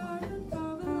the garden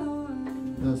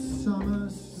pavilion. The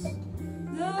summers,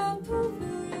 The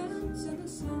pavilions in the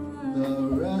sunlight, the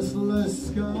restless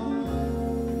sky.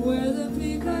 where the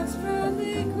peacocks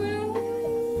proudly grace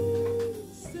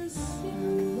the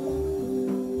sea.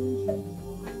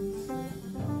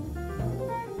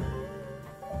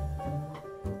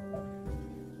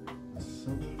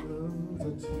 Summer of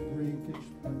the freakish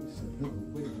place, a little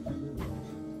way to live.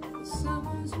 The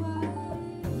summer's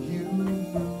wide, You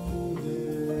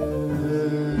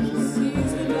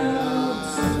sees the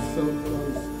clouds so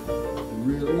close,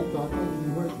 really thought that you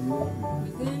were here.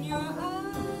 within your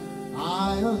eyes.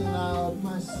 I allowed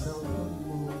myself a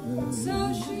moment So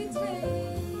she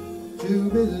takes to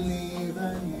believe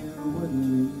that you would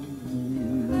leave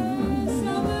me.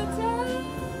 summertime.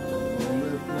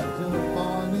 Reflect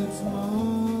upon its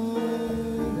mind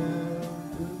and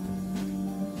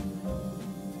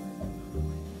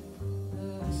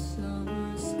The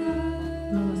summer sky,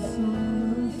 the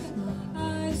summer sky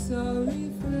I saw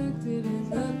reflected in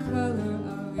the color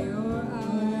of your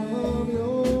eyes. of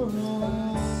your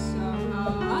eyes.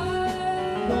 Somehow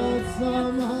But I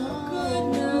somehow could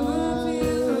never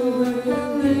feel the way I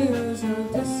lay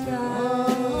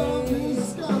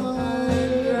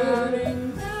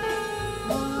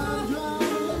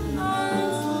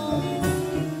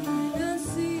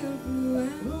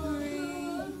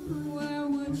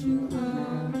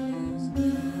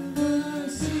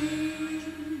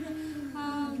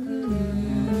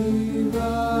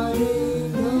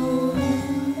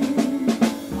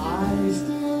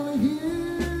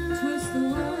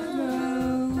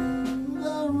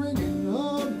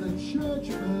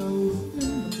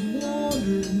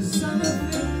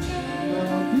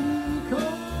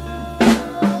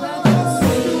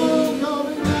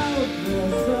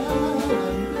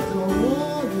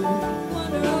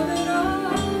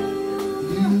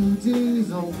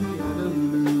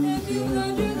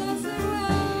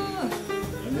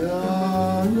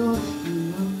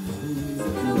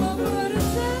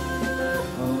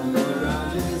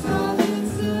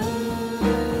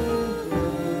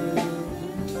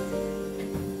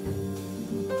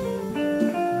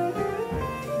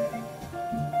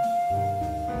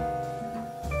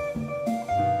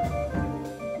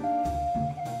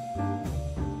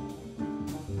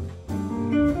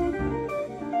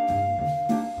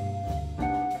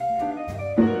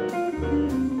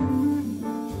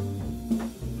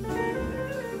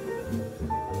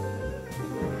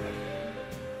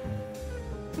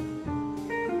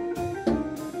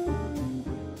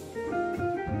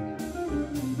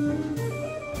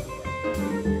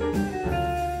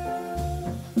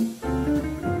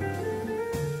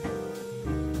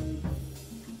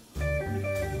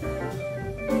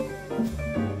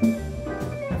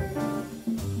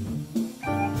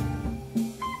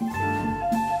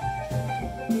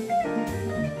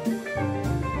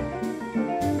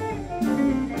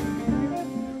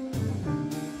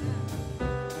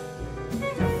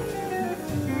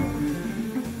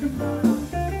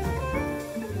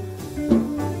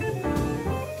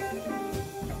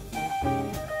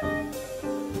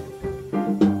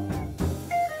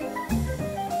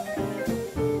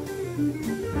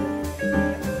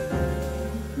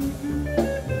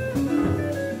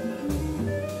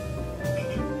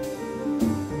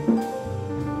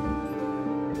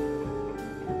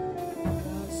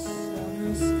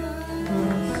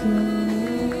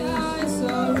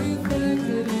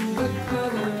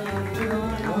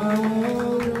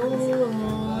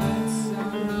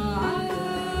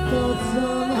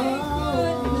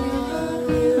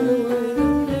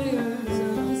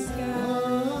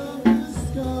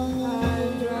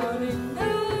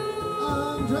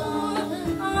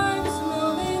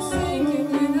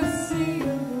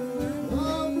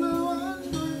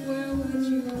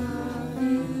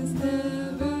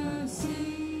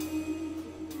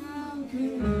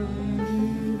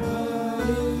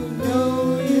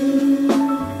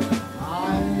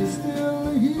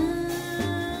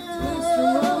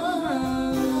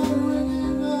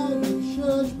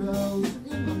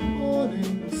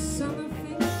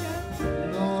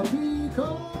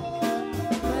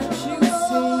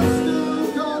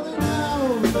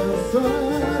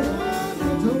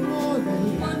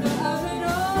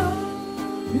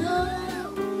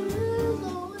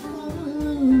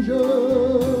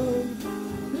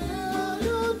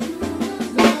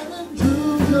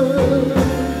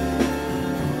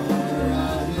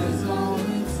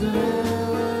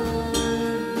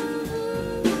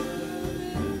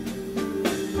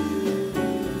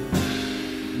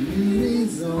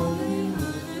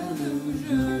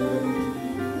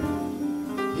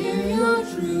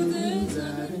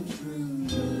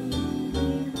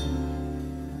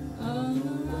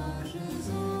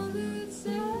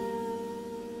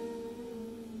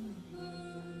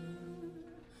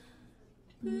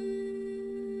Thank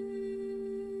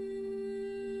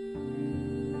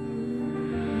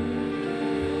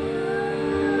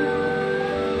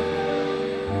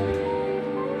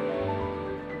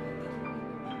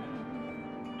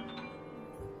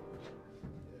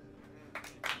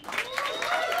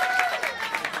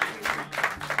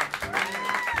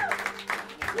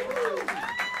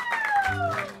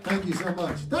you so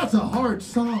much. That's a hard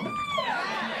song.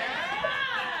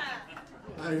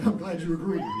 I'm glad you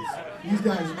agree. These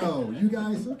guys know. You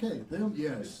guys, okay. Them,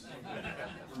 yes.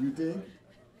 You dig?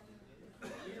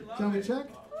 Shall we check?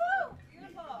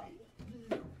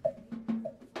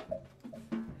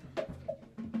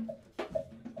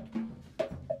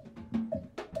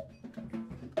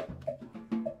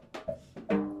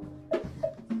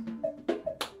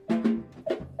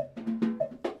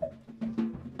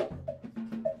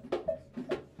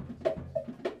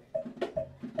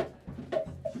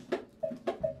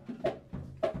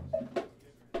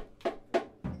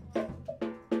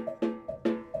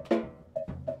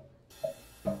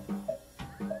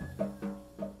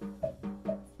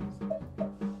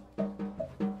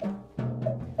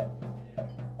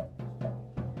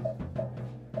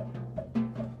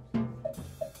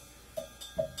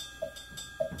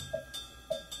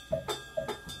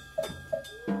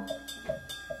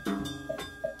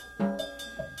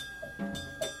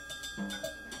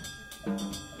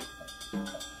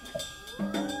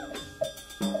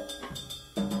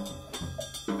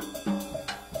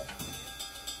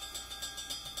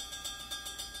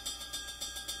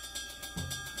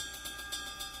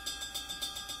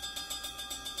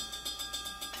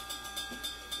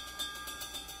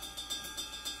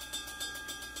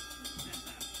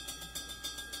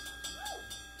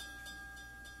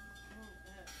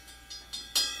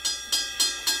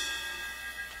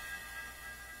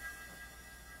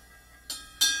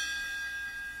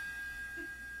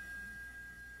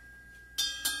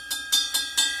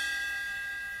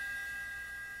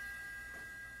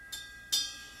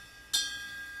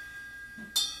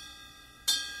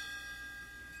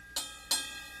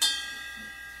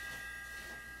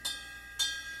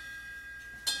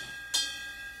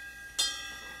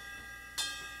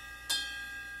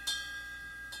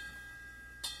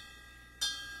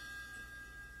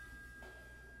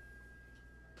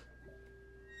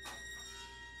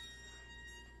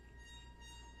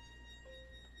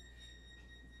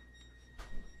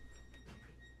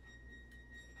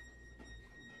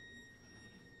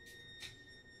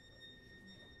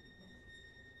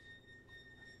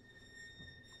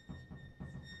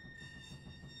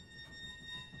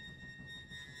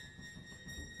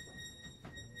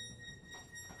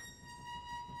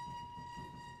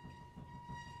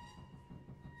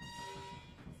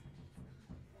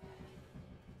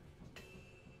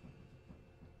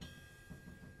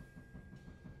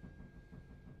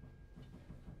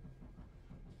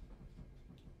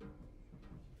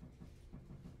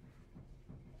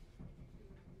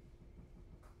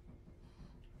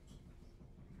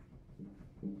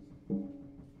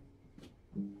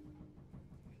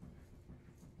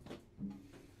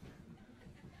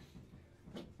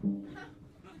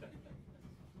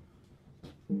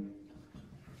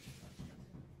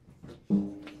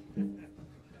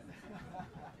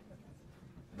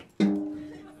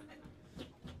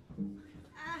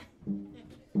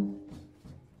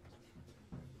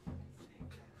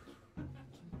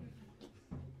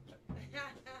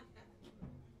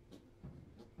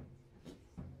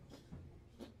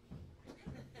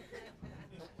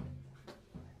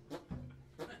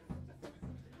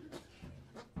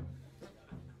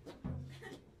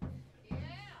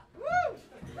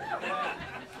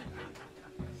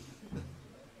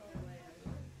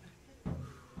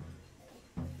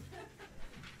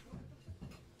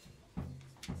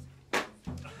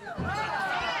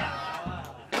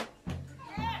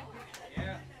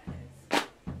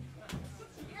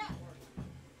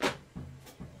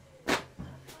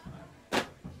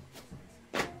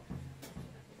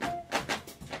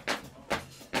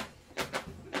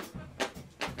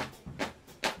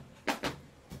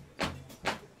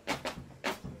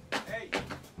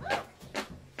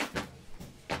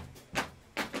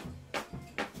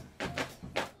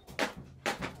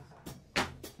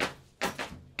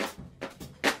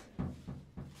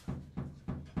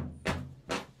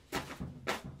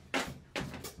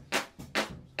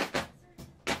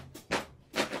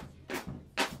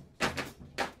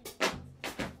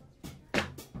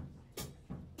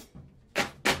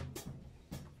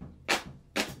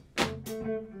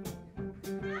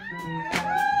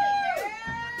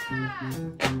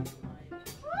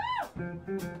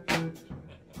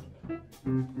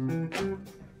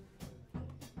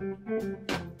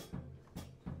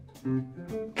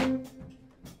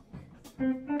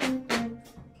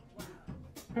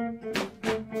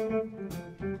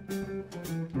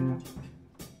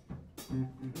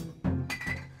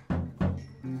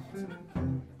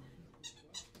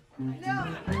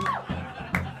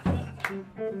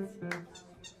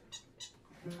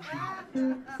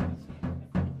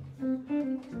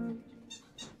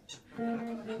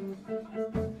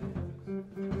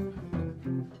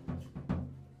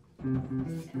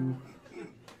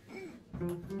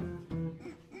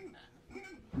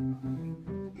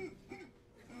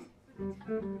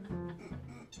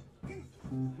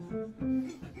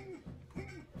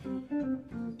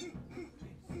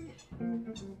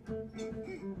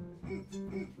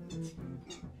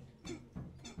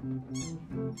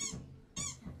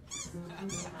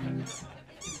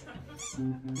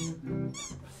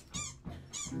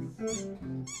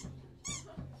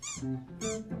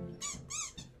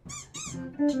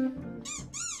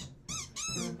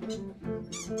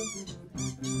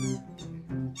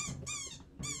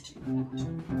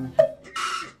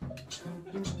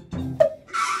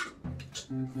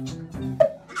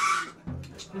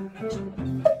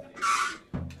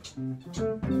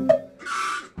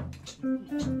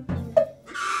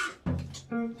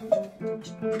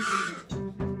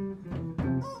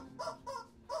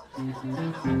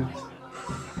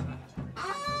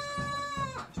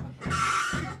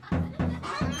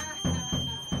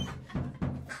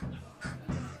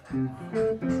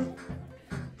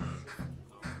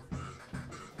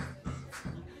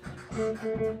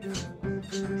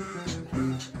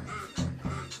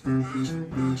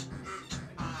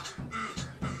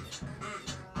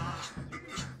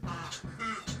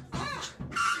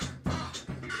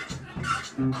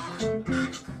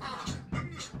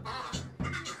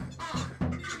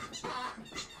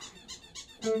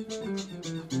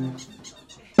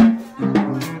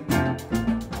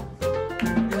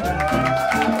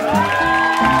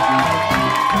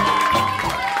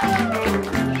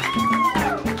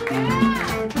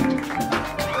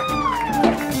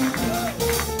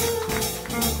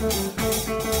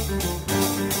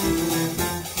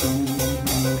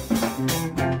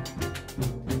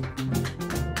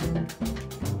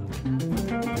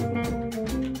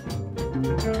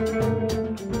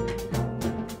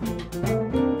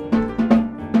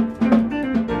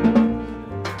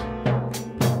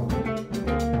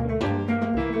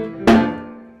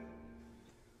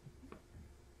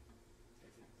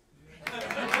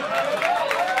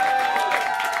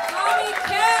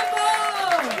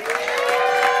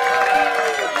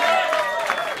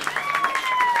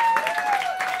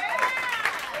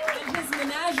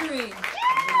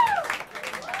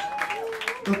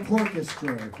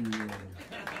 Orchestra, if you will.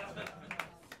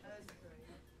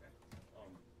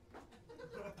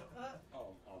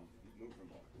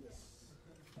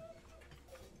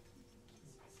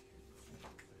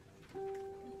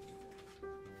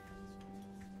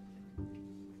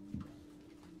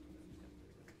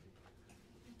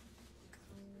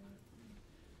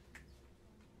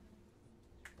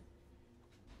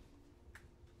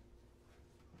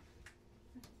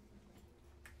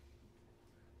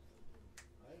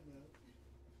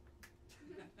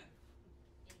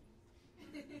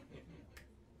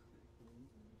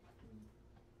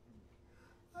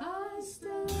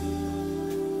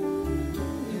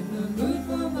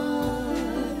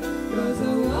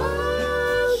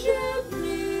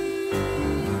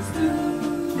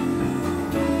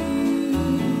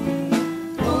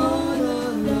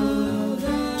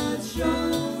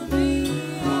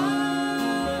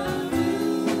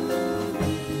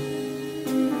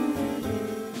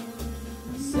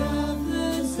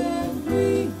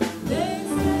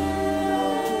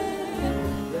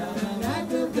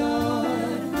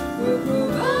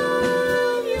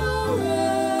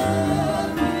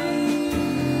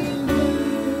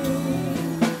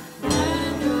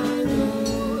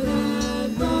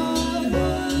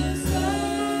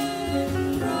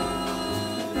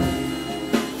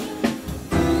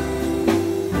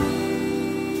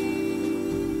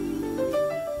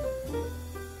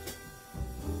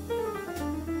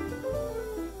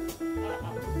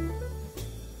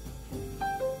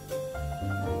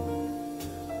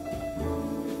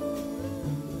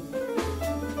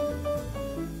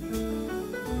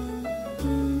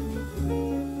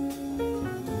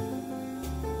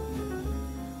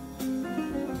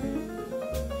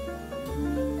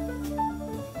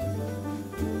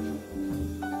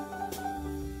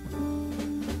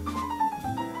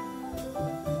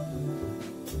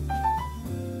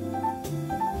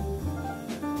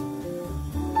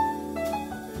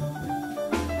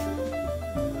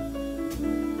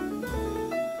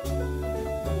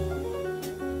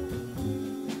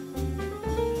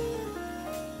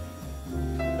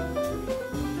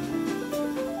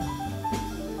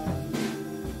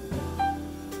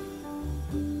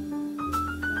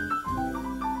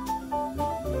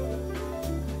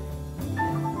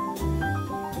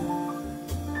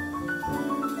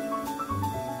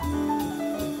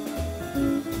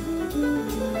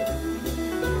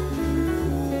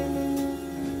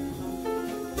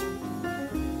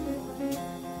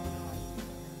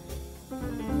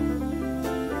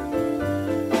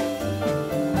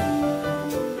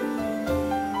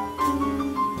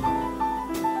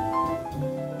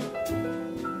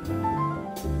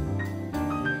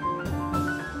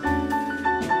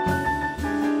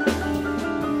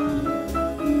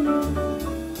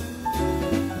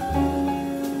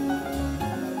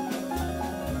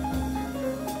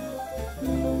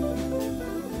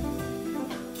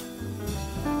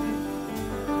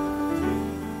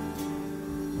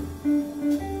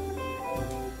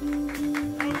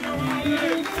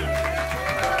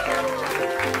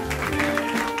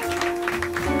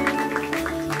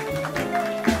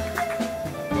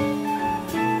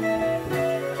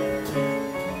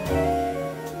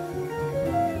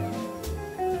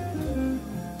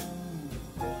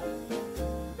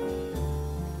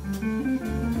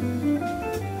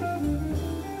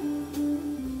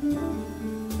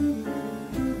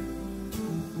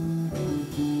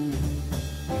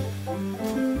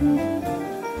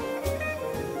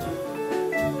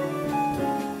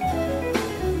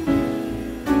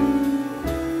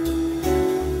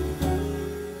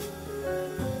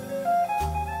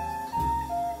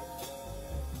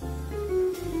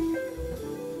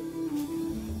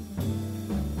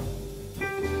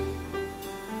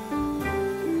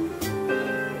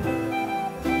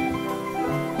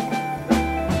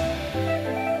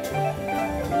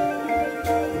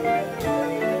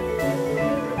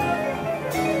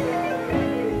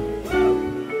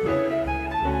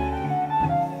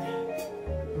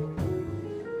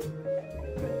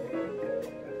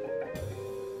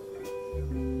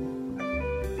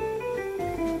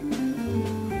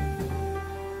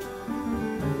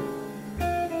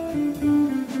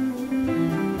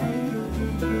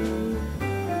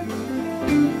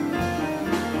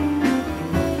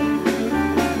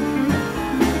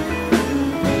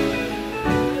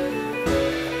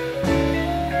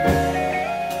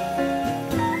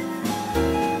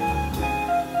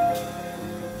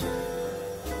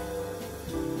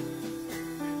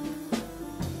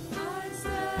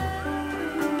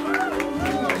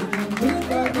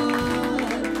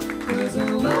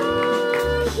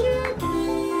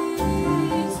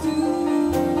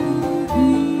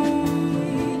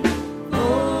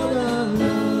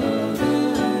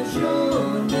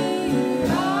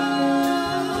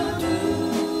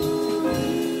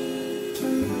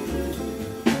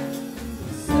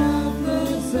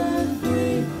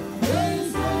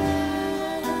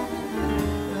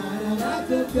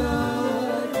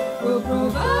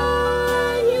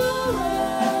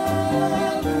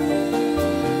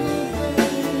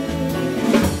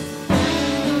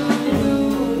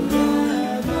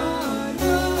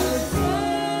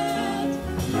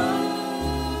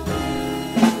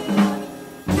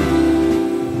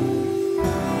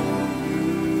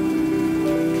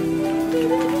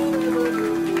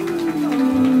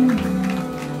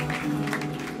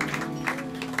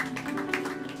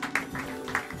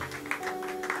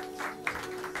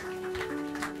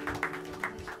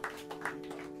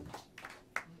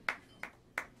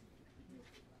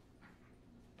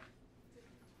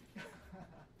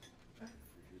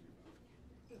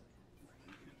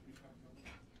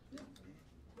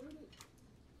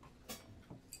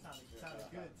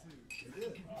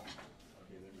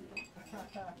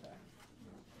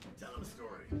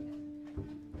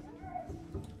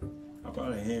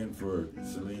 about a hand for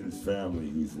Celine's family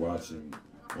who's watching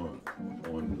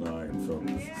online from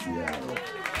Seattle.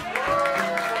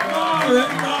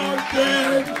 Mama,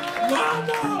 Dad!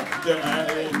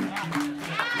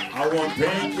 I want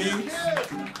pancakes.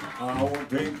 I want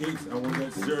pancakes. I want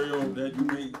that cereal that you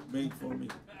made for me.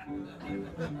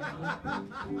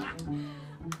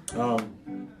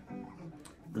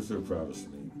 We're so proud of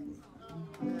Celine.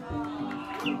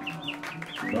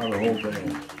 Proud of the whole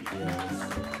band, to be honest.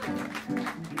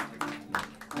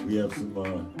 We have some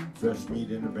fresh meat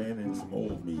in the band and some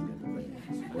old meat in the band.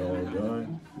 It's well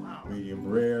done, medium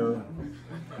rare.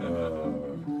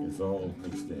 It's all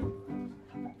mixed in.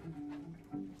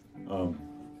 I'd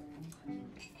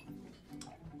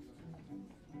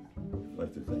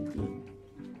like to thank the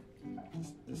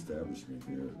establishment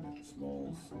here at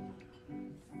Smalls.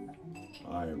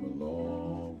 I am a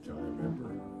long-time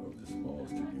member of the Smalls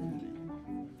community.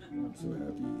 I'm so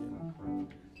happy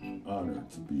and honored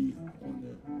to be on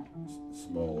the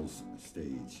Smalls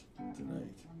stage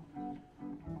tonight.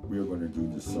 We are going to do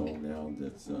this song now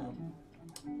that's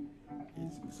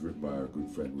it's written by our good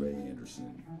friend Ray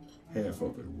Anderson. Half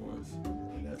of it was,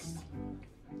 and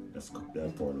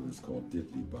that part of it is called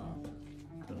Diddley Bop.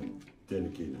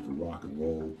 Dedicated to rock and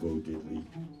roll, Bo Diddley.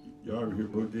 Y'all ever hear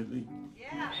Bo Diddley?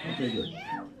 Yeah. Okay, good.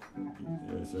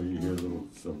 Yeah, so you hear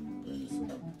some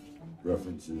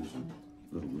references of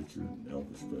Little Richard and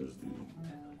Elvis Presley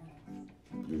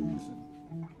and blues,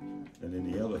 and then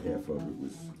the other half of it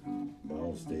was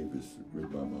Miles Davis,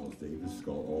 written by Miles Davis,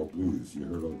 called All Blues. You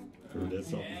heard that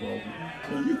song before?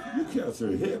 Well, you cats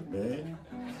are hip, man.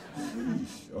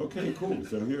 Sheesh. Okay, cool.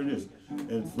 So here it is.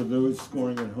 And for those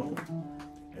scoring at home,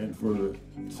 and for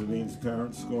Celine's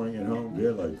parents scoring at home,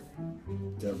 they're like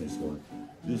definitely scoring.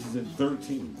 This is in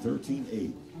 13-8.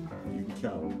 You can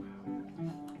count them.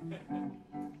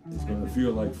 It's going to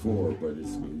feel like 4, but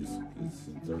it's in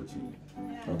 13.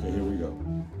 Okay, here we go.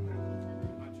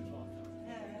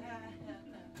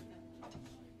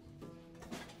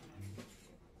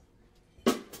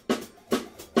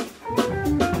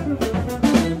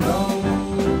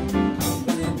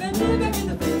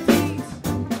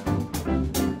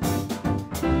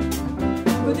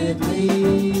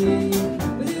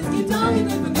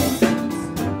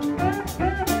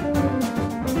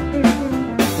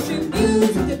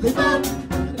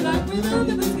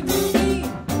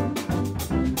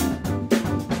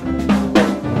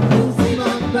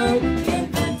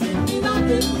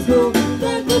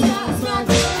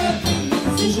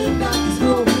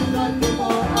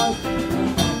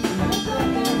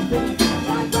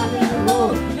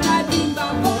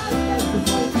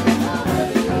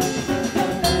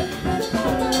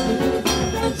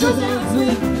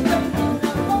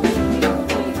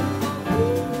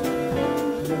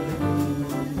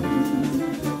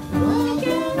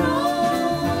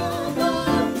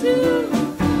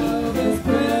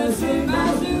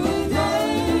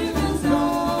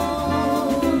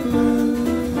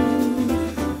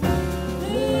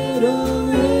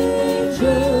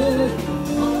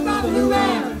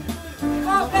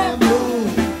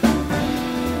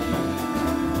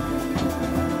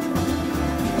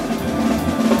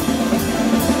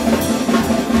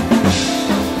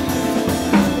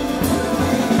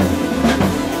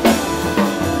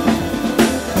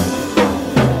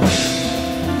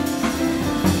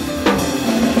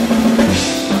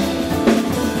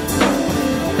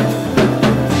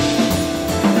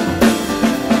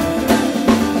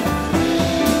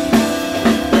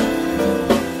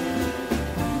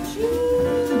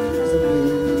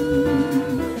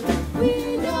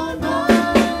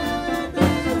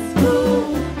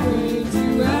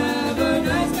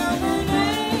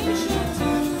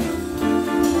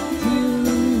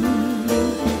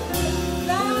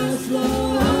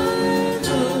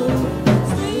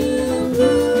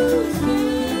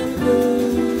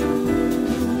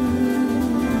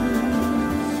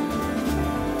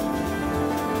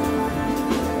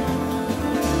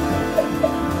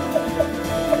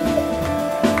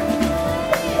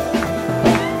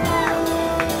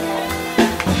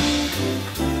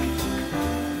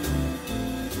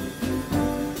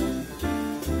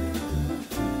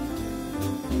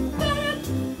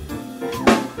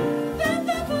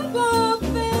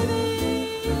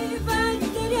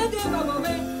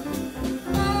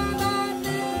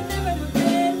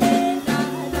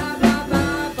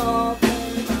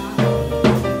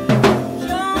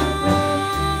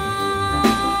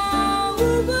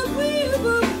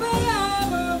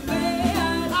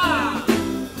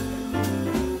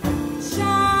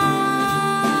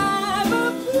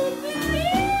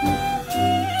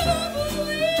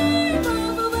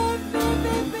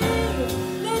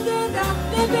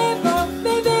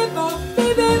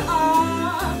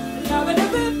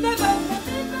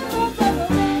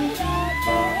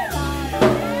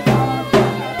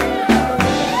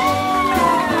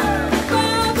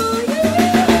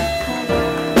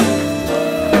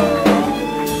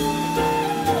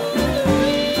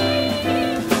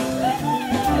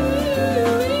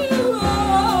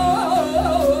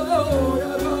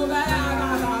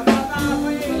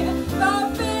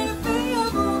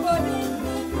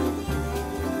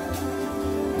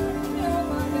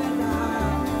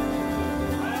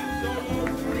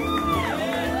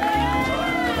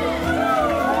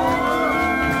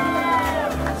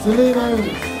 Celine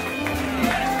Alves.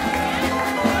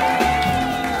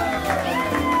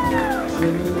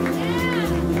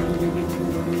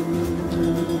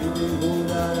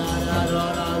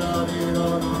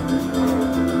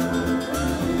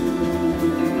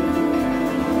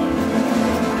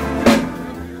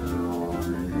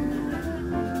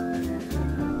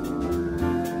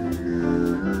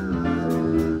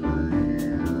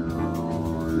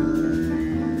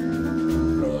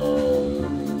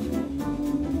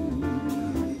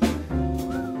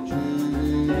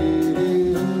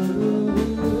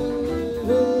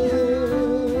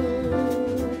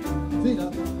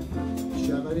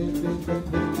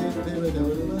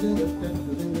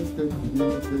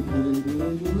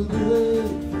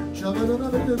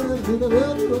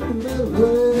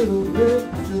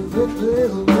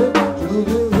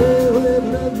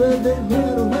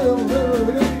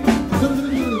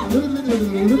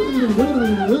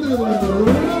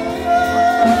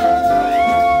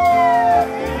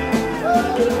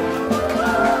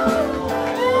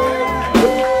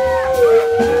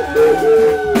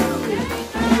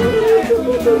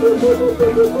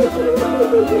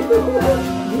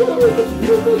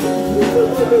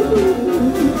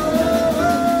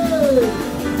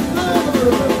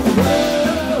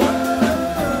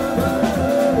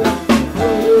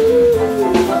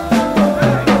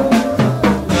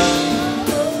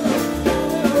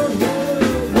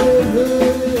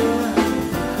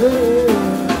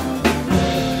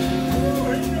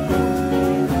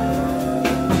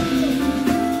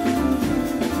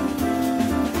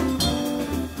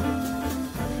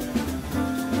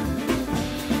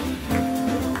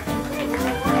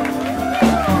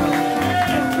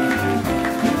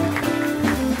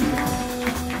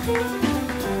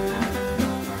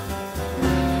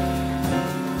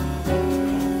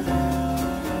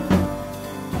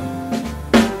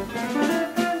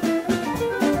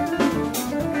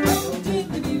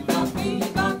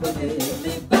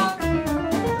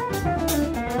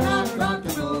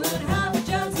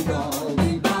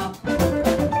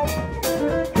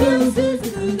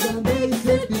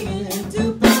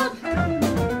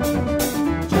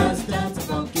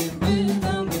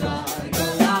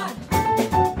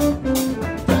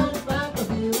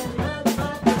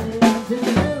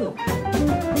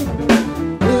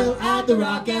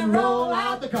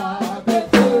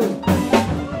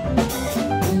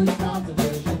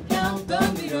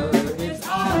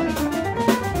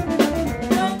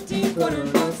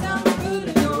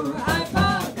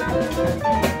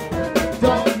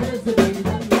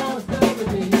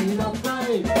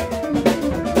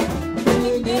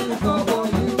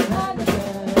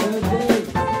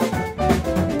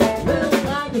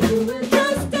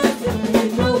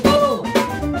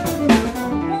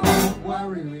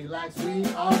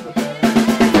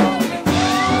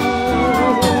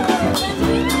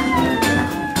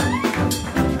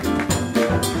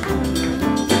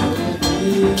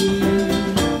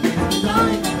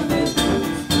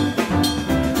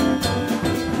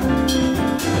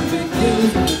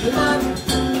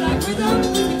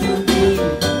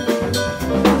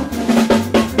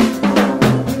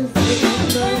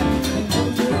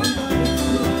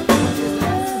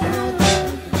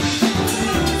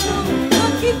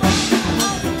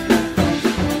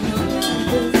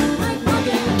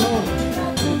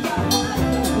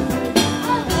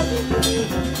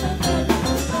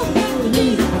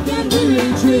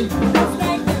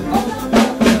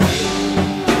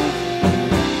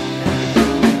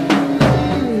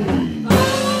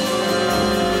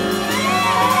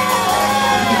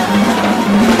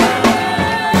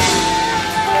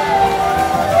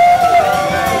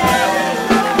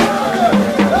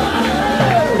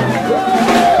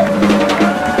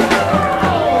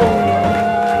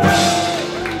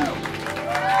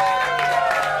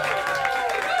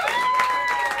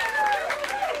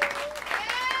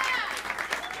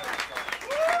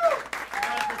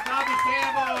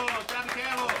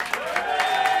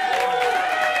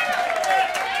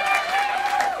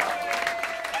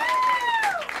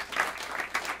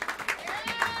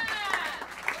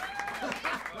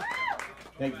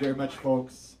 Thank you very much,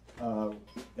 folks.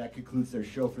 That concludes our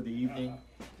show for the evening.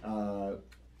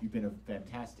 You've been a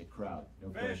fantastic crowd. No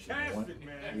question. Fantastic,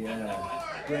 man.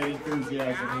 Yeah, great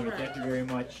enthusiasm here. Thank you very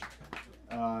much.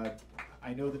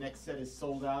 I know the next set is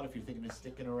sold out. If you're thinking of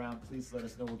sticking around, please let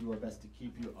us know. We'll do our best to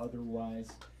keep you.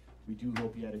 Otherwise, we do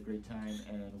hope you had a great time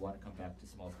and want to come back to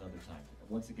Smalls another time.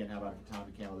 Once again, how about for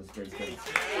Tommy Campbell, this great stage.